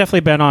 this has definitely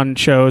been on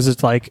shows.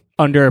 It's like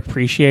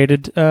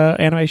underappreciated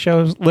anime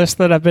shows list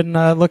that I've been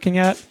looking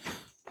at.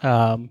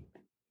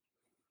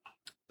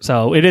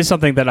 So it is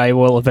something that I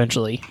will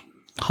eventually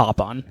hop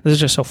on. There's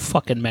just so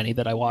fucking many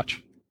that I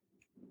watch.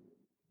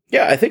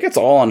 Yeah, I think it's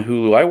all on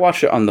Hulu. I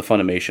watch it on the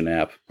Funimation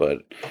app, but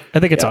I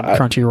think it's on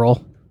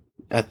Crunchyroll.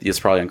 It's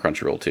probably on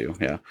Crunchyroll too.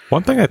 Yeah.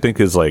 One thing I think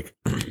is like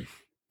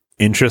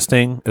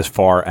interesting as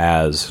far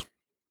as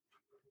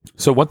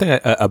one thing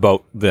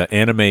about the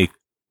anime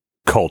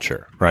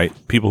culture, right?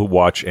 People who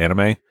watch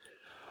anime.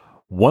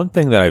 One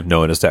thing that I've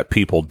noticed that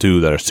people do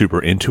that are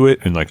super into it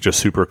and like just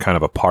super kind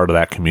of a part of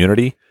that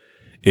community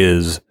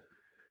is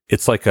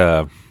it's like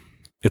a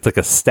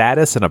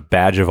status and a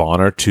badge of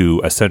honor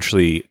to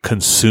essentially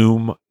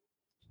consume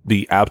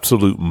the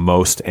absolute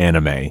most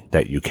anime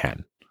that you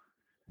can.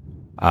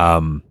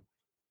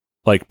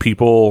 Like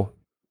people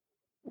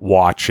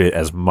watch it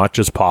as much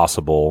as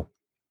possible,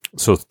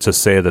 so to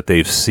say that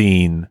they've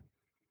seen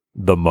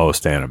the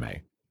most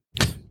anime.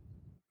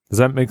 Does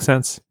that make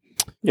sense?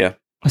 Yeah,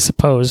 I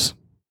suppose.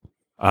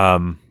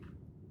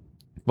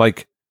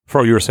 Like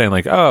Fro, you were saying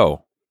like,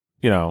 oh,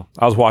 you know,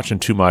 I was watching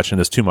too much and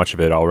there's too much of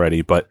it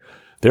already, but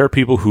there are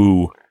people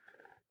who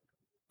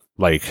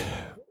like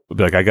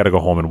I got to go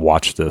home and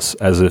watch this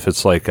as if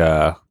it's like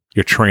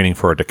you're training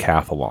for a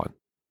decathlon.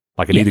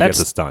 Like I need to get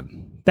this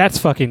done. That's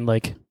fucking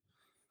like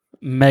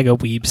mega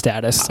weeb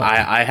status.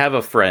 I have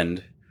a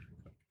friend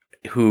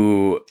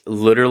who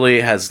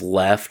literally has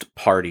left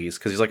parties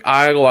because he's like,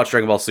 I gotta go watch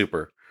Dragon Ball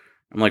Super.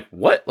 I'm like,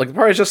 what? Like the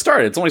party's just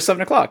started. It's only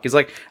 7:00. He's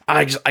like,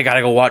 I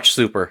gotta go watch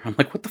Super. I'm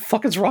like, what the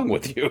fuck is wrong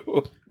with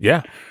you?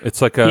 Yeah,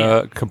 it's like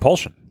a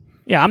compulsion.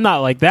 Yeah, I'm not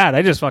like that.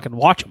 I just fucking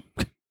watch them.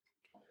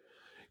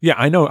 Yeah,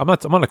 I know. I'm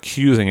not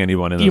accusing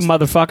anyone in You this.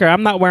 motherfucker.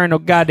 I'm not wearing no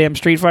goddamn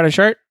Street Fighter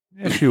shirt.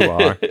 Yes, you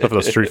are. Except for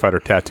the Street Fighter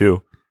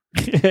tattoo.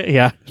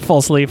 Yeah,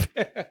 full sleeve.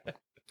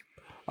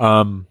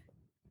 But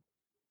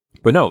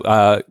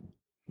no,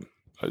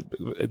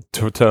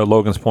 to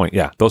Logan's point,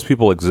 yeah, those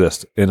people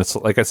exist. And it's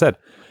like I said,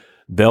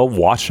 they'll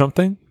watch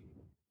something,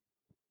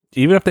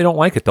 even if they don't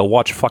like it, they'll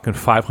watch fucking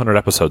 500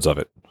 episodes of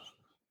it.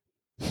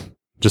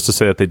 Just to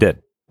say that they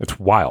did. It's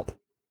wild.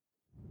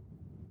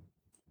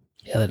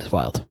 Yeah, that is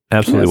wild.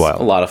 Absolutely Yes,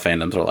 wild. A lot of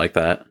fandoms are like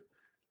that.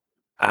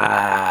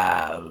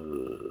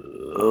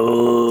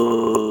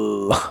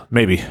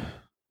 Maybe.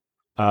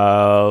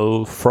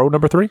 Fro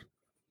number 3?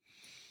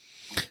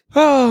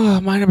 Oh,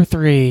 my number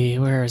 3.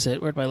 Where is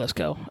it? Where'd my list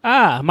go?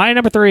 My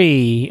number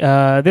 3.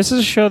 This is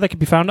a show that can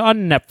be found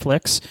on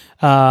Netflix.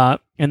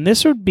 And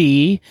this would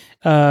be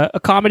a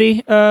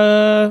comedy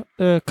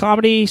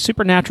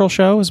supernatural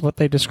show is what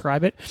they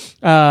describe it.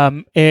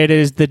 It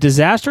is The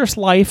Disastrous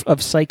Life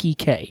of Psyche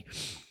K.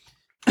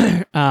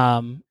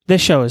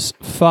 This show is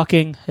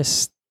fucking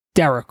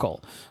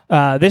hysterical.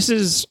 This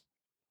is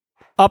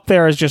up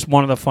there as just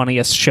one of the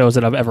funniest shows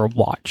that I've ever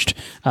watched.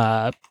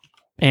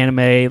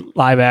 Anime,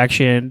 live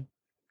action,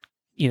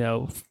 you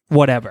know,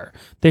 whatever.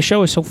 This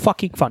show is so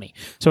fucking funny.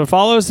 So it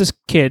follows this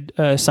kid,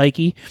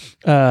 Psyche,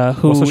 who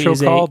What's the show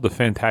is called? The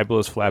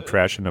Fantabulous Flab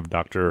Trashing of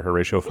Dr.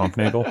 Horatio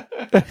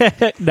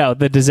Funknagel? No,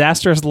 The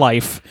Disastrous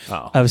Life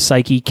of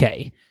Psyche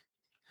K.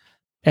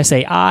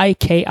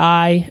 Saikik.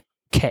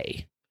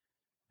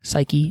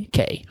 Psyche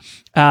K.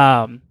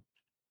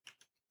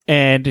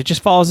 And it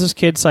just follows this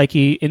kid,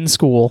 Psyche, in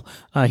school.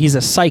 He's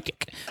a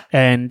psychic,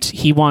 and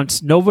he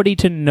wants nobody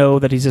to know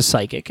that he's a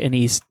psychic, and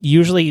he's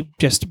usually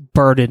just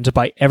burdened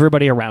by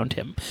everybody around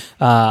him.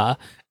 And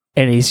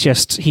he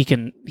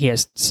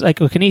has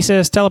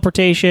psychokinesis,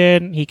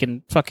 teleportation, he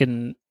can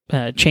fucking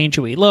change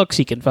who he looks,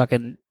 he can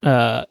fucking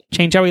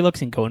change how he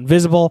looks and go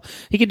invisible.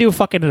 He can do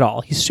fucking it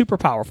all. He's super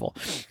powerful.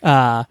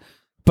 But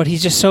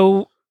he's just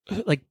so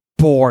like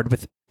bored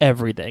with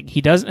everything.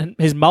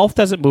 His mouth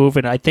doesn't move,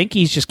 and I think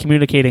he's just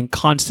communicating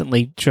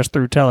constantly just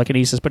through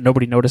telekinesis, but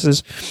nobody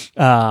notices.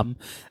 And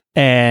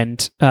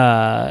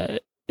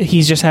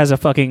he just has a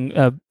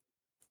fucking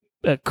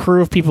a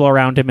crew of people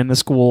around him in the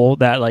school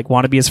that like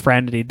want to be his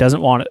friend, and he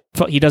doesn't want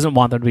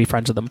them to be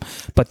friends with him,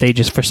 but they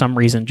just for some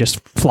reason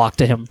just flock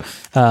to him.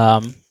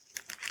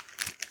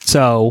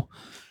 So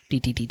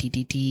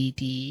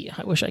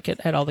I wish I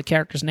could add all the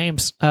characters'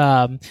 names.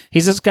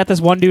 He's just got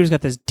this one dude who's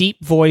got this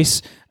deep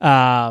voice.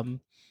 Nendo.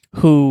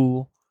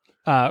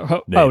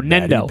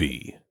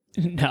 B.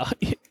 No,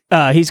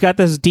 he's got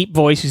this deep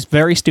voice. He's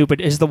very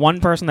stupid. Is the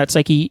one person that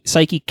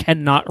Psyche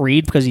cannot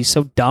read because he's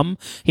so dumb.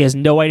 He has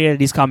no idea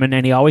that he's coming,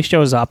 and he always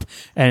shows up.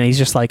 And he's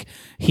just like,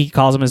 he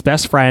calls him his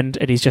best friend,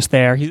 and he's just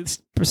there.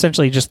 He's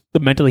essentially just the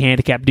mentally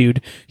handicapped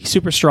dude. He's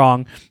super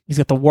strong. He's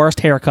got the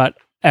worst haircut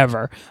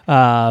ever.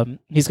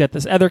 He's got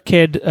this other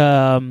kid,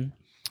 Kaido,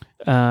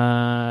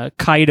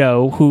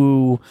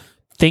 who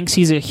thinks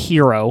he's a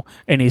hero,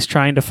 and he's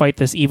trying to fight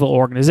this evil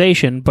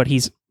organization, but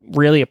he's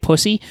really a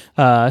pussy.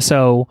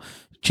 So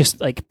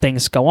just like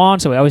things go on.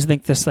 So I always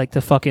think this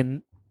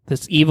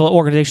evil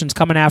organization's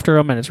coming after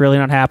him, and it's really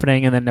not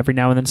happening. And then every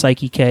now and then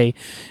Psyche K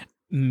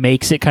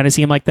makes it kind of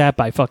seem like that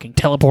by fucking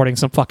teleporting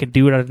some fucking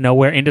dude out of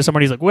nowhere into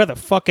somebody. He's like, where the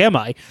fuck am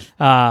I?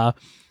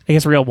 It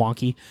gets real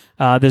wonky.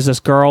 There's this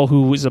girl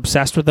who is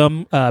obsessed with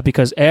him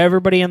because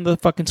everybody in the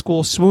fucking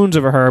school swoons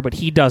over her, but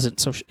he doesn't.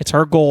 So it's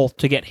her goal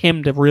to get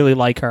him to really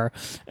like her.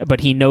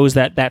 But he knows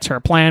that that's her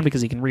plan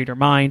because he can read her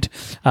mind.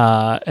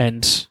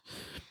 And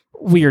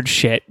weird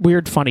shit.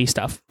 Weird, funny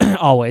stuff.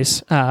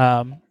 Always.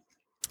 Yeah,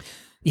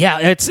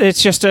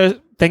 it's just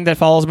a thing that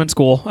follows him in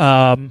school.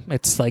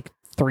 It's like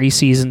 3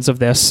 seasons of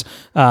this.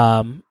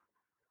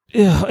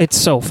 It's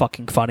so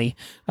fucking funny.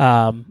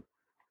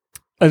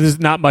 There's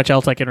not much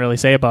else I can really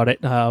say about it.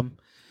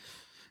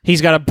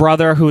 He's got a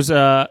brother who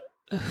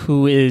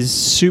is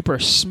super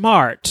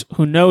smart,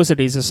 who knows that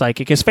he's a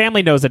psychic. His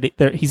family knows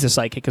that he's a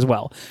psychic as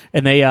well,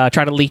 and they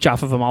try to leech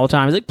off of him all the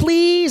time. He's like,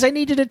 "Please, I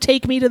need you to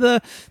take me to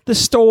the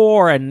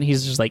store," and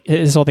he's just like,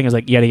 his whole thing is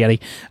like yeti,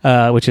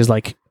 which is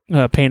like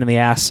a pain in the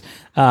ass,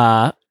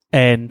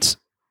 and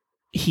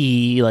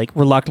he like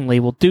reluctantly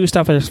will do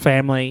stuff with his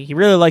family. He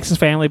really likes his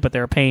family, but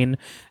they're a pain.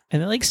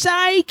 And they're like,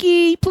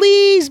 Psyche,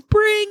 please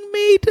bring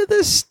me to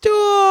the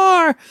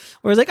store.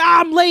 Where he's like,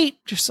 I'm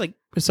late. Just like,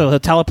 so he'll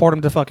teleport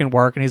him to fucking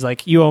work. And he's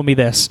like, you owe me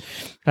this.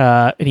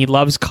 And he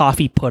loves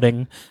coffee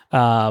pudding.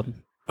 That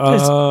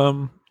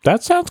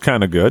sounds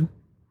kind of good.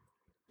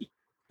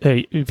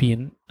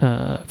 Being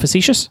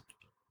facetious?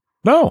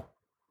 No.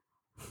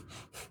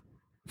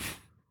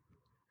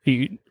 Are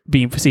you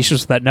being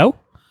facetious with that? No?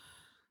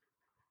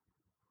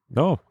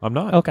 No, I'm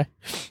not. Okay.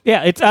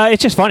 Yeah,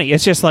 it's just funny.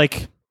 It's just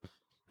like,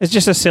 it's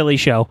just a silly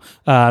show.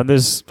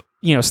 There's,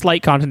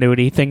 slight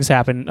continuity. Things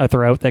happen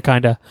throughout that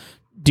kind of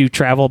do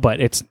travel, but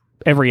it's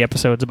every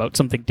episode's about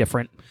something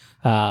different.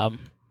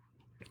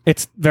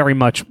 It's very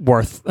much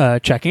worth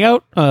checking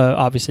out.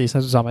 Obviously,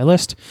 since it's on my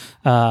list.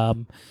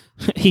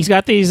 He's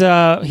got these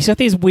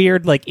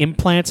weird like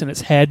implants in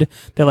his head.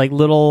 They're like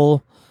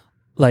little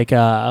like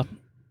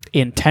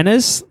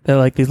antennas. They're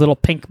like these little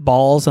pink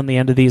balls on the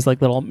end of these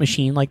like little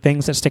machine like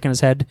things that stick in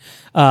his head.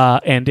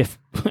 And if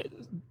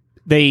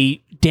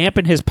they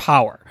dampen his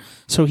power,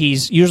 so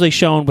he's usually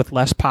shown with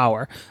less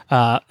power,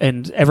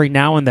 and every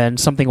now and then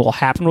something will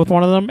happen with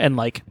one of them, and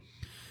like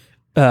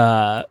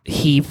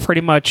he pretty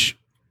much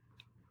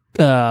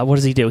what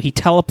does he do? He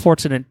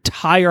teleports an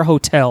entire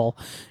hotel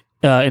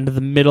into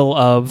the middle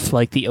of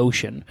like the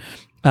ocean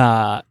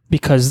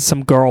because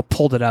some girl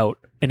pulled it out,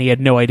 and he had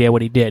no idea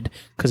what he did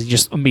because he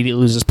just immediately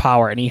loses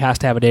power, and he has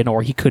to have it in,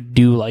 or he could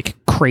do like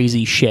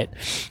crazy shit.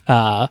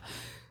 And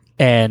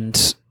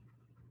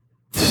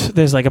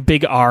there's like a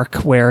big arc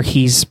where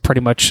he's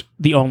pretty much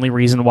the only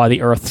reason why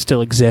the Earth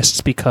still exists,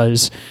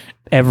 because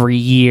every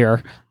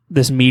year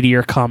this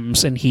meteor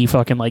comes and he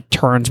fucking like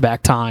turns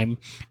back time,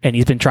 and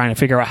he's been trying to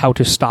figure out how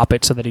to stop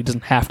it so that he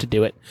doesn't have to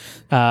do it.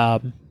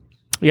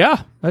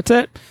 Yeah, that's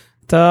it.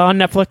 It's on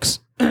Netflix.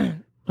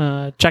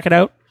 Check it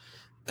out.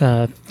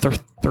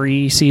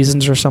 3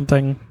 seasons or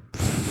something.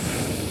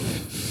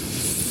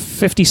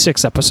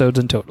 56 episodes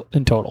in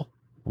total.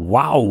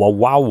 Wow.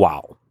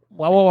 Wow.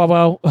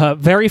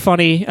 Very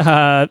funny.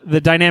 The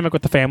dynamic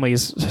with the family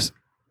is just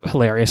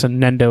hilarious, and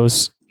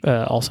Nendo's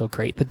also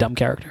great, the dumb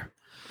character.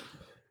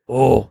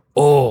 Oh,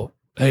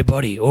 hey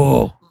buddy,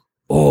 oh.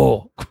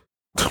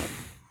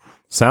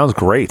 Sounds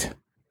great.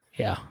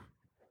 Yeah.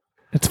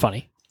 It's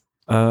funny.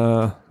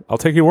 I'll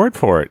take your word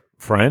for it,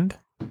 friend.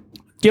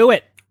 Do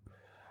it.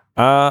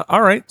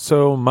 All right,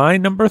 so my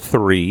number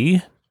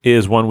 3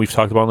 is one we've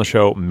talked about on the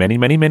show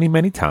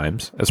many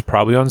times. It's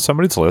probably on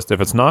somebody's list.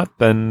 If it's not,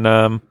 then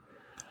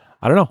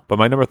I don't know. But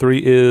my number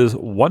 3 is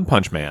One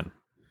Punch Man.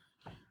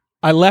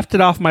 I left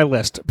it off my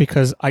list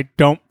because I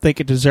don't think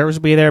it deserves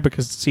to be there,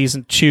 because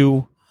season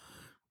 2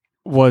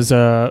 was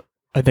I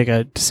think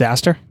a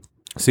disaster.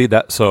 See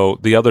that? So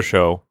the other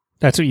show.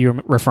 That's what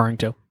you're referring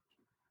to.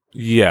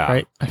 Yeah,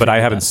 right? But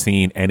I haven't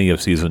seen any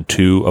of season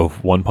 2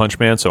 of One Punch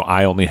Man, so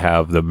I only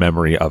have the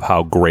memory of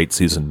how great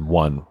season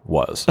 1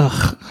 was.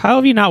 Ugh, how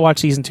have you not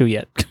watched season 2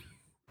 yet?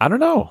 I don't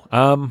know.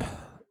 only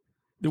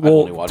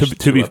Well, watched to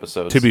 2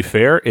 episodes. be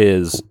fair,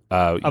 is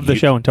Of the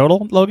show in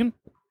total, Logan?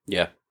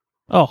 Yeah.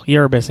 Oh,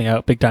 you're missing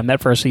out big time. That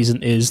first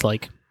season is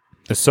like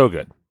it's so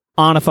good.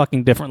 on a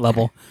fucking different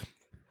level.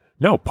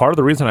 No, part of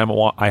the reason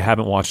I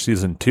haven't watched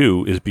season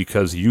 2 is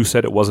because you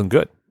said it wasn't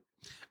good.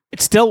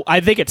 I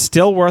think it's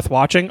still worth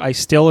watching. I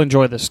still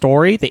enjoy the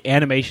story. The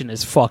animation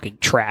is fucking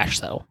trash,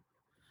 though.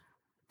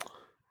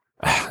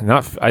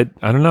 I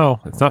don't know.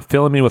 It's not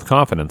filling me with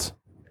confidence.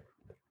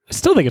 I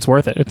still think it's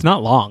worth it. It's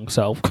not long,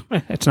 so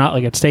it's not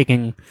like it's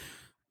taking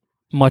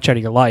much out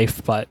of your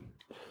life, but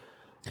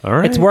All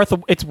right.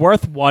 it's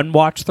worth one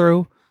watch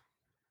through.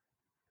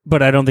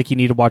 But I don't think you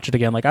need to watch it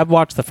again. Like I've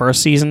watched the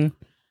first season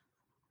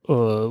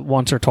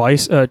once or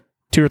twice, 2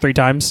 or 3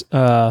 times,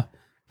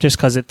 just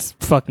because it's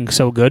fucking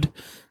so good.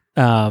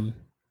 And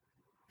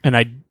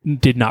I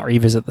did not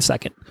revisit the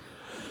second.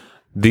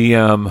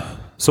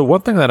 So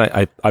one thing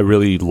that I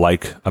really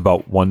like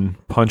about One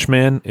Punch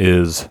Man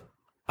is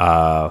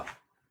I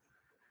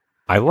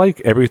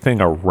like everything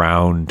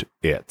around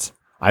it.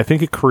 I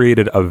think it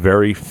created a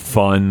very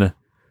fun,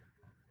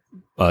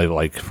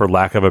 like for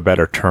lack of a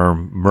better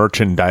term,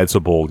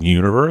 merchandisable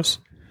universe.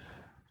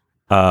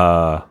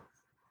 And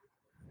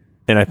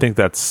I think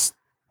that's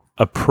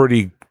a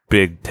pretty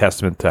big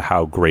testament to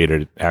how great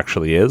it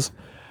actually is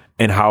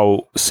and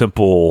how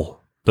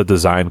simple the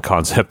design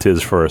concept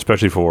is for,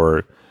 especially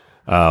for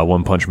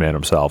One Punch Man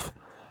himself.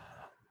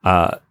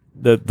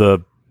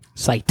 The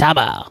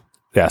Saitama.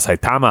 Yeah,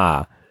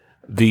 Saitama.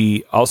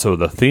 Also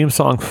the theme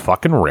song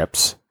fucking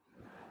rips.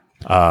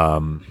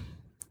 And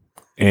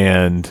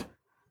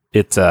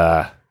it's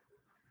I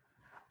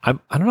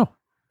don't know.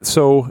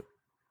 So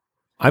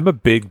I'm a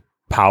big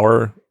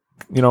Power,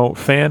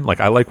 fan. Like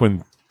I like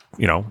when,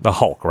 the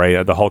Hulk,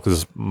 right? The Hulk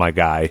is my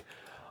guy.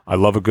 I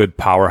love a good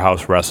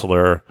powerhouse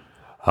wrestler.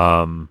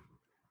 So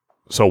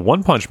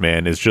One Punch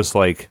Man is just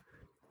like,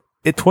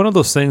 it's one of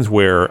those things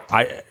where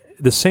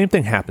the same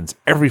thing happens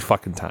every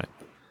fucking time.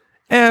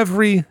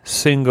 Every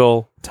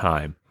single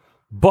time.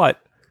 But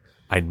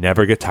I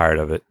never get tired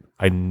of it.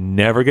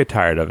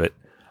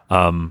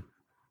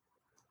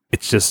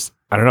 It's just,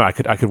 I don't know. I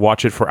could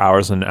watch it for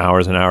hours and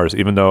hours and hours,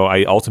 even though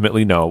I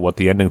ultimately know what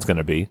the ending's going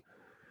to be.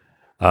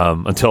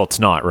 Until it's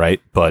not,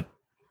 right? But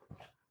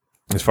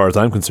as far as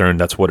I'm concerned,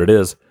 that's what it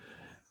is.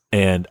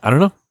 And I don't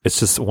know. It's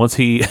just once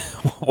he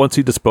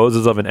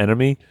disposes of an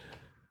enemy,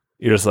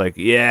 you're just like,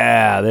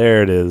 yeah,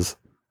 there it is.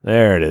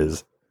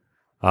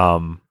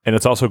 And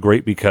it's also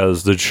great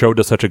because the show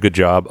does such a good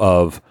job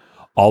of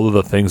all of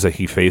the things that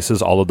he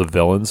faces, all of the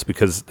villains,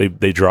 because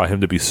they draw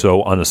him to be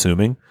so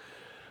unassuming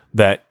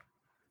that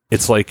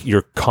it's like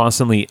you're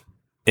constantly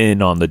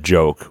in on the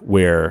joke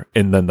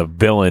and then the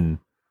villain,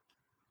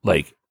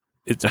 like,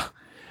 it's,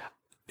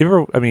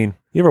 you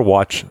ever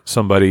watch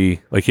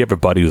somebody, like you have a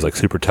buddy who's like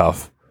super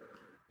tough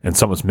and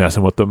someone's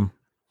messing with them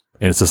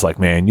and it's just like,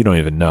 man, you don't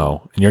even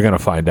know and you're going to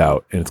find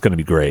out and it's going to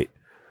be great.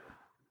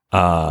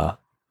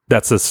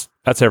 That's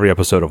every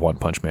episode of One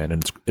Punch Man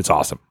and it's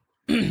awesome.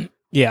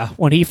 Yeah,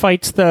 when he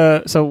fights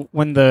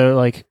when the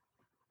like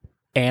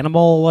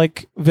animal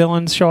like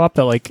villains show up,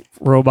 the like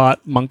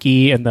robot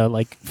monkey and the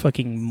like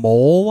fucking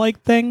mole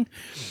like thing,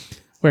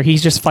 where he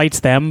just fights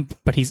them,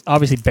 but he's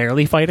obviously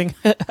barely fighting,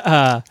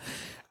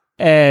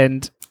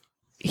 and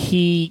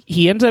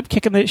he ends up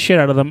kicking the shit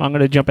out of them. I'm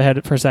going to jump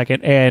ahead for a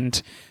second, and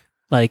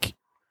like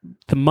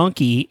the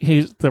monkey,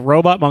 he's the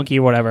robot monkey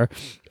or whatever,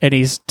 and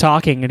he's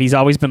talking, and he's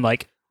always been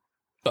like,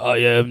 I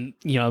am,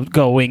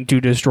 going to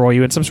destroy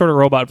you in some sort of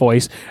robot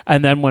voice.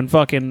 And then when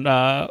fucking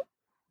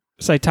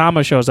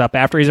Saitama shows up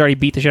after he's already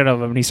beat the shit out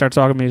of him, and he starts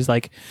talking to me, he's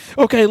like,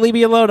 "Okay, leave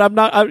me alone. I'm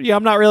not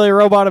really a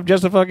robot. I'm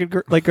just a fucking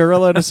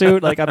gorilla in a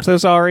suit. Like, I'm so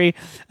sorry."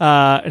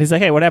 And he's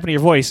like, "Hey, what happened to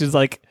your voice?" He's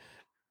like,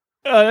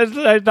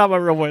 "It's not my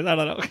real voice. I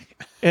don't know,"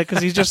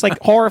 because he's just like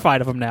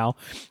horrified of him now.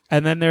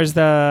 And then there's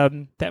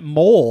that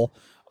mole.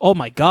 Oh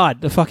my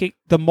god,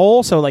 the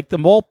mole. So like the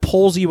mole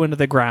pulls you into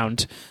the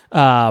ground.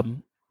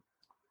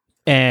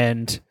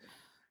 And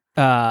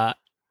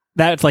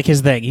that's like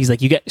his thing. He's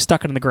like, you get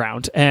stuck in the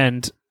ground.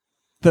 And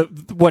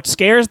what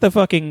scares the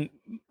fucking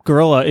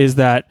gorilla is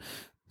that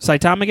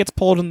Saitama gets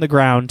pulled in the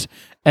ground,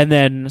 and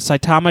then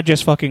Saitama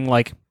just fucking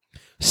like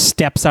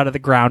steps out of the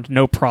ground,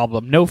 no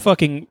problem, no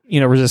fucking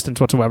resistance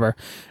whatsoever.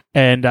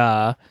 And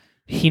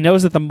he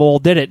knows that the mole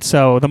did it,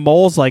 so the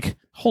mole's like,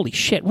 holy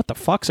shit, what the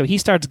fuck? So he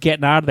starts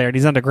getting out of there, and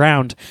he's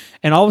underground,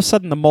 and all of a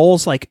sudden the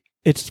mole's like,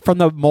 it's from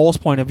the mole's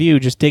point of view,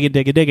 just digging,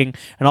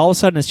 and all of a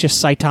sudden it's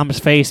just Saitama's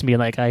face and being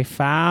like, "I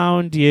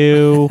found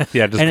you."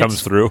 Yeah, it just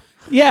comes through.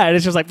 Yeah, and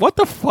it's just like, what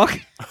the fuck?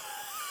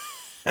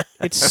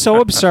 It's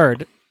so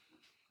absurd.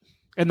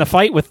 And the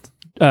fight with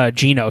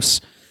Genos,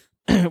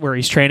 where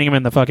he's training him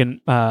in the fucking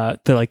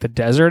the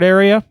desert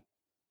area,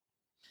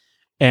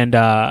 and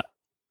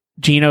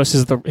Genos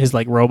is his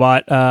like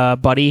robot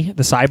buddy,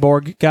 the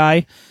cyborg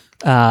guy,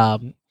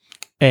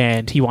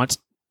 and he wants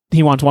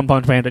One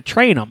Punch Man to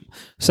train him.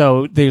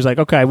 So he's like,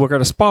 okay, we're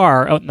going to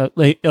spar out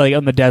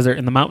in the desert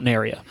in the mountain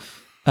area.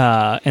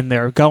 And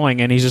they're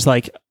going, and he's just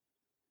like,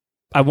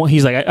 I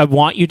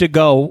want you to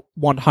go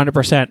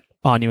 100%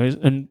 on you.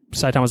 And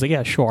Saitama's like,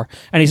 yeah, sure.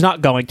 And he's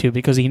not going to,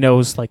 because he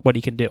knows like what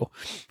he can do.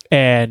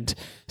 And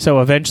so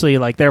eventually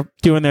like they're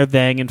doing their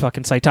thing, and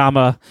fucking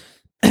Saitama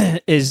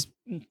is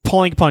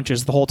pulling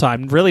punches the whole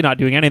time, really not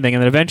doing anything.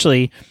 And then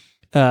eventually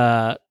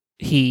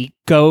he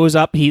goes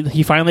up,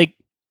 he finally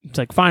it's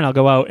like, fine, I'll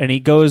go out. And he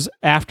goes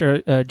after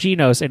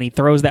Genos, and he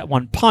throws that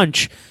one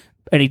punch,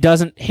 and he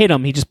doesn't hit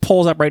him. He just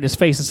pulls up right in his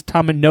face, and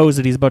Saitama knows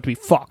that he's about to be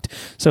fucked.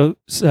 So,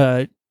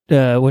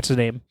 what's his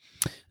name?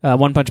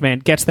 One Punch Man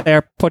gets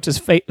there, puts his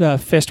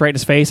fist right in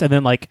his face, and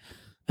then, like,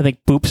 I think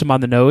boops him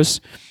on the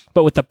nose.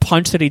 But with the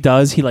punch that he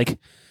does, he, like,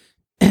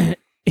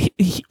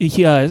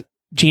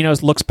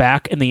 Genos looks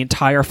back, and the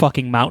entire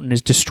fucking mountain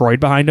is destroyed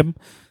behind him.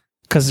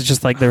 Because it's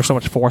just like there's so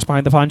much force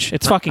behind the punch.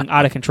 It's fucking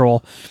out of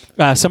control.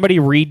 Somebody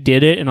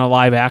redid it in a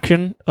live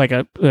action. Like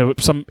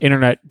some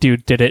internet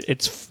dude did it.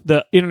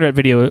 The internet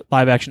video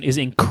live action is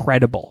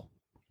incredible.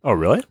 Oh,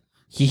 really?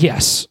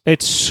 Yes,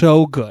 it's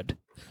so good.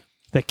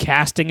 The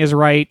casting is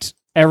right.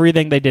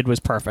 Everything they did was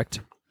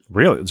perfect.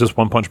 Really? Just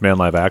One Punch Man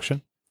live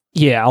action?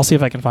 Yeah, I'll see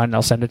if I can find it.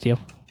 I'll send it to you.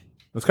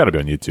 It's got to be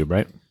on YouTube,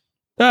 right?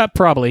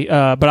 Probably.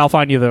 But I'll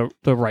find you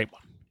the right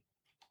one.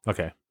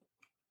 Okay.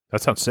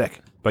 That sounds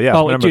sick. But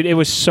yeah, dude, it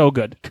was so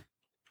good.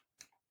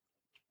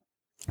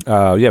 It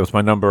was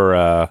my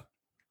number.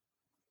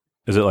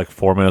 Is it like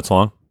 4 minutes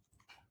long?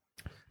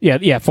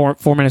 Yeah, 4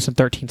 minutes and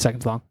 13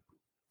 seconds long.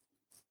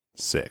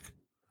 Sick.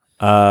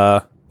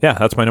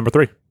 That's my number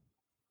 3.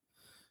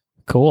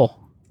 Cool.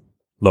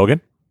 Logan?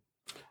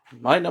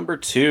 My number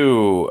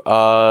 2,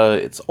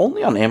 it's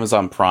only on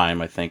Amazon Prime,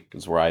 I think,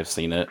 is where I've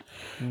seen it.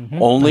 Mm-hmm.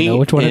 Only I know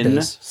which one it in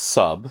is.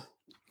 sub.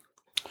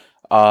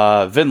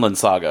 Vinland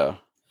Saga.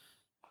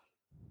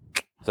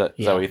 Is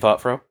that what you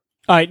thought, Fro?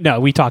 No,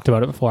 we talked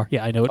about it before.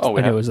 Yeah, I know. I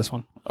know it was this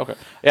one. Okay.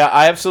 Yeah,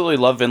 I absolutely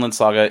love Vinland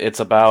Saga.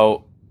 It's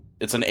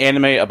an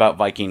anime about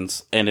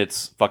Vikings, and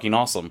it's fucking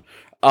awesome.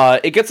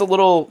 It gets a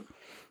little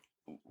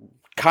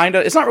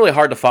it's not really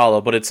hard to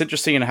follow, but it's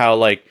interesting in how,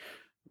 like,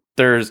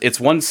 it's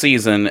one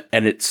season,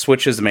 and it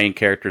switches main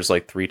characters,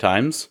 like, 3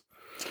 times.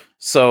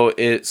 So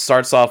it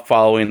starts off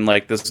following,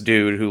 like, this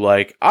dude who,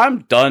 like, I'm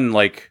done,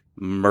 like,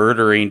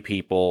 murdering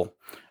people.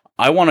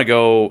 I want to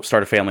go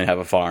start a family and have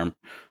a farm.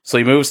 So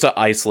he moves to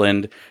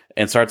Iceland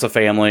and starts a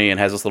family and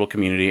has this little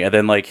community. And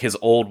then, like, his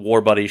old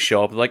war buddies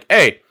show up, like,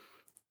 "Hey,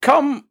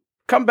 come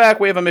back.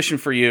 We have a mission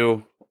for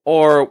you."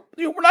 Or,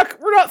 we're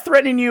not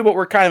threatening you, but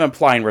we're kind of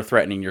implying we're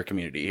threatening your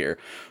community here.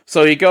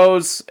 So he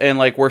goes and,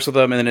 like, works with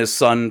them, and then his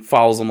son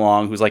follows him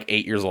along, who's like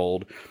 8 years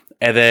old.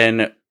 And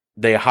then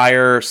they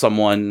hire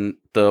someone.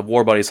 The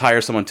war buddies hire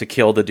someone to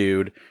kill the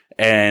dude,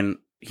 and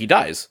he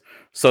dies.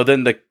 So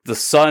then the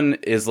son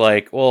is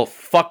like, "Well,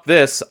 fuck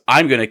this.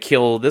 I'm going to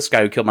kill this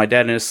guy who killed my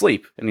dad in his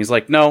sleep." And he's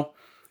like, "No, I'm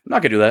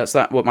not going to do that. That's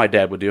not what my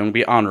dad would do. I'm going to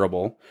be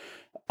honorable."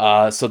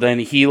 So then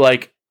he,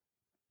 like,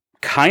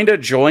 kind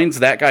of joins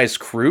that guy's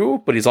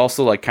crew, but he's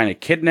also, like, kind of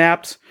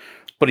kidnapped.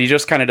 But he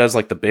just kind of does,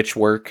 like, the bitch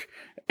work.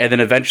 And then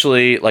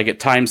eventually, like, it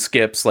time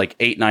skips, like,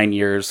 8-9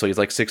 years. So he's,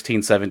 like,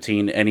 16,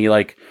 17. And he,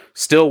 like,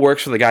 still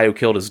works for the guy who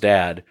killed his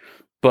dad.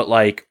 But,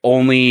 like,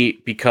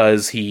 only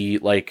because he,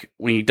 like,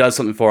 when he does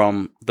something for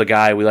him, the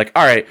guy, we like,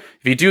 "All right,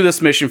 if you do this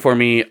mission for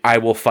me, I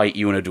will fight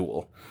you in a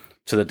duel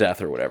to the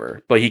death," or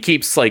whatever. But he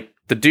keeps, like,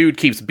 the dude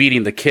keeps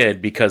beating the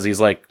kid because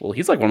he's like, well,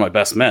 he's like one of my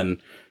best men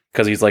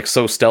because he's, like,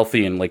 so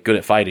stealthy and, like, good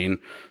at fighting.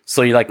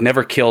 So he, like,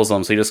 never kills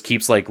him. So he just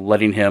keeps, like,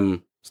 letting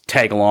him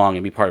tag along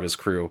and be part of his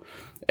crew.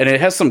 And it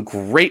has some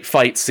great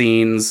fight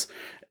scenes.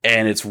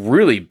 And it's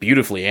really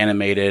beautifully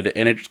animated,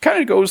 and it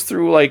kind of goes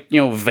through, like,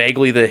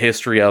 vaguely the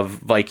history of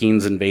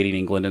Vikings invading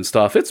England and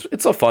stuff. It's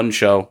a fun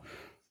show.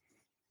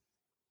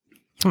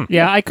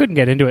 Yeah, I couldn't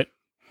get into it.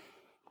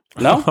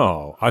 No?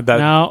 Oh,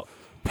 No.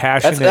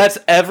 passionate. That's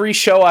every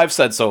show I've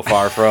said so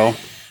far, Fro.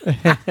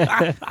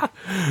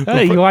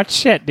 You watch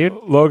shit, dude.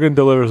 Logan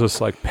delivers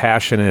this, like,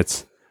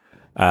 passionate,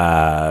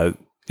 telling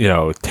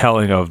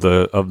of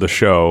the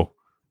show,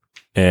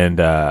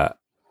 and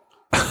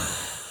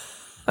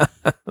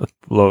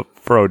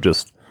Fro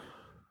just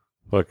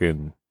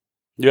fucking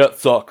Yeah, it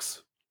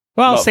sucks.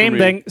 Well, Not for same me.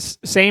 thing,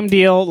 same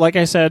deal. Like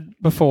I said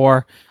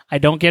before, I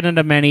don't get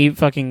into many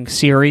fucking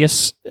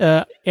serious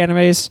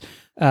animes.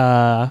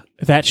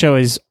 That show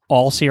is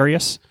all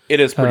serious. It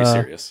is pretty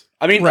serious.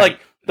 I mean, right.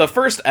 like, the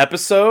first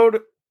episode,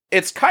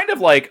 it's kind of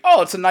like,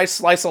 oh, it's a nice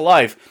slice of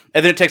life.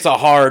 And then it takes a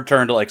hard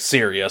turn to, like,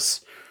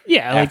 serious.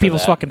 Yeah, like After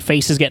people's that. fucking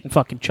faces getting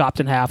fucking chopped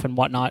in half and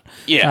whatnot.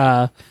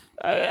 Yeah.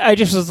 I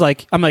just was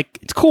like, I'm like,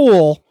 it's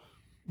cool,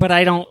 but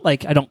I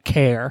don't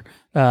care.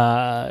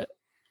 I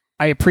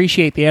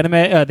appreciate the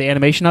the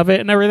animation of it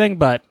and everything,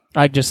 but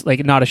I just,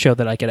 like, not a show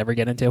that I could ever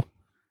get into.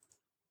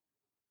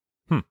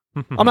 I'm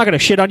not gonna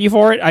shit on you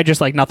for it. I just,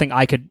 like, nothing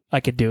I could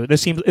do.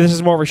 This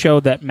is more of a show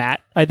that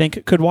Matt, I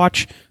think, could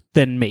watch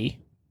than me.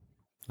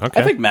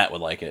 okay. I think Matt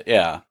would like it,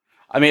 yeah.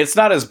 I mean, it's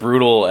not as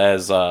brutal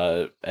as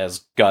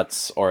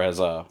Guts or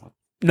as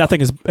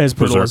Nothing is as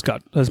brutal Berserk. as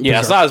God. As Yeah,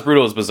 it's Berserk. not as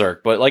brutal as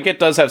Berserk, but, like, it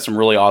does have some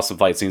really awesome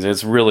fight scenes.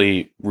 It's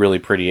really, really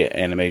pretty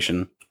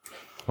animation.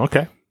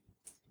 Okay.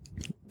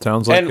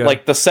 Sounds like And,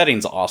 like, the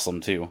setting's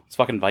awesome, too. It's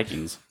fucking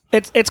Vikings.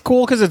 It's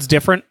cool because it's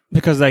different,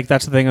 because, like,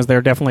 that's the thing, is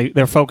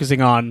they're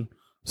focusing on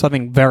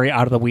something very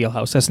out of the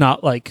wheelhouse. It's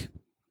not like,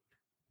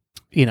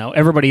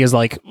 everybody is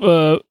like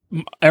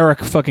Eric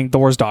fucking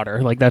Thor's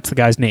daughter, like, that's the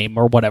guy's name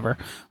or whatever.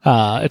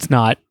 It's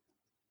not,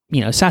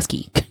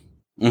 Sasuke.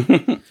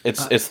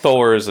 It's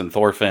Thor's and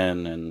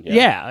Thorfinn and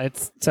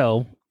It's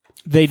so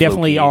they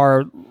definitely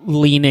are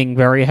leaning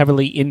very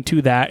heavily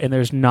into that, and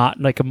there's not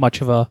like a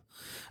much of a.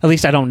 At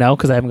least I don't know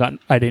because I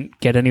didn't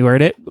get anywhere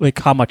in it. Like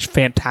how much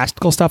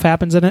fantastical stuff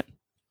happens in it.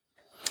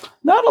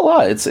 Not a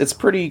lot. It's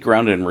pretty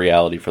grounded in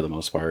reality for the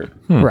most part.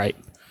 Right.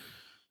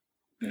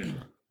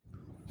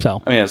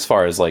 So I mean, as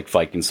far as like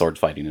Viking sword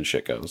fighting and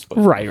shit goes, but.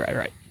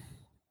 Right.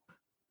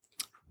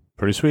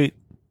 Pretty sweet.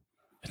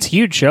 It's a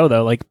huge show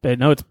though. Like I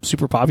know it's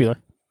super popular.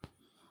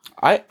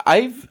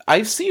 I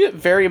see it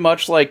very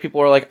much like people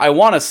are like, I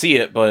want to see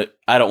it, but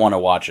I don't want to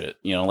watch it.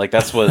 You know, like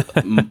that's what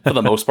for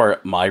the most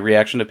part my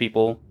reaction to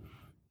people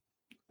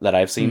that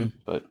I've seen.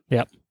 But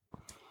yep.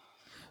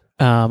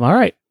 All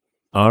right.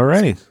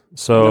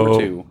 So number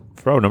 2.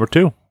 Fro, number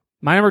 2.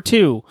 My number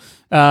 2.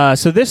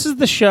 So this is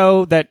the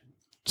show that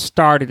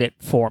started it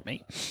for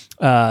me.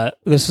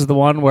 This is the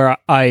one where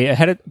I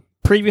had it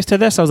previous to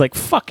this. I was like,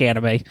 fuck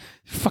anime.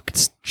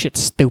 Fucking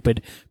shit's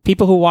stupid.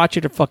 People who watch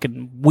it are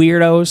fucking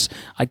weirdos.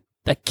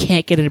 I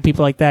can't get into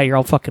people like that. You're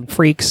all fucking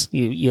freaks.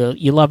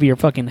 You love your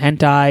fucking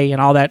hentai and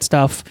all that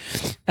stuff.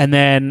 And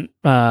then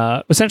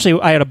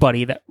essentially I had a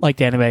buddy that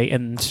liked anime,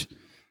 and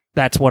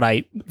that's what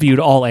I viewed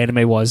all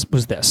anime was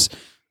this.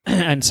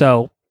 And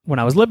so when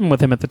I was living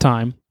with him at the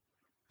time,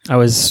 I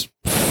was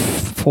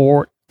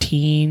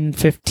 14,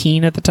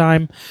 15 at the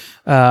time.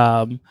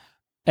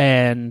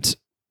 And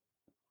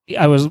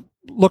I was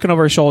looking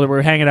over his shoulder. We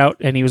were hanging out,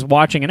 and he was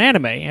watching an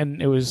anime,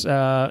 and it was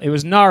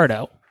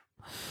Naruto.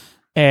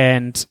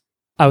 And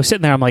I was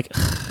sitting there. I'm like,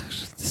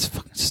 this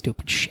fucking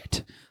stupid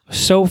shit. I was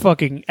so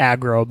fucking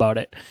aggro about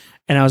it.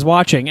 And I was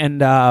watching,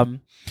 and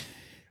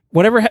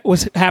whatever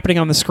was happening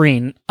on the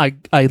screen, I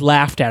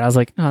laughed at. I was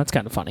like, oh, that's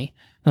kind of funny.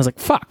 I was like,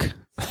 fuck.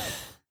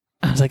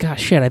 I was like, oh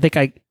shit. I think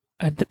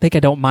I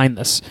don't mind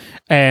this.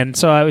 And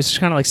so I was just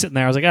kind of like sitting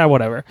there. I was like,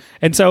 whatever.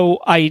 And so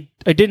I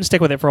didn't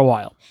stick with it for a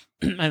while.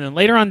 And then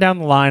later on down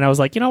the line, I was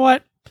like, you know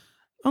what?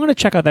 I'm going to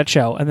check out that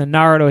show. And then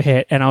Naruto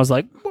hit, and I was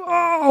like,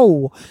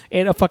 whoa!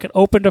 It fucking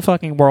opened a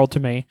fucking world to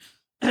me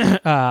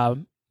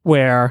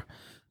where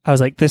I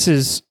was like, this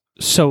is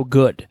so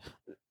good.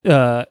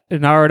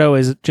 Naruto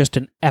is just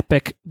an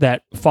epic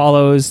that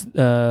follows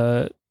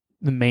the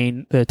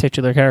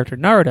titular character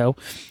Naruto,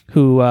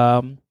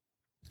 who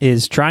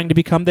is trying to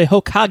become the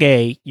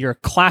Hokage, your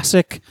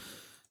classic,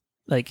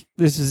 like,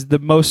 this is the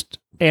most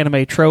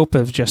anime trope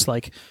of just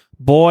like,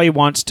 boy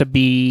wants to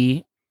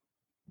be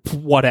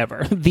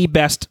whatever, the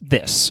best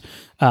this.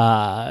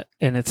 And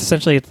it's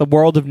essentially the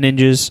world of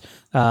ninjas,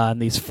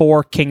 and these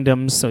 4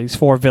 kingdoms, so these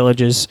 4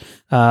 villages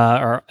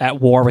are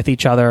at war with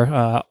each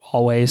other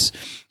always.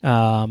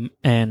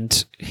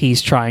 And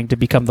he's trying to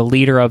become the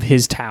leader of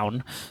his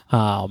town.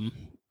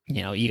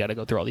 You got to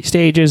go through all these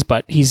stages,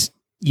 but he's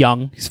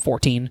young, he's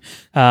 14.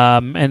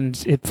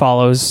 And it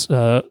follows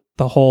the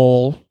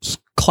whole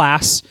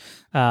class.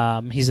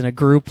 He's in a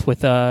group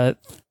with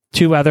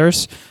 2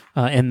 others,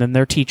 and then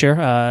their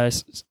teacher,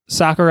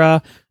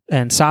 Sakura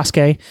and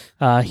Sasuke.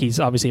 He's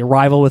obviously a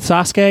rival with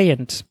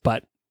Sasuke,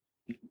 but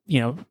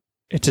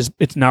it's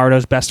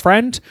Naruto's best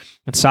friend.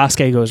 And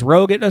Sasuke goes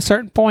rogue at a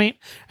certain point,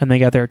 and they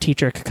got their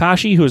teacher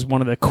Kakashi, who is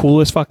one of the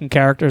coolest fucking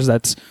characters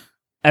that's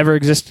ever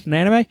existed in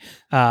anime.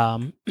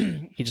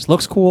 He just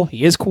looks cool.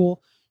 He is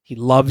cool. He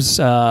loves.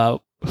 I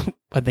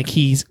think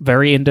he's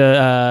very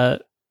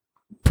into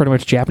pretty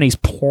much Japanese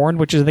porn,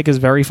 which I think is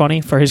very funny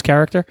for his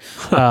character.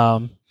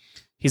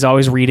 He's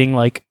always reading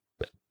like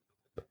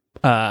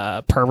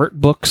pervert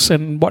books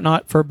and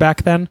whatnot for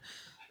back then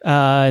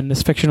in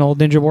this fictional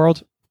ninja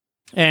world.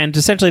 And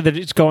essentially, they're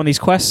just go on these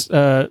quests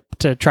to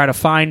try to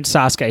find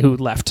Sasuke, who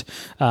left.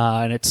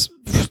 And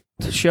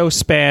the show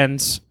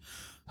spans.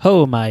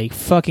 Oh my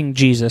fucking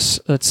Jesus!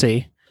 Let's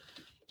see.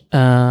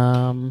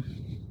 Sorry,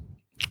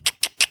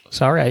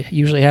 I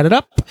usually had it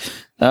up.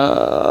 Anime.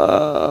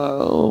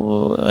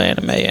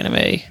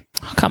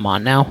 Oh, come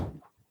on now.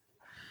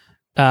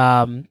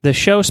 The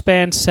show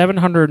spans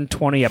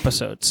 720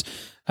 episodes.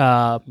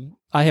 I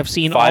have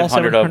seen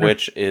 500 of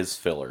which is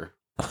filler.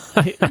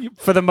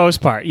 For the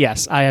most part,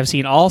 yes. I have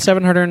seen all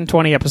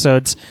 720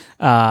 episodes.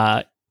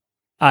 I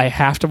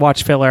have to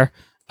watch filler.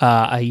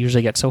 I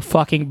usually get so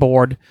fucking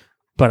bored,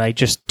 but I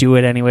just do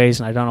it anyways,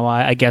 and I don't know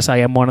why. I guess I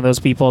am one of those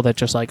people that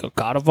just like, oh,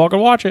 gotta fucking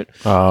watch it.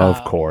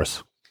 Of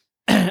course.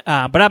 But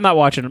I'm not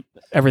watching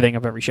everything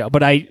of every show.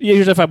 But I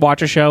usually, if I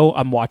watch a show,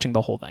 I'm watching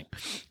the whole thing.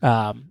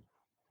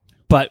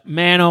 But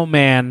man, oh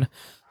man,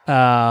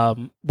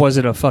 was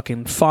it a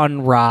fucking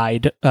fun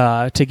ride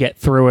to get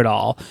through it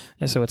all.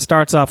 And so it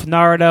starts off with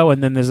Naruto,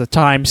 and then there's a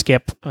time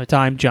jump to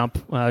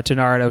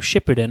Naruto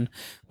Shippuden,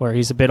 where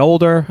he's a bit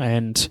older,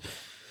 and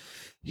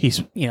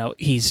he's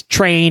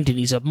trained, and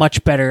he's a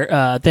much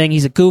better thing.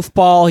 He's a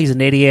goofball. He's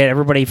an idiot.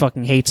 Everybody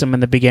fucking hates him in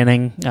the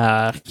beginning.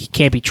 He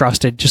can't be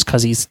trusted just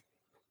because he's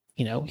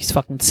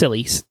fucking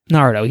silly. He's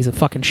Naruto. He's a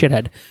fucking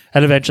shithead.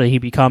 And eventually he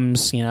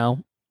becomes,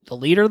 the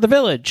leader of the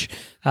village.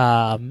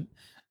 And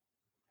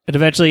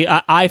eventually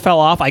I fell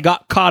off. I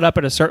got caught up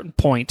at a certain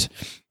point,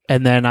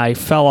 and then I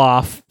fell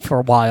off for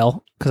a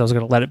while because I was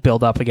going to let it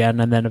build up again.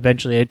 And then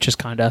eventually it just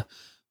kind of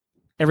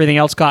everything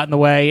else got in the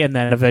way, and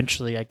then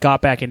eventually I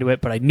got back into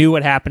it. But I knew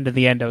what happened at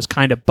the end. I was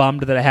kind of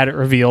bummed that I had it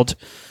revealed,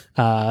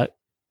 but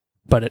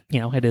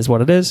it is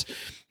what it is.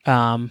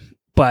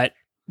 But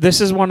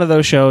this is one of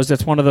those shows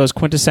that's one of those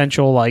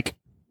quintessential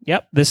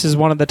yep, this is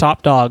one of the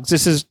top dogs.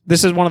 This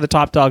is one of the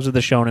top dogs of the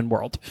shonen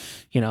world.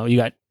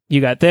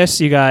 You got this,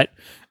 you got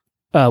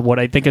what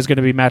I think is going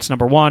to be match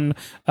number 1,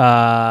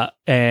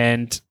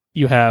 and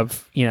you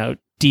have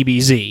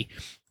DBZ.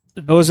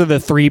 Those are the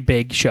 3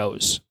 big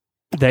shows.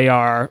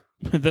 They're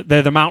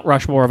the Mount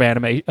Rushmore of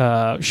anime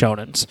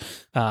shonens.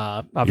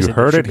 You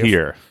heard it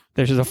here.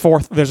 There's a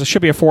fourth.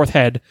 Should be a fourth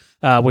head,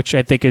 which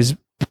I think is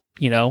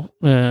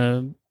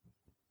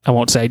I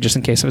won't say just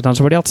in case it was on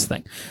somebody else's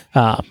thing.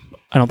 I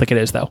don't think it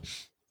is though.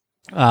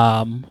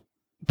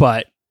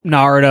 But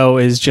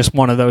Naruto is just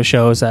one of those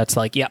shows that's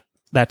yep,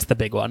 that's the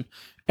big one.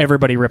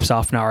 Everybody rips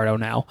off Naruto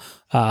now.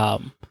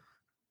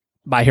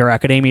 My Hero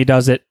Academia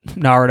does it.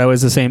 Naruto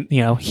is the same.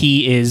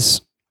 He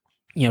is,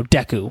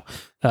 Deku.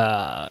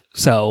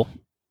 So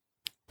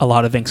a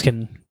lot of things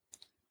can.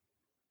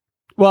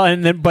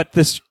 Well, but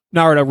this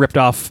Naruto ripped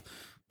off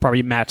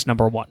probably match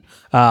number 1.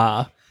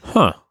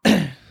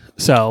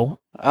 So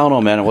I don't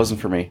know, man. It wasn't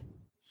for me.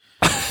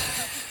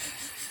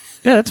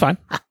 yeah, that's fine.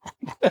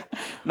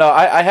 No,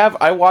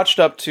 I watched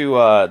up to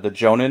the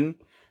Jonin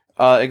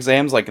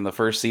exams in the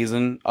first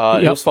season.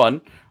 It was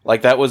fun.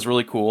 That was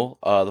really cool.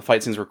 The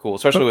fight scenes were cool,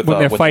 especially with when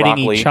they're with fighting Rock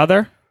Lee. each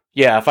other.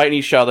 Yeah, fighting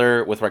each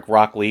other with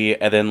Rock Lee,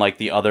 and then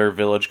the other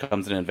village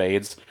comes and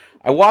invades.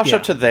 I watched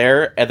up to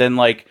there, and then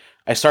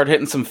I started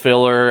hitting some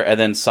filler, and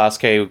then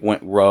Sasuke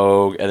went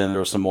rogue, and then there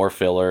was some more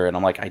filler, and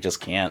I'm I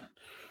just can't.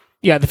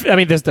 Yeah,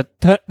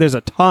 there's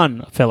a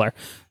ton of filler.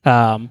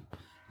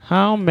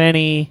 How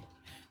many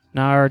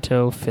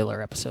Naruto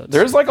filler episodes?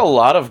 There's a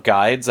lot of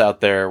guides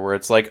out there where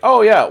it's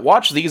oh yeah,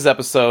 watch these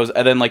episodes,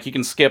 and then you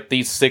can skip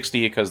these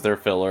 60 because they're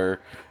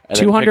filler. And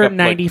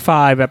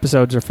 295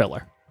 episodes are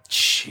filler.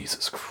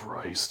 Jesus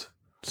Christ.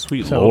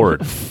 Sweet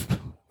Lord.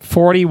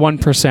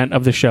 41%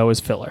 of the show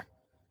is filler.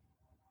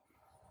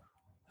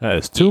 That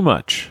is too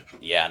much.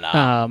 Yeah,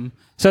 nah.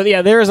 So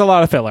yeah, there is a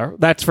lot of filler.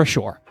 That's for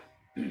sure.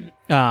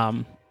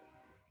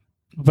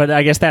 But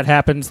I guess that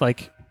happens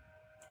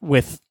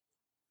with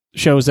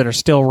shows that are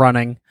still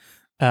running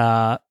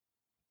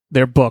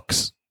their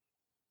books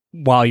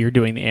while you're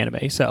doing the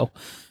anime. So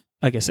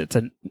I guess it's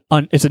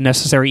a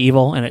necessary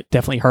evil, and it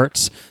definitely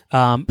hurts.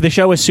 The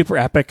show is super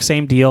epic.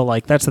 Same deal.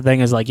 That's the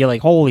thing is you're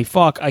holy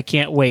fuck, I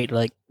can't wait.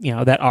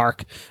 That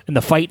arc and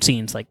the fight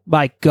scenes.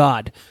 My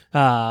God,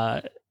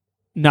 Naruto,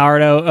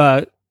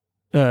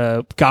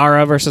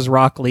 Gaara versus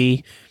Rock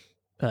Lee,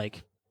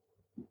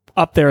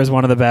 up there is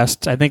one of the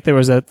best. I think there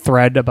was a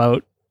thread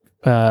about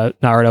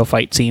Naruto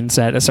fight scenes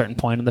at a certain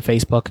point on the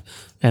Facebook,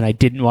 and I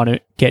didn't want to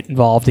get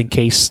involved in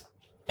case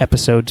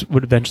episodes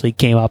would eventually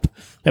came up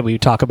that we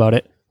would talk about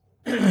it.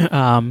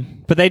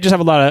 But they just have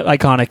a lot of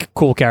iconic,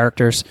 cool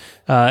characters.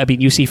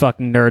 You see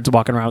fucking nerds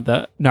walking around with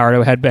the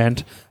Naruto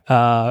headband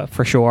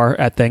for sure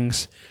at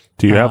things.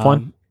 Do you have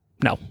one?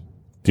 No.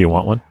 Do you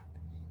want one?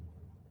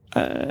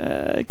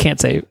 I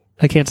can't say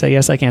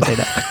yes. I can't say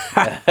no.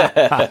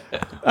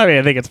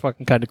 I think it's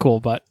fucking kind of cool,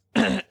 but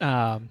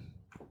that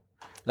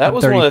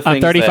was one of the things.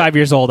 I'm 35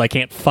 years old. I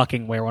can't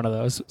fucking wear one of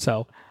those.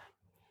 So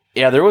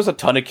yeah, there was a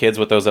ton of kids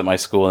with those at my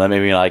school, and that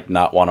made me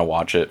not want to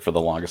watch it for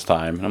the longest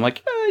time. And I'm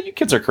you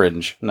kids are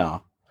cringe.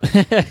 No.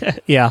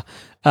 Yeah.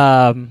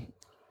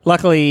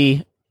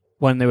 Luckily,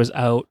 when it was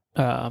out,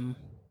 there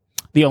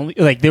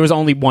was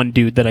only one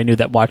dude that I knew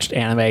that watched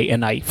anime,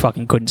 and I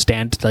fucking couldn't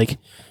stand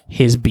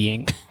his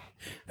being.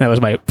 That was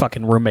my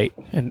fucking roommate,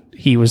 and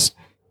he was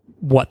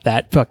what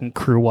that fucking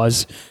crew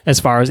was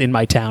as far as in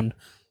my town.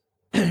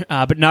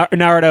 But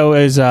Naruto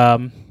is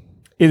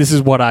this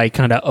is what I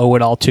kind of owe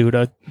it all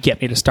to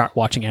get me to start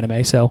watching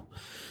anime. So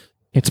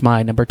it's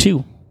my number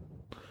 2.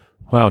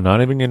 Wow,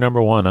 not even your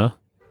number 1, huh?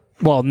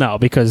 Well, no,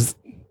 because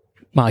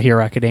My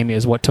Hero Academia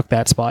is what took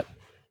that spot.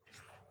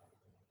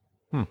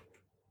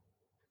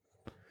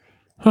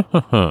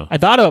 I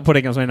thought about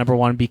putting it as my number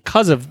 1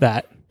 because of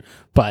that,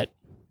 but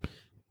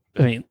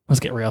let's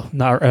get real.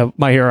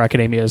 My Hero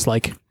Academia is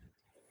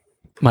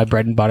my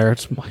bread and butter.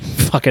 It's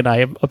I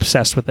am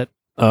obsessed with it.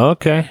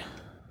 Okay.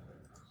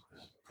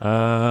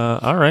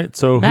 All right.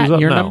 So Matt, who's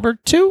up your now? number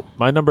 2?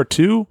 My number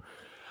 2?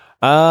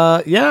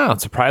 Yeah, I'm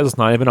surprised it's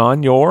not even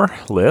on your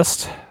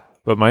list,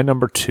 but my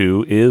number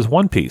 2 is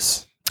One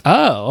Piece.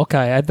 Oh,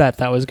 okay. I thought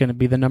that was going to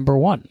be the number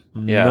 1.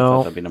 Yeah, I No.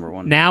 thought that'd be number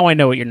 1. Now I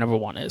know what your number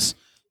 1 is.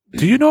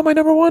 Do you know what my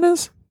number 1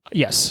 is?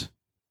 Yes.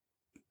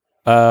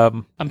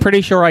 Um, I'm pretty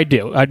sure I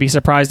do. I'd be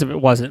surprised if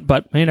it wasn't,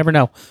 but you never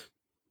know.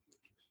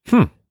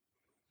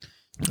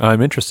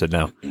 I'm interested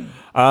now.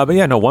 But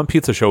yeah, no, One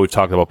Piece, a show we've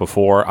talked about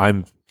before.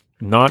 I'm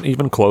not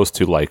even close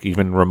to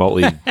even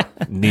remotely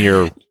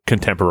near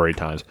contemporary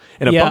times.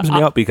 And it bums me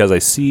out because I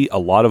see a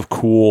lot of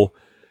cool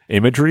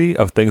imagery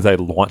of things I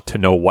want to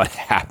know what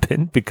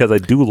happened, because I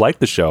do like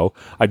the show.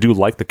 I do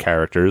like the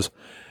characters.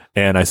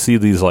 And I see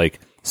these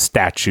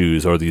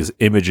statues or these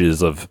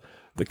images of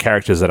the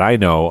characters that I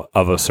know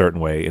of a certain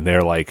way. And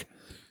they're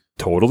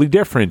totally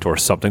different, or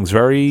something's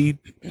very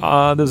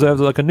there's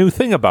like a new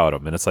thing about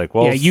him, and it's like,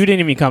 well, Yeah, you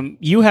didn't even come.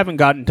 You haven't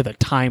gotten to the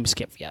time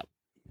skip yet.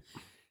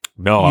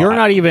 no, You're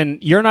not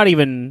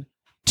even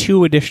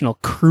 2 additional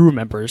crew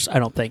members. I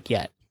don't think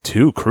yet.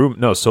 2 crew.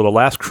 No, so the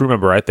last crew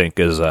member I think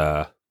is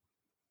Tony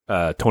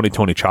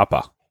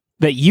Choppa.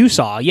 That you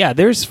saw. Yeah,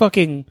 there's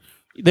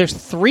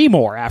 3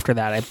 more after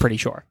that. I'm pretty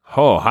sure.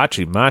 Oh,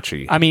 Hachi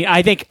Machi. I mean,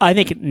 I think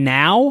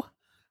now.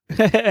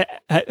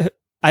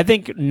 I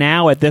think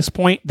now at this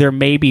point there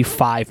may be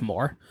 5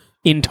 more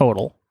in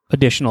total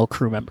additional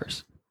crew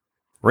members.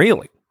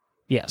 Really?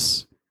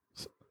 Yes.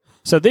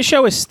 So this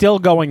show is still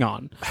going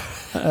on.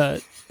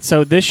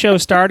 So this show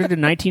started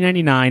in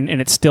 1999 and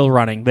it's still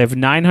running. They have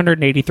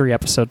 983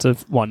 episodes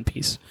of One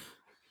Piece.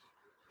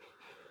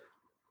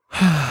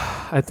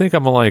 I think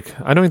I'm like,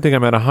 I don't even think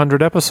I'm at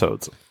 100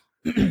 episodes.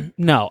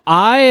 No,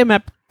 I am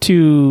up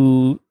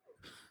to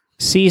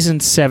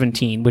season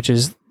 17, which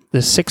is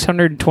the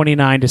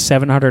 629 to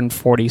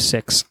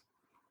 746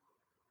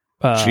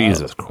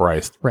 Jesus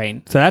Christ.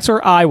 reign. So that's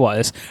where I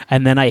was.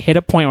 And then I hit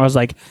a point where I was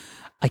like,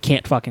 I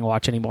can't fucking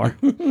watch anymore.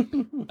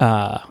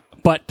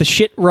 But the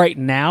shit right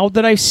now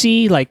that I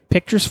see, like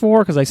pictures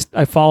for, because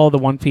I follow the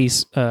One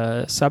Piece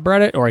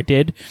subreddit, or I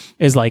did,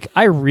 is like,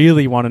 I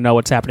really want to know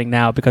what's happening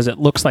now because it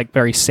looks like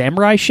very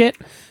samurai shit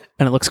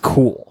and it looks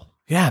cool.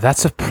 Yeah,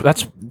 that's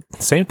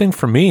same thing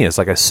for me. It's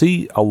like I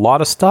see a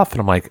lot of stuff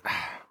and I'm like,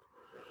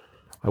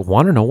 I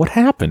want to know what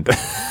happened.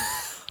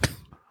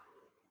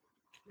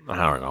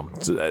 I don't know.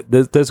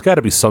 There's got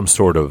to be some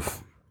sort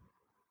of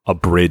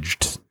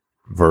abridged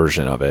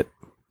version of it.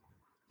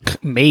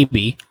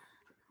 Maybe.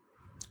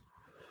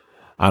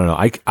 I don't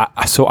know.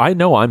 So I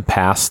know I'm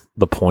past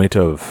the point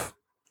of,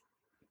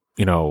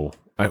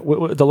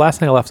 the last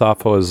thing I left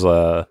off was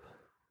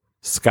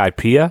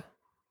Skypiea.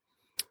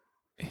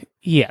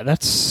 Yeah,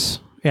 that's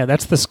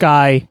the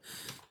sky,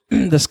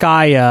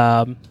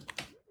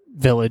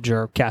 village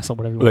or castle,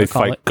 whatever you want They to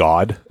call fight it.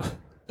 God.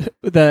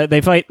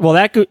 They fight. Well,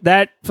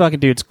 that fucking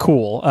dude's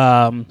cool.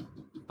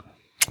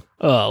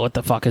 What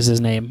the fuck is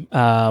his name?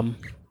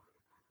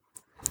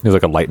 He's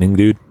like a lightning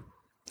dude.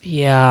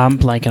 Yeah, I'm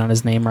blanking on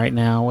his name right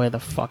now. Where the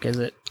fuck is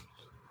it?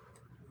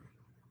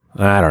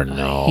 I don't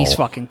know. He's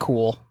fucking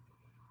cool.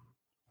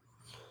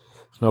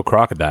 No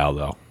crocodile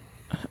though.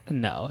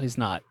 No, he's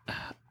not.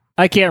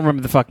 I can't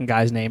remember the fucking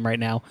guy's name right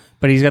now,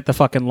 but he's got the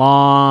fucking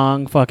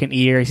long fucking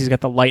ears. He's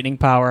got the lightning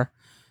power.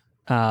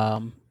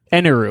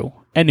 Eniru.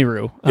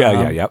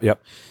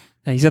 Yep.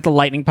 And he's got the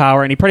lightning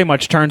power, and he pretty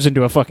much turns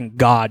into a fucking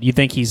god. You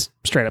think he's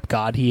straight up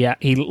god.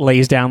 He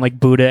lays down like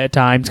Buddha at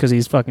times because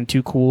he's fucking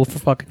too cool for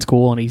fucking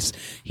school, and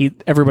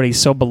everybody's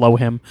so below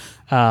him.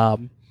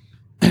 The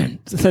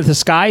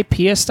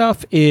Skypiea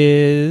stuff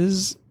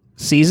is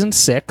season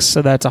 6,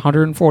 so that's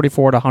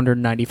 144 to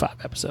 195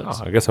 episodes.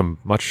 Oh, I guess I'm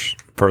much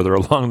further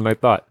along than I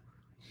thought.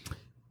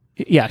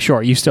 Yeah,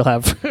 sure. You still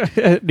have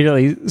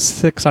nearly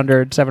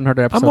 600,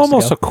 700 episodes. I'm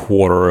almost to a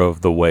quarter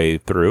of the way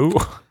through.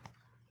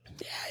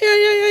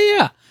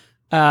 Yeah.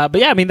 But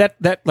yeah, I mean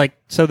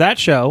that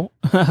show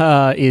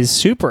is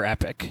super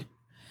epic,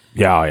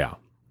 Yeah.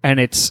 and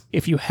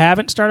if you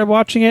haven't started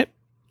watching it,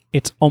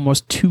 it's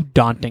almost too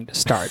daunting to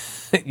start.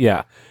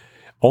 Yeah.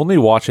 Only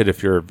watch it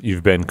if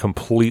you've been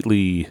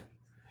completely,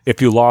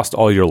 if you lost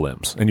all your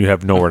limbs and you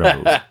have nowhere to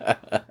move.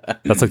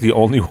 That's like the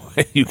only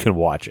way you can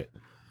watch it.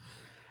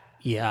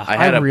 Yeah, I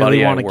had a really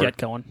buddy at want to work- get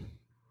going.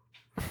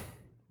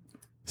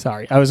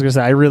 Sorry, I was going to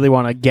say I really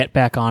want to get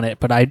back on it,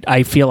 but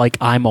I feel like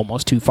I'm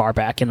almost too far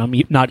back, and I'm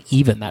not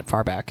even that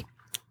far back.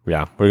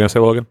 Yeah. What are you going to say,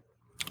 Logan?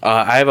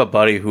 I have a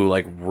buddy who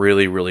like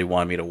really, really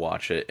wanted me to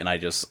watch it, and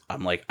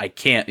I'm like, I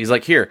can't. He's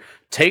like, here,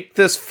 take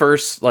this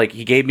first. Like,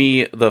 he gave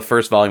me the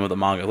first volume of the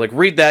manga. Like,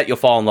 read that, you'll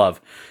fall in love.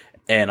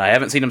 And I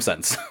haven't seen him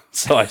since,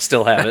 so I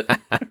still have it,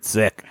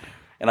 Sick.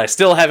 and I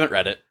still haven't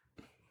read it.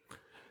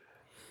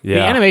 Yeah.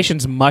 The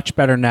animation's much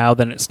better now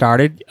than it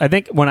started. I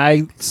think when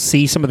I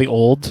see some of the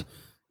old,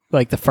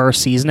 like the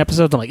first season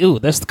episodes, I'm like, ooh,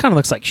 this kind of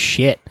looks like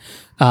shit.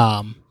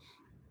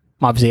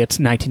 Obviously, it's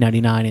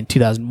 1999 and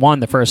 2001,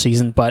 the first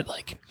season, but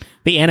like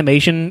the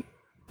animation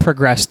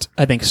progressed,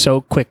 I think, so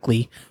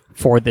quickly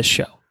for this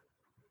show.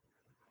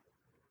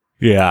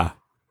 Yeah.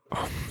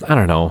 I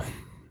don't know.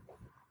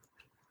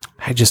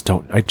 I just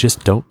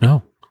don't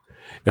know.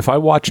 If I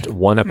watched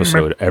one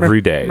episode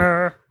every day,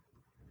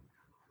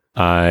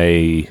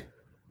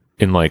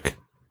 in like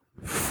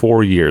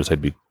 4 years,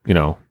 I'd be,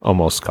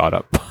 almost caught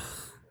up.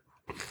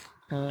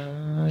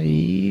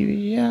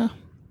 Yeah.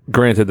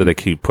 Granted that they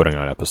keep putting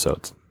out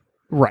episodes.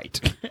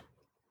 Right.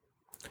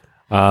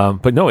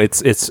 But no,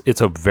 it's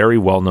a very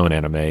well-known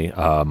anime.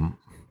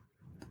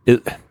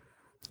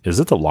 Is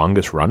it the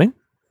longest running?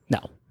 No.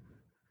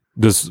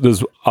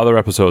 There's other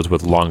episodes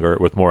with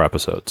more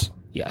episodes.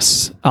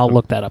 Yes. I'll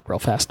look that up real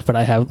fast, but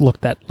I have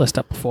looked that list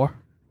up before.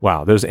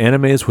 Wow, there's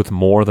animes with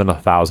more than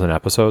 1,000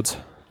 episodes.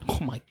 Oh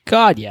my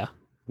god, yeah.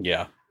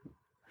 Yeah.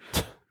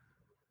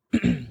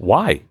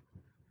 Why?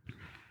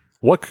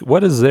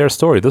 What is their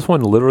story? This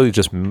one literally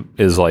just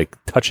is like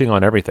touching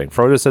on everything.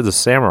 Frodo says the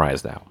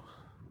samurais now.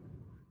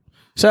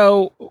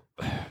 So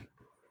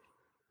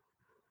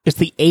It's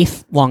the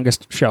 8th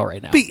longest show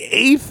right now.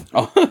 The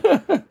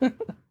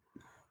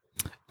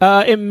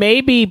 8th? It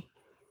maybe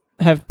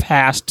have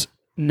passed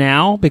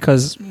now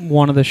because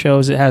one of the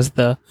shows it has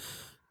the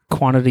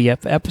quantity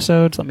of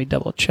episodes. Let me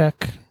double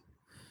check.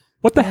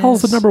 What the hell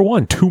is the number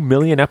one? 2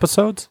 million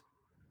episodes?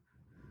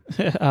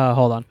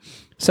 Hold on.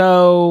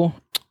 So,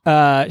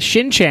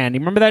 Shin-Chan, you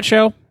remember that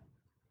show?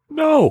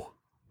 No.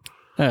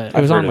 It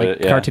I've was on heard of like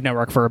it, yeah. Cartoon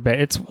Network for a bit.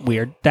 It's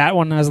weird. That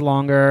one has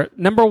longer.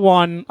 Number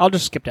one, I'll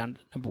just skip down to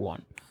number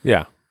one.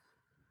 Yeah.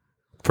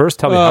 First,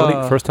 tell me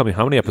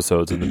how many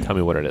episodes, and then tell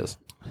me what it is.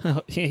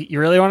 You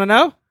really want to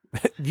know?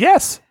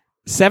 Yes.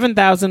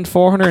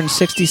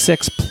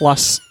 7,466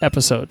 plus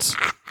episodes.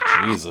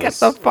 Jesus. Get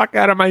the fuck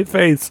out of my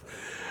face.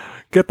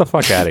 Get the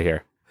fuck out of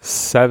here.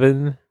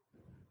 7.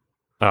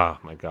 Oh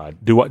my god.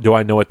 Do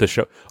I know what the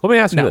show? Let me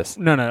ask you this.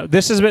 No.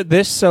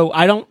 This. So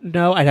I don't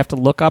know. I'd have to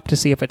look up to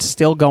see if it's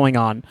still going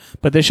on.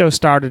 But this show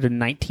started in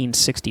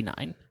 1969.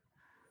 And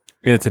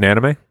it's an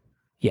anime?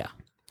 Yeah.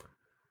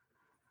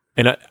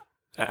 And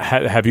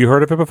have you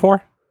heard of it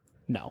before?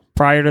 No.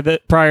 Prior to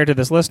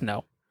this list,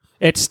 no.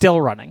 It's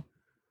still running.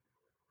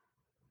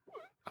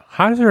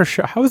 How is there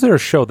a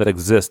show that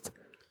exists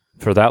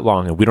for that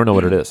long and we don't know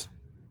what it is?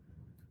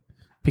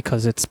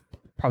 Because it's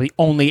probably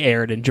only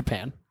aired in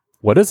Japan.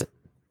 What is it?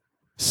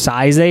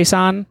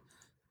 Saizei-san.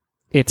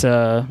 It's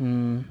a...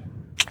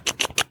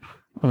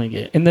 let me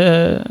get... In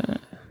the...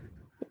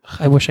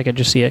 I wish I could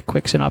just see a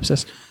quick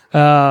synopsis.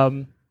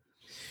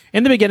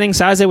 In the beginning,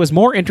 Saizei was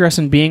more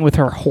interested in being with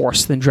her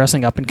horse than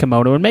dressing up in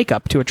kimono and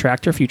makeup to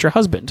attract her future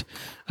husband.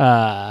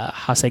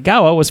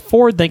 Hasegawa was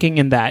forward-thinking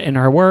in that, in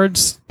her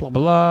words, blah,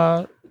 blah,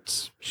 blah,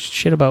 it's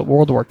shit about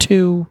World War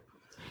II.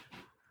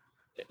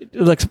 It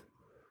looks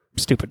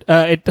stupid.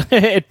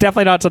 It's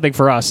definitely not something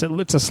for us.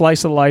 It's a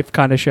slice-of-life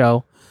kind of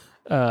show.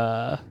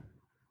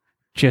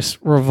 Just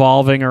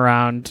revolving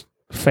around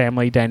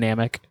family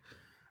dynamic.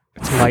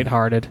 It's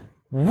lighthearted.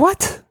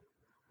 What?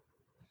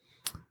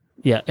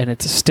 Yeah, and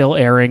it's still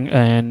airing,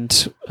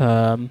 and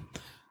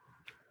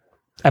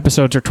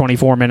episodes are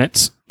 24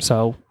 minutes,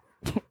 so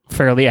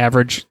fairly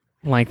average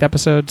length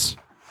episodes.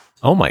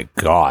 Oh my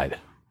god.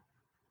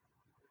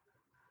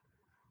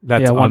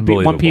 That's One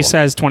unbelievable. Piece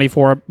has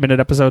 24-minute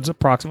episodes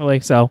approximately,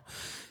 so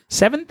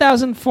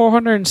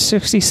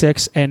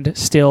 7,466 and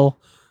still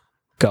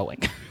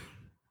going.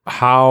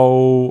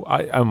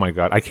 Oh my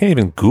god, I can't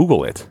even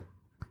Google it.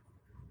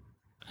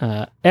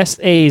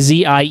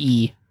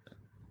 Sazie.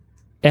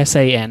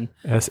 S-A-N.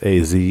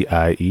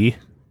 Sazie.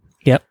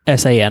 Yep,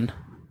 S-A-N.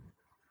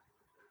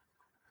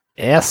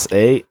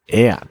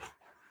 S-A-N.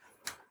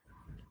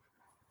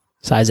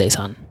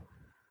 Saizei-san.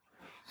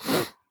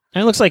 And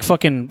it looks like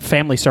fucking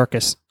Family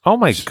Circus Oh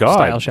my god.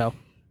 style show.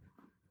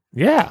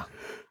 Yeah.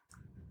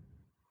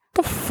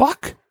 The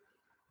fuck?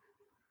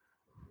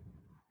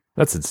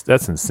 That's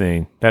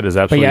insane. That is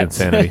absolutely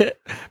insanity.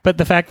 But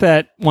the fact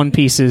that One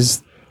Piece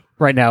is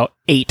right now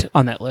 8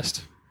 on that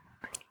list.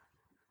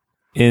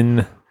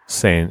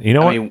 Insane. You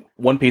know what? I mean,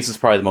 One Piece is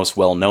probably the most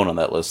well-known on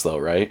that list, though,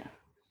 right?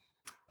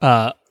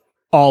 All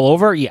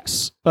over,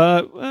 yes.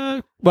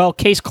 Well,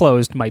 Case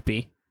Closed might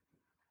be.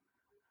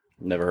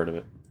 Never heard of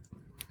it.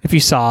 If you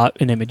saw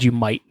an image, you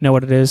might know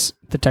what it is.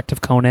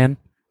 Detective Conan.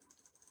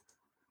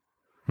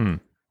 I'm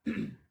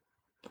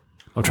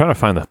trying to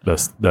find the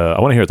I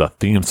want to hear what the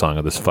theme song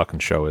of this fucking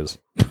show is.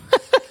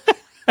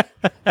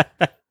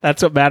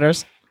 That's what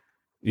matters.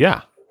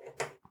 Yeah.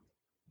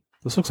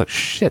 This looks like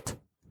shit.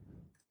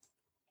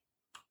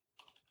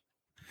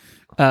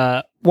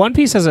 One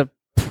Piece has a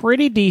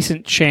pretty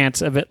decent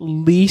chance of at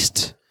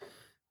least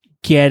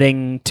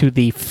getting to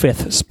the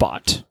 5th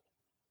spot,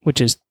 which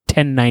is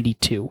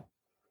 1092.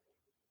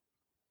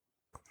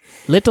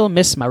 Little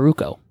Miss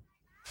Maruko.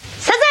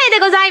 サザエで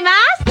ございま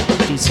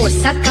すお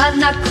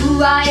魚く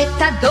わえ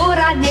たド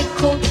ラ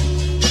猫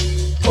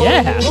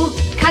Yeah. 追っ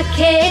か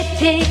け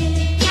て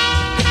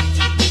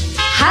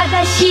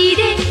裸足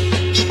で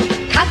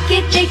か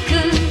けてく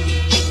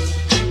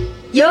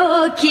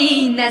陽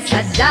気な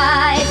サ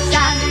ザエ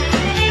さん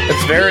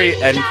It's very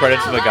end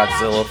credits of a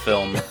Godzilla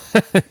film.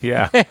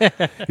 Yeah.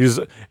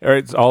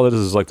 All it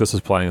is like this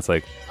is playing. It's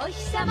like,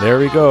 and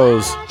there he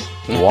goes,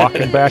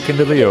 walking back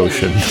into the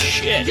ocean.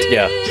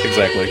 Yeah,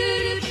 exactly.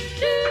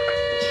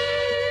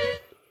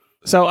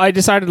 So I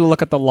decided to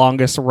look at the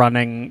longest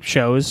running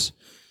shows.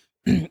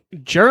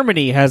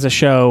 Germany has a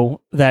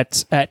show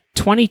that's at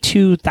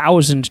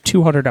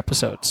 22,200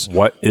 episodes.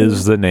 What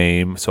is the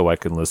name so I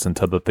can listen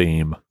to the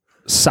theme?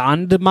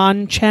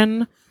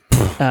 Sandmannchen.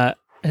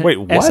 Wait,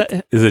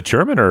 what? Is it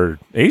German or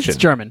Asian? It's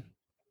German.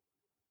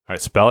 All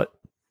right, spell it.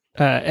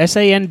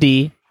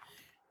 Sandmannchen.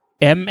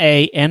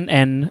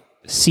 Mannchen?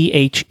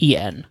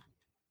 Chen.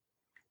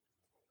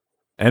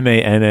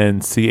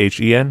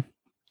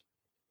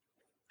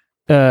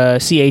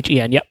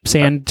 Yep.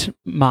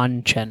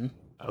 Sandmannchen.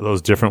 Are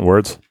those different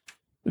words?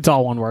 It's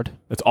all one word.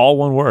 It's all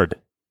one word.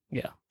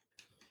 Yeah.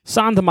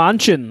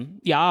 Sandmannchen.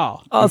 Yeah.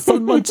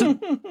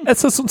 Sandmannchen.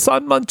 It's a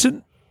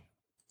Sandmannchen.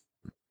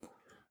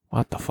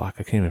 What the fuck?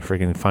 I can't even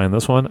freaking find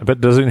this one. I bet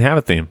it doesn't even have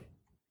a theme.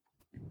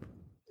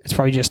 It's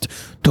probably just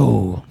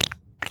du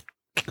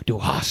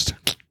hast.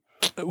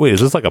 Wait, is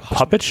this like a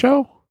puppet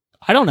show?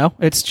 I don't know.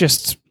 It's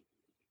just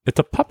It's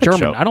a puppet German.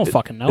 show. I don't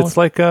fucking know. It's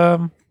like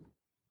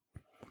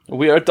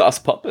We are Das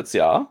Puppets,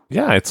 yeah.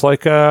 yeah, it's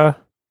like oh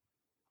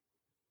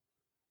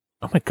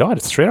my god,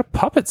 it's straight up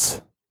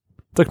puppets.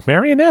 It's like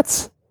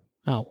marionettes.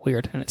 Oh,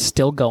 weird. And it's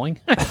still going.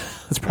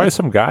 It's probably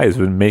some guy who's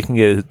been making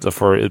it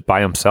for it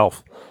by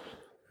himself.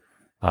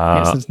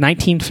 Yeah, since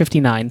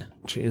 1959.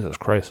 Jesus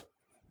Christ.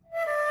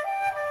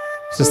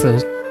 Is this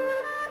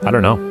the I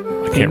don't know.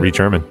 I can't read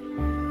German.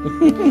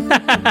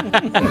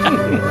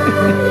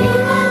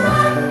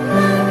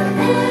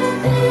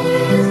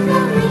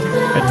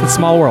 It's a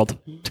small world.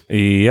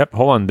 Yep.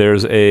 Hold on.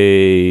 There's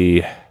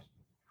I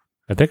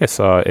think I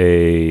saw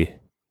a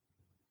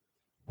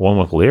one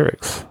with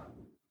lyrics.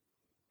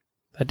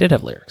 That did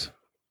have lyrics.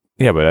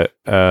 Yeah, but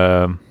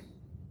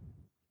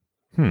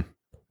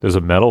there's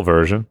a metal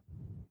version.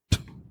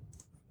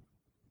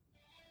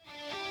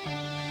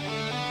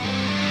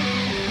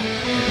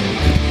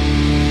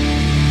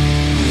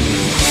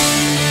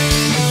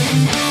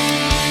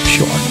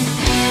 Sure.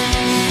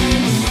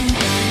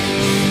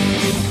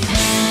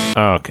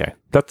 Okay,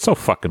 that's so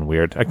fucking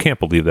weird. I can't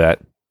believe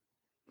that.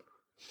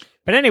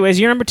 But anyways,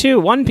 you're number 2,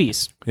 One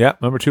Piece. Yeah,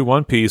 number 2,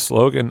 One Piece.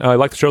 Logan, I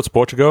like the show.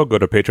 Support your go. Go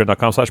to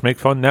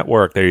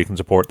patreon.com/makefunnetwork. There you can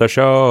support the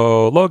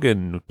show.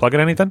 Logan, plug in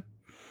anything?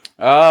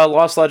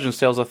 Lost Legends,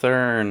 Tales of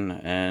Thurn,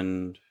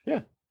 and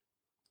yeah.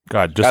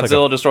 God, just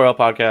Godzilla like Destroy All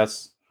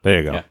podcasts. there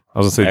you go. Yeah. I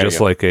was gonna say There you just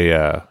go. like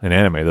an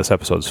anime. This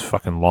episode's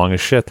fucking long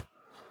as shit.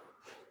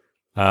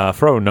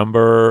 Fro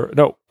number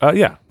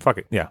fuck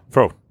it. Yeah,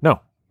 Fro.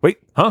 No, wait,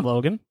 huh?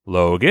 Logan.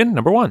 Logan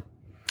number 1.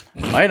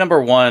 My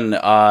number 1,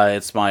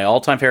 it's my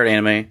all-time favorite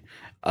anime.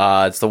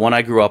 It's the one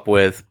I grew up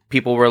with.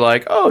 People were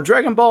like, "Oh,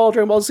 Dragon Ball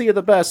Z are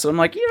the best." And I'm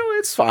like,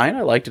 it's fine.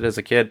 I liked it as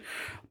a kid,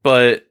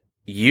 but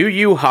Yu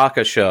Yu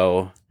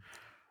Hakusho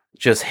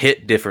just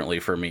hit differently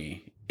for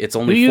me. It's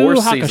only Yu Yu 4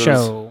 seasons.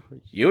 Hakusho.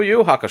 Yu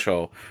Yu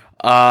Hakusho.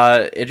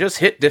 It just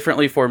hit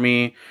differently for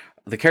me.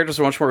 The characters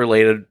are much more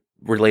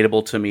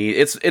relatable to me.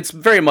 It's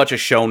very much a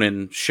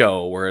shonen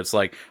show where it's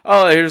like,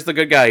 oh, here's the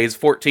good guy, he's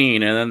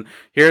 14, and then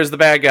here's the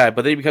bad guy,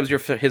 but then he becomes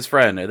his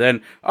friend, and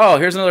then oh,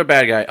 here's another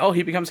bad guy, oh,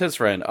 he becomes his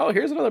friend, oh,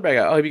 here's another bad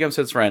guy, oh, he becomes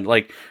his friend.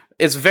 Like,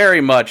 it's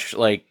very much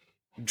like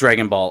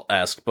Dragon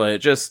Ball-esque,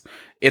 but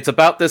it's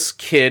about this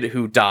kid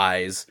who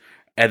dies,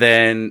 and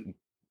then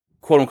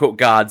quote unquote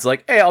God's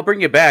like, hey, I'll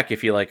bring you back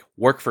if you like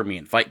work for me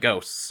and fight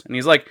ghosts, and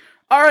he's like,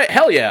 all right,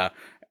 hell yeah.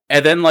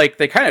 And then like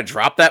they kind of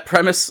drop that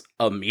premise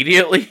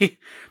immediately.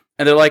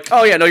 And they're like,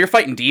 oh yeah, no, you're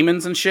fighting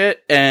demons and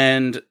shit,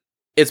 and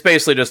it's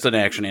basically just an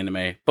action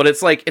anime. But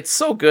it's like, it's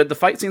so good. The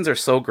fight scenes are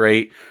so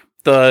great.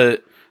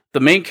 The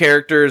main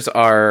characters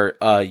are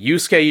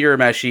Yusuke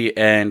Urameshi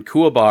and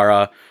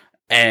Kuwabara,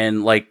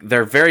 and like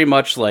they're very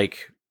much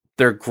like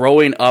they're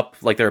growing up,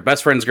 like they're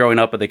best friends growing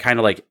up, but they kind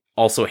of like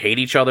also hate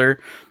each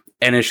other.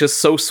 And it's just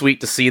so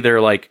sweet to see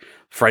their like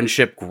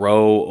friendship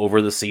grow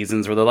over the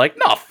seasons where they're like,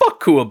 no, fuck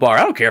Kuwabara,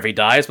 I don't care if he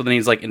dies. But then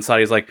he's like,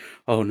 inside he's like,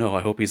 oh no,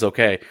 I hope he's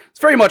okay. It's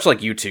very much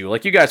like you two.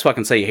 Like, you guys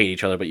fucking say you hate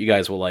each other, but you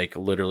guys will like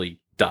literally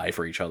die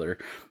for each other.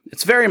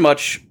 It's very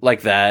much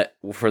like that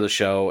for the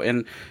show.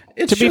 And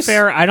it's To be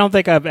fair, I don't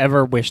think I've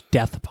ever wished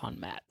death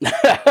upon Matt.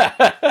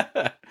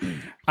 I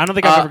don't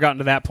think I've ever gotten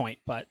to that point,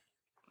 but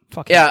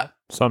fuck yeah.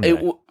 Someday.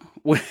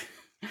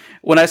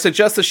 When I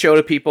suggest the show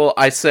to people,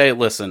 I say,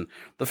 listen,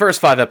 the first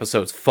 5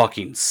 episodes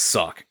fucking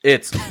suck.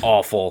 It's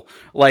awful.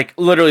 Like,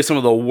 literally some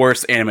of the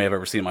worst anime I've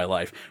ever seen in my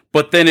life.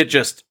 But then it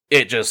just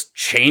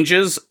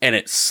changes and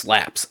it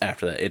slaps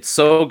after that. It's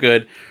so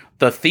good.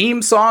 The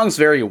theme song's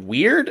very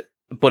weird,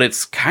 but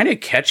it's kind of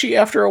catchy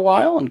after a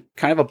while and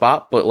kind of a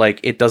bop, but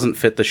like it doesn't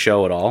fit the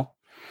show at all.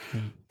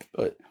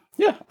 But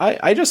yeah,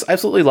 I just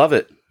absolutely love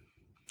it.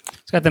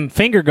 It's got them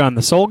finger gun,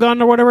 the soul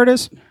gun or whatever it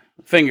is.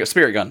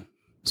 Spirit gun.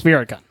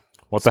 Spirit gun.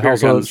 What the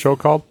hell's the show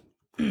called?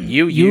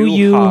 Yu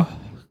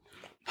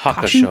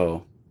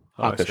Hakusho.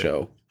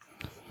 Hakusho.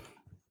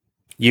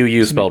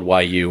 Yu spelled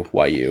Y-U.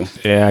 Y-U.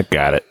 Yeah, I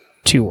got it.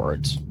 2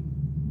 words.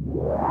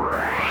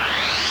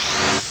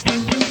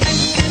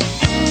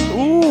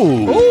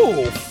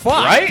 Ooh,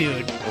 fuck, Right?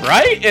 dude.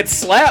 Right? It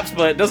slaps,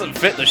 but it doesn't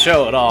fit the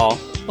show at all.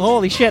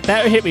 Holy shit,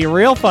 that hit me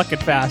real fucking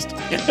fast.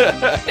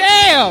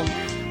 Damn!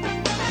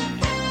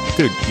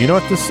 dude. You know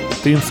what this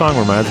theme song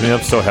reminds me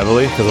of so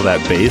heavily because of that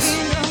bass.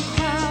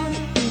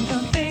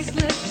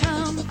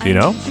 You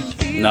know?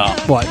 No.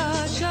 What?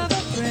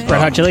 Red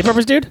Hot Chili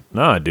Peppers, dude?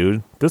 Nah,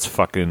 dude. This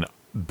fucking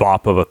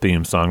bop of a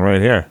theme song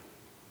right here.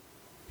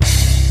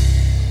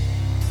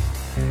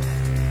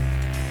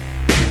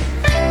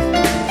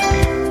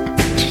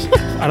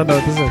 I don't know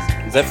what this is.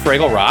 Is that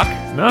Fraggle Rock?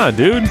 Nah,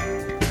 dude.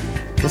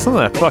 Listen to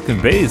that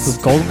fucking This is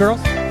bass. Golden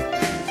Girls?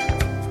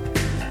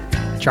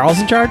 Charles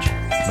in charge?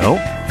 Nope.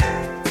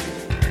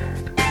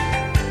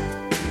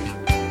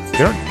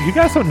 You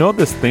guys don't know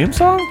this theme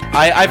song?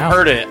 I've No.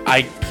 heard it.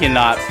 I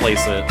cannot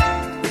place it.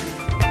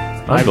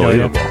 have no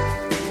idea. Unbelievable.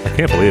 I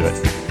can't believe it.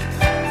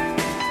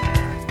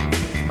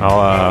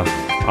 I'll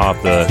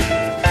have to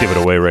give it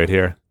away right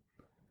here.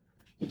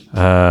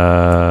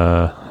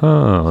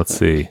 Let's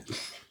see.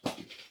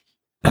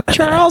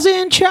 Charles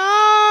in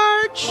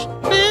charge.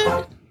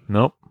 Man.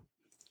 Nope.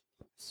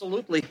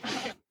 Absolutely.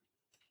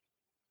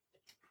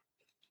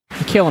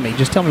 You're killing me.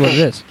 Just tell me what it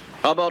is.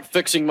 How about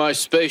fixing my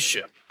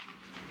spaceship?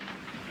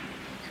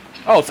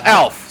 Oh, it's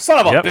Alf. Son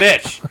of a Yep.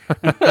 bitch.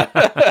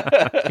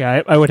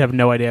 Yeah, I would have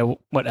no idea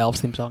what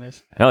Elf's theme song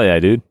is. Hell yeah,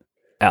 dude.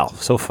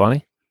 Alf, so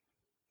funny.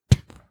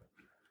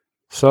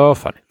 So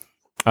funny.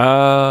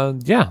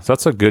 Yeah, so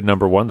that's a good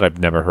number one that I've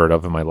never heard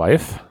of in my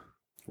life.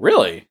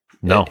 Really?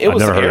 No, It I've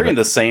was never heard of airing it.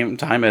 the same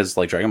time as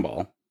like Dragon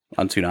Ball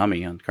on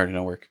Toonami on Cartoon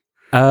Network.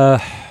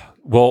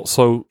 Well,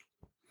 so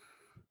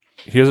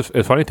here's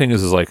a funny thing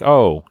is like,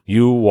 oh,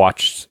 you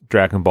watched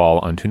Dragon Ball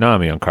on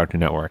Toonami on Cartoon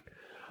Network.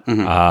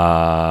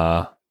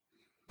 Mhm.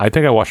 I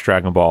think I watched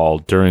Dragon Ball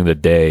during the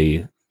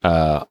day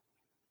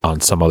on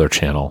some other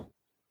channel.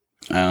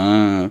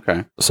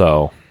 Okay.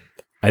 So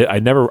I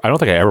don't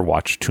think I ever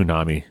watched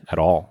Toonami at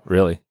all,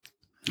 really.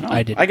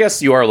 I did. I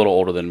guess you are a little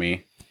older than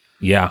me.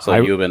 Yeah, So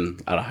you've been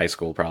out of high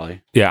school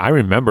probably. I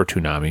remember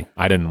Toonami.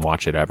 I didn't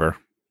watch it ever.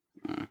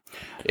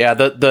 Yeah,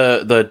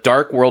 the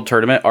Dark World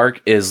Tournament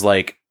arc is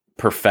like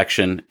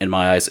perfection in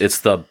my eyes. It's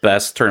the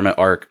best tournament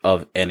arc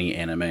of any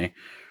anime.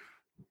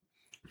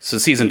 So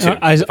season 2.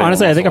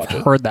 Honestly, I think I've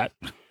I've heard that.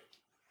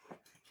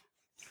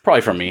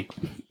 Probably from me.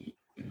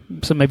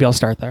 So maybe I'll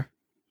start there.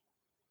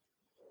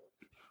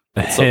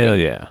 Hell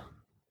yeah.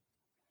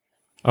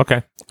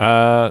 Okay.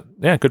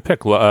 Yeah, good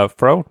pick.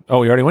 Fro?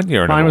 Oh, you already went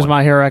here. Mine was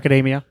My Hero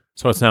Academia.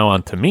 So it's now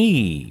on to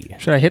me.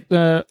 Should I hit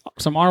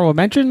some honorable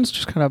mentions?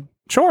 Just kind of.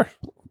 Sure.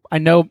 I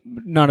know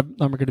none of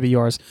them are going to be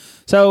yours.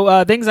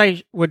 So things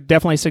I would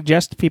definitely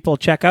suggest people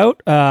check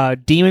out.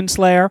 Demon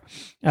Slayer.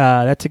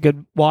 That's a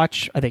good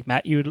watch. I think,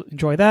 Matt, you'd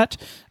enjoy that.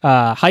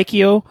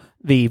 Haikyuu,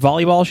 the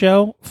volleyball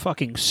show.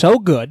 Fucking so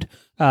good.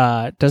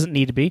 Doesn't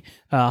need to be.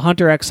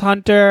 Hunter x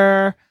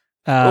Hunter.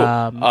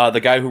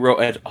 The guy who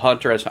wrote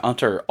Hunter x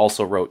Hunter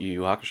also wrote Yu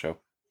Yu Hakusho.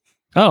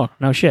 Oh,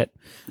 no shit.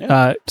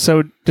 Yeah.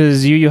 So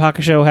does Yu Yu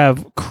Hakusho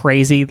have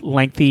crazy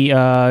lengthy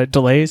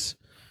delays?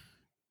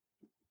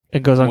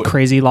 It goes on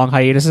crazy long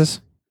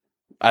hiatuses?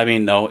 I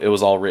mean, no, it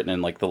was all written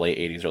in like the late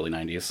 80s, early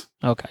 90s.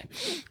 Okay.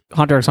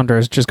 Hunter x Hunter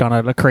has just gone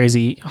on a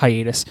crazy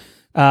hiatus.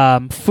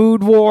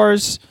 Food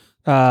Wars,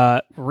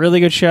 really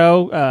good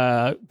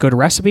show. Good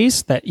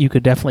recipes that you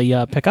could definitely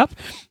pick up.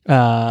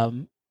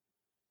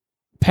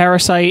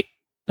 Parasite,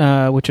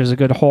 which is a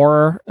good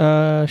horror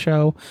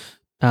show.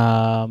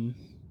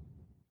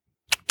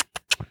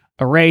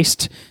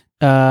 Erased.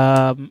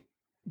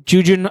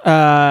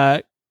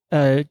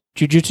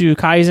 Jujutsu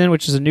Kaisen,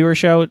 which is a newer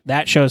show.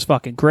 That show is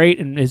fucking great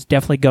and is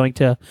definitely going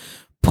to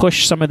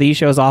push some of these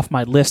shows off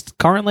my list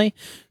currently.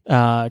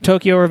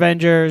 Tokyo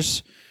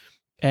Revengers,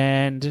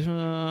 and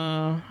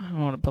I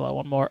want to pull out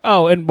one more.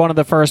 Oh, and one of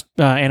the first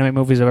anime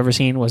movies I've ever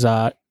seen was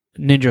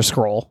Ninja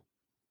Scroll.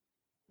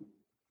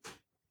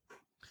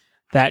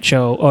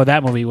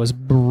 That movie was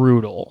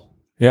brutal.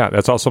 Yeah,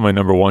 that's also my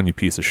number one, you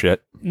piece of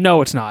shit.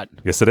 No, it's not.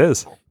 Yes, it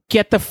is.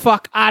 Get the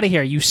fuck out of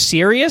here. You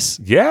serious?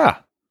 Yeah.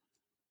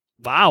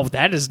 Wow,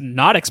 that is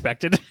not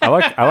expected. I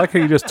like how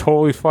you just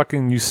totally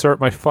fucking usurp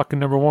my fucking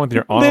number one with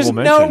your honorable There's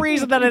mention. no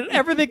reason that I'd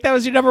ever think that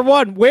was your number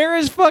one. Where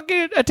is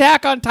fucking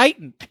Attack on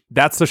Titan?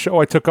 That's the show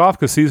I took off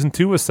because season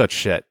 2 was such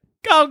shit.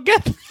 Oh,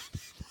 get.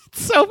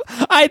 So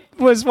I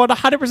was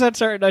 100%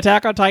 certain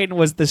Attack on Titan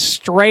was the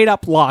straight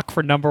up lock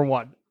for number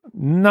one.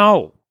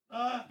 No.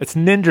 It's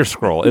Ninja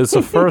Scroll. It's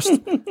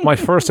my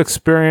first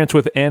experience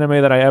with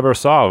anime that I ever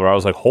saw where I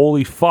was like,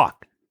 holy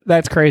fuck.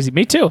 That's crazy.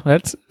 Me too.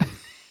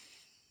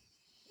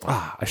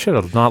 I should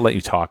have not let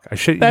you talk.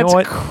 That's you know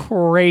what?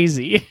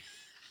 crazy.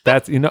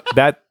 That's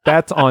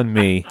that's on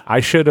me. I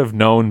should have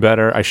known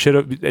better. I should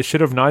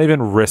have not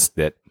even risked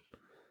it.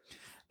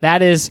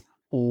 That is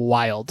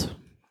wild.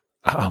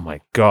 Oh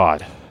my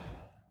god.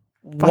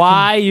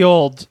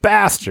 Wild.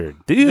 Bastard,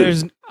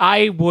 dude.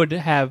 I would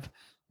have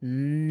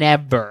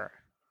never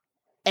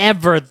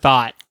ever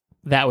thought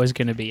that was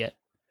going to be it.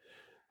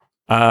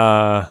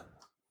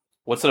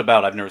 What's it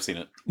about? I've never seen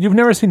it. You've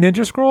never seen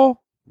Ninja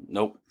Scroll?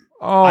 Nope.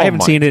 Oh, I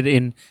haven't seen it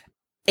in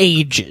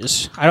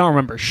ages. I don't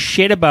remember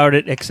shit about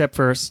it except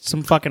for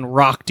some fucking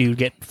rock dude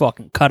getting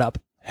fucking cut up.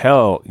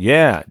 Hell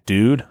yeah,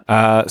 dude.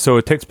 So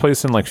it takes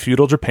place in like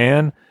feudal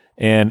Japan,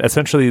 and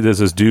essentially there's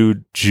this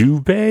dude,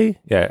 Jubei.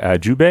 Yeah,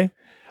 Jubei.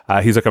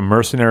 He's like a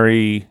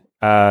mercenary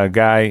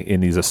guy,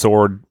 and he's a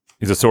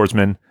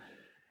swordsman.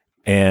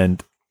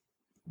 And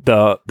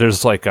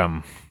there's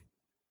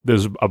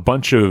a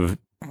bunch of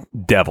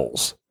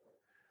devils.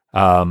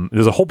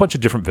 There's a whole bunch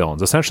of different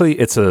villains. Essentially,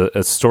 it's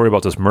a story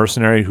about this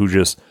mercenary who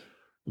just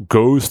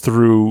goes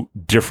through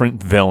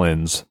different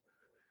villains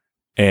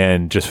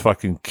and just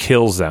fucking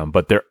kills them.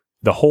 But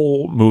the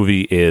whole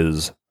movie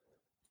is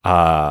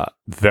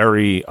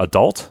very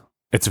adult.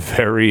 It's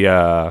very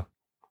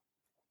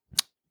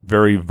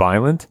very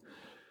violent.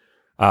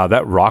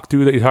 That rock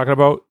dude that you're talking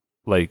about,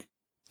 like,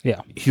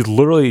 yeah, he's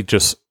literally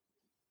just,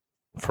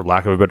 for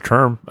lack of a better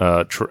term,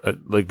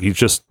 he's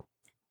just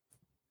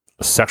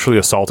sexually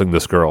assaulting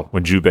this girl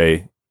when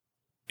Jubei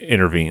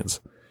intervenes.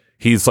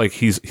 He's like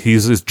he's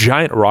this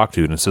giant rock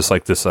dude, and it's just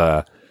like this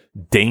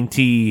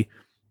dainty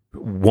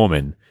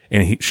woman,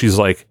 and she's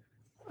like,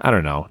 I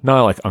don't know,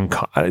 not like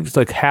it's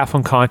like half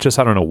unconscious.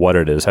 I don't know what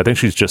it is. I think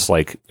she's just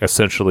like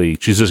essentially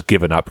she's just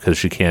given up because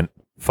she can't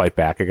fight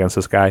back against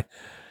this guy.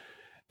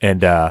 And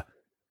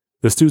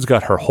this dude's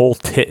got her whole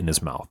tit in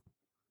his mouth.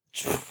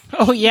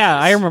 Oh yeah,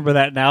 I remember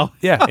that now.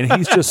 Yeah, and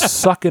he's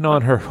just sucking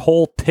on her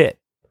whole tit.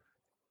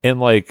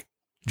 And like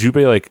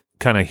Jubei like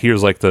kind of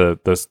hears like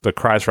the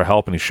cries for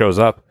help, and he shows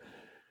up.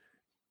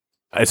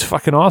 It's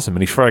fucking awesome,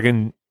 and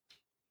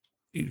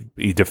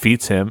he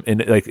defeats him,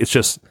 and like it's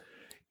just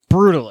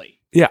brutally.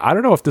 Yeah, I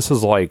don't know if this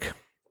is like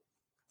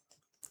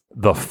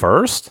the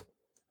first,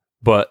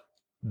 but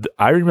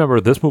I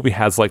remember this movie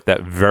has like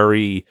that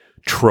very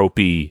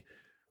tropey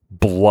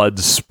blood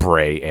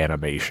spray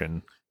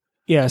animation.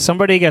 Yeah,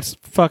 somebody gets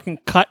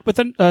fucking cut with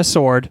a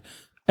sword,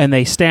 and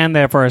they stand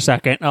there for a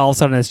second, and all of a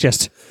sudden it's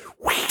just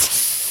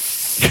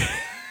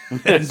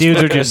and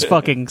dudes are just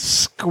fucking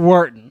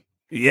squirting.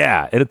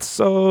 Yeah, and it's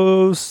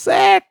so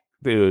sick,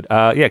 dude.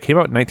 Yeah, it came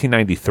out in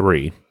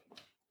 1993.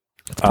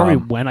 That's probably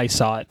when I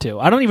saw it too.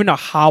 I don't even know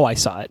how I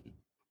saw it.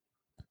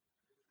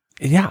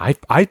 Yeah,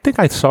 I think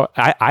I saw.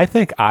 I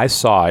think I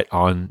saw it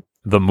on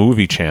the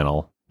movie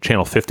channel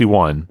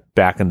 51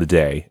 back in the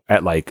day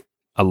at like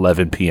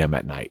 11 p.m.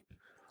 at night.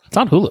 It's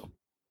on Hulu.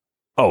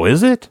 Oh,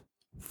 is it?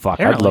 Fuck,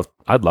 Apparently.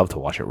 I'd love to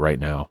watch it right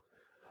now.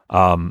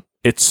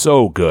 It's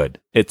so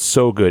good. It's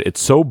so good. It's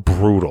so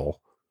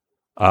brutal.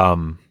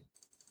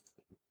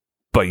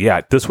 But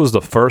yeah, this was the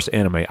first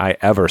anime I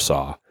ever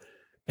saw,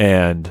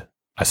 and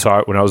I saw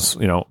it when I was,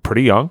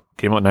 pretty young.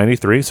 Came out in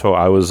 93, so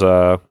I was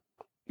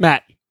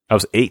Matt. I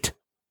was 8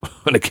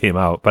 when it came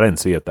out, but I didn't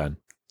see it then.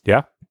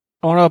 Yeah?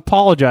 I want to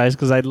apologize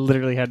because I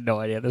literally had no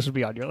idea this would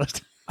be on your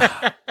list.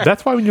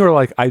 That's why when you were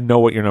like, I know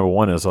what your number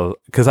one is,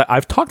 because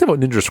I've talked about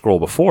Ninja Scroll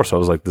before, so I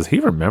was like, does he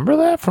remember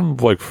that from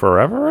like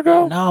forever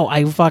ago? No,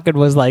 I fucking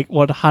was like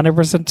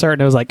 100%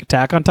 certain it was like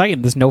Attack on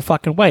Titan. There's no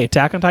fucking way.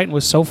 Attack on Titan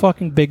was so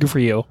fucking big for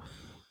you.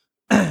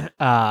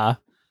 Yeah,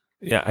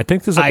 I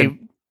think there's like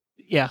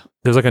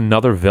there's like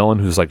another villain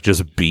who's like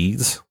just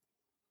bees.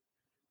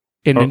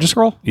 In Ninja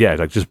Scroll? Yeah,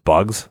 like just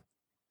bugs.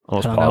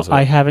 Almost positive.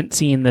 I haven't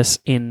seen this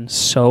in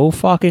so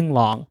fucking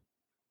long.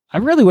 I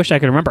really wish I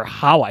could remember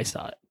how I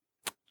saw it.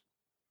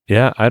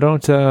 Yeah, I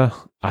don't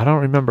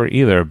remember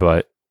either,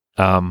 but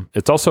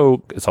it's also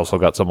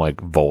got some like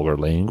vulgar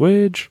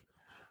language.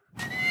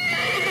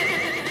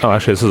 Oh,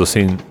 actually, this is a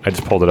scene I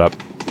just pulled it up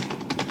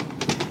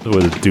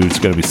where the dude's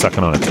going to be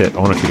sucking on a tit. I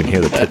wonder if you can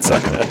hear the tit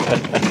sucking.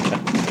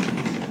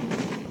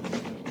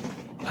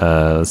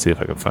 Let's see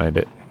if I can find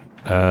it.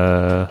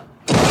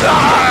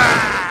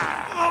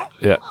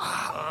 Yeah.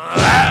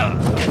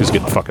 He's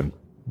getting fucking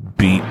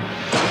beat.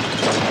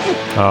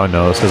 Oh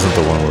no, this isn't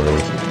the one where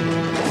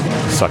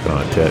he's sucking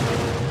on a tit.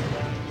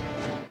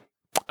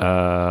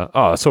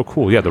 Oh, that's so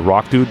cool. Yeah, the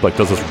rock dude like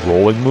does this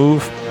rolling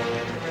move.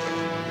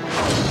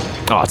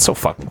 Oh, it's so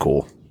fucking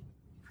cool.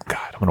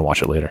 God, I'm gonna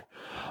watch it later.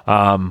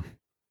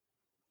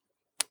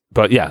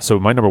 But yeah, so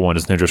my number one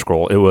is Ninja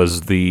Scroll. It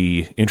was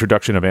the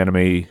introduction of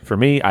anime for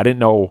me. I didn't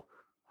know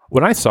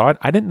when I saw it.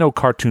 I didn't know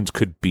cartoons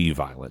could be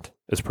violent.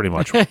 It's pretty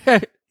much.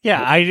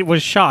 Yeah, I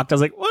was shocked. I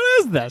was like, "What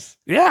is this?"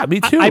 Yeah,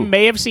 me too. I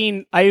may have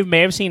seen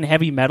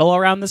Heavy Metal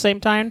around the same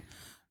time,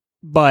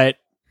 but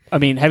I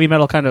mean, Heavy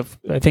Metal kind of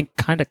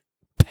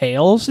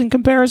pales in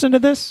comparison to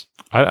this.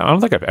 I don't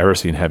think I've ever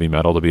seen Heavy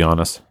Metal, to be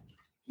honest.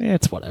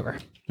 It's whatever.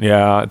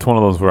 Yeah, it's one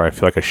of those where I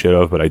feel like I should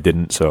have, but I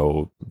didn't,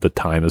 so the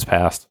time has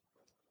passed.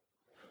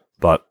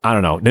 But I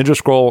don't know. Ninja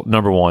Scroll,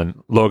 number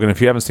one. Logan,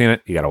 if you haven't seen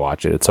it, you got to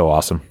watch it. It's so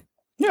awesome.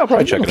 Yeah, I'll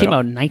probably check it out. It came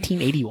out in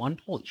 1981.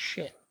 Holy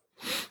shit.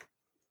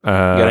 You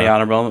got any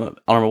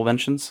honorable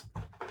mentions?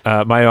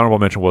 My honorable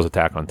mention was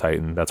Attack on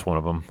Titan. That's one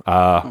of them.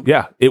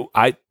 Yeah,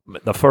 I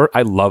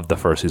loved the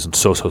first season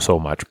so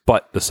much,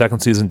 but the second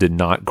season did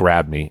not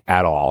grab me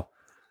at all,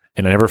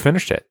 and I never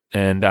finished it.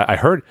 And I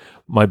heard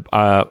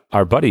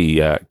our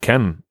buddy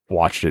Ken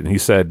watched it, and he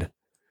said,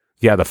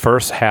 "Yeah, the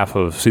first half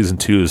of season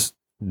 2 is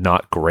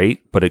not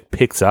great, but it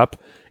picks up,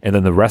 and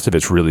then the rest of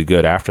it's really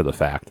good after the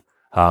fact."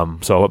 So I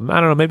don't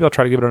know. Maybe I'll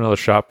try to give it another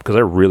shot because I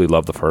really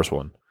love the first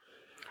one.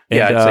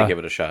 Yeah, And, I'd say give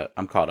it a shot.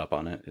 I'm caught up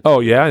on it.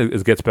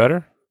 It gets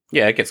better.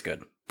 Yeah, it gets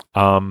good.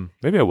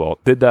 Maybe I will.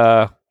 Do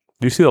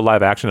you see the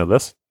live action of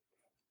this?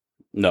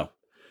 No.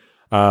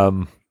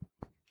 I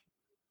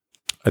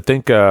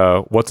think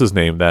what's his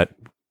name? That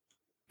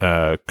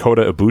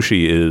Kota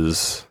Ibushi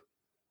is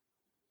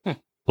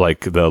like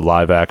the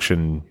live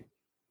action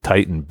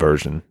Titan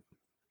version.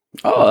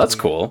 Oh, that's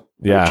cool.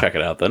 Yeah, I'll check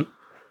it out then.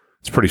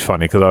 It's pretty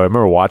funny because I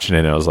remember watching it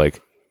and I was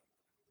like,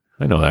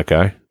 I know that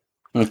guy.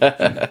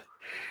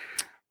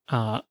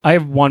 I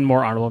have one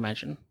more honorable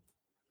mention.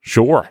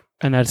 Sure.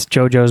 And that's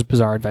JoJo's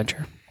Bizarre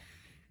Adventure.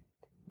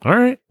 All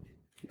right.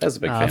 That's a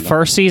big fan.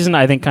 First season,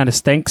 I think, kind of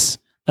stinks.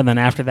 And then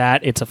after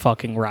that, it's a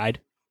fucking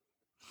ride.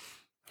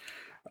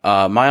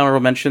 My honorable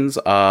mentions,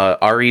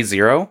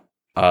 RE0.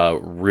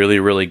 Really,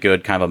 really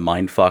good, kind of a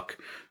mindfuck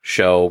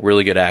show.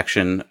 Really good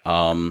action.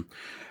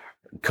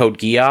 Code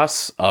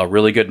Geass, a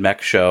really good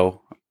mech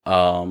show.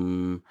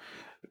 Dragon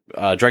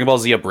Ball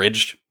Z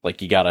Abridged,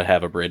 like you gotta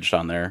have Abridged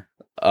on there.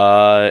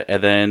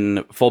 And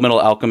then Full Metal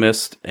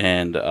Alchemist,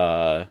 and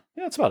yeah,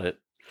 that's about it.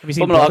 Have you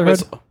seen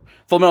Brotherhood?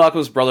 Full Metal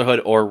Alchemist,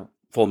 Brotherhood, or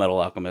Full Metal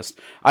Alchemist.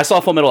 I saw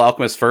Full Metal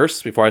Alchemist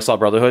first before I saw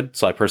Brotherhood,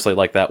 so I personally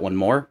like that one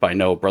more. But I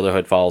know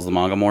Brotherhood follows the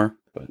manga more.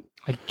 But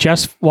I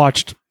just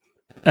watched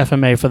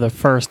FMA for the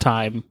first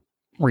time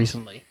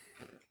recently.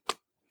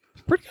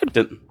 Pretty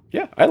good.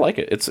 Yeah, I like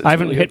it. It's I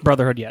haven't really hit good.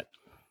 Brotherhood yet.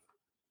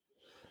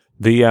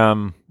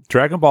 The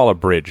Dragon Ball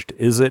Abridged,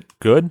 is it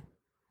good?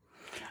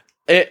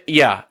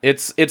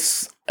 It's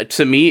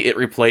to me it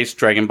replaced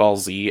Dragon Ball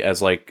Z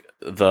as like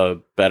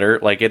the better.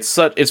 Like it's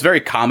very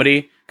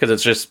comedy because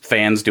it's just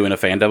fans doing a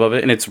fan dub of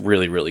it, and it's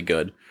really really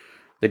good.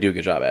 They do a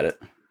good job at it.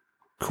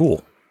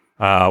 Cool.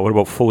 What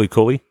about Fully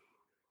Cooley?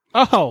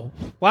 Oh,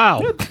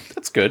 wow. Yeah,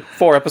 that's good.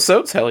 4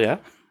 episodes. Hell yeah.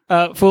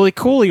 Fully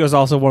Cooley was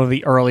also one of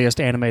the earliest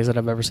animes that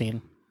I've ever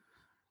seen.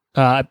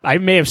 I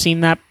may have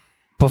seen that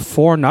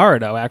before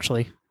Naruto,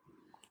 actually.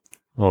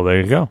 Well, there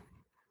you go.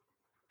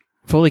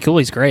 Fully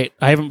Cooley's great.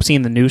 I haven't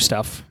seen the new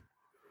stuff.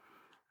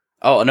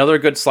 Oh, another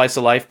good slice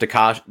of life,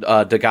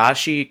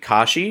 Dagashi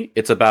Kashi.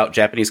 It's about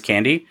Japanese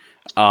candy,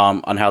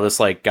 on how this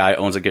like guy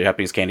owns a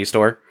Japanese candy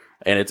store,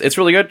 and it's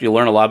really good. You'll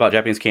learn a lot about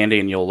Japanese candy,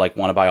 and you'll like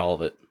want to buy all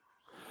of it.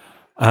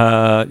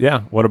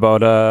 Yeah. What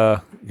about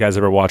you guys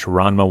ever watch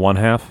Ranma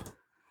 1/2?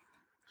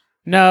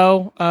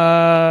 No,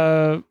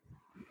 I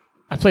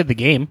played the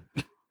game.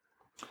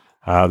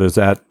 There's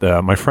that.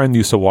 My friend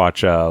used to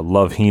watch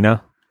Love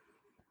Hina.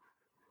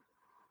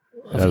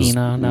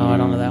 Hina? No, I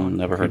don't know that one.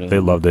 Never heard of They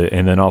it. loved it.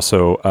 And then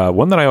also,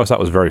 one that I always thought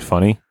was very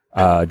funny,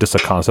 just the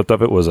concept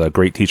of it, was a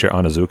Great Teacher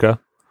Onizuka.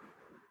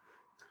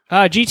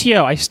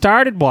 GTO. I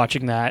started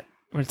watching that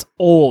when it's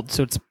old,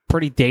 so it's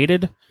pretty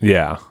dated.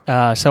 Yeah.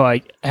 So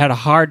I had a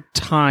hard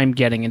time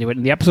getting into it,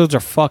 and the episodes are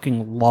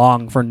fucking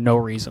long for no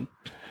reason.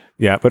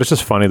 Yeah, but it's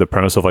just funny, the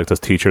premise of like this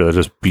teacher that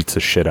just beats the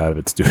shit out of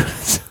its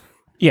students.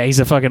 Yeah, he's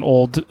a fucking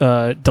old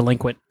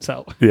delinquent,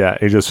 so... Yeah,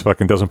 he just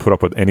fucking doesn't put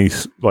up with any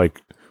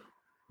like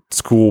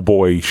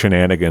schoolboy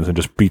shenanigans and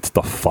just beats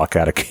the fuck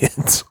out of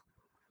kids.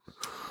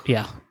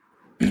 Yeah.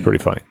 It's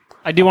pretty funny.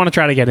 I do want to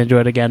try to get into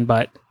it again,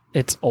 but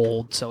it's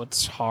old, so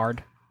it's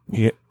hard.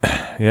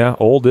 Yeah,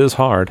 old is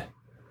hard.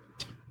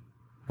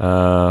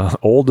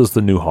 Old is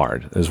the new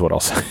hard, is what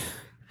I'll say.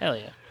 Hell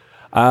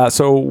yeah.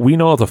 So we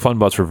know the Fun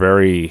Butts were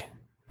very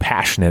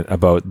passionate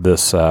about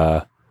this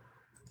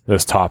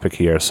this topic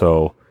here,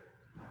 so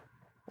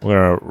we're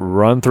gonna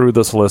run through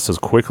this list as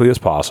quickly as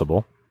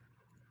possible.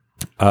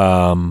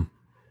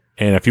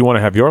 And if you want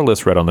to have your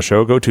list read on the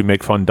show, go to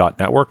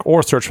makefun.network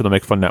or search for the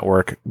Make Fun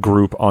Network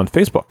group on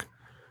Facebook.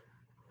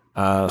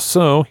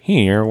 So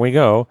here we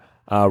go.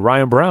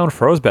 Ryan Brown,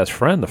 Fro's best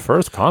friend, the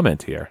first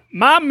comment here.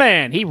 My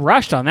man, he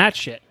rushed on that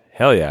shit.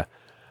 Hell yeah.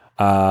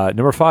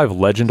 Number 5,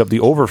 Legend of the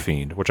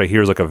Overfiend, which I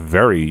hear is like a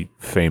very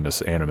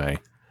famous anime.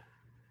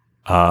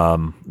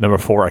 Number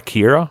 4,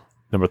 Akira.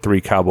 Number 3,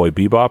 Cowboy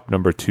Bebop.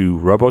 Number 2,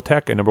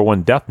 Robotech. And number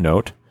 1, Death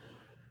Note.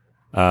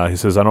 He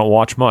says, I don't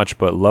watch much,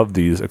 but love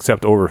these,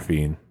 except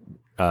Overfiend.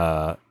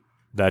 That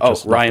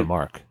just left a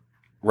mark.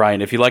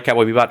 Ryan, if you like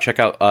Cowboy Bebop, check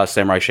out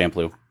Samurai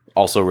Champloo.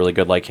 Also really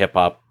good, like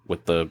hip-hop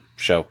with the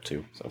show,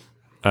 too.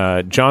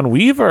 So, John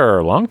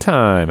Weaver, long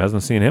time.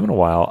 Hasn't seen him in a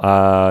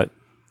while.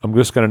 I'm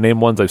just going to name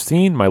ones I've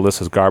seen. My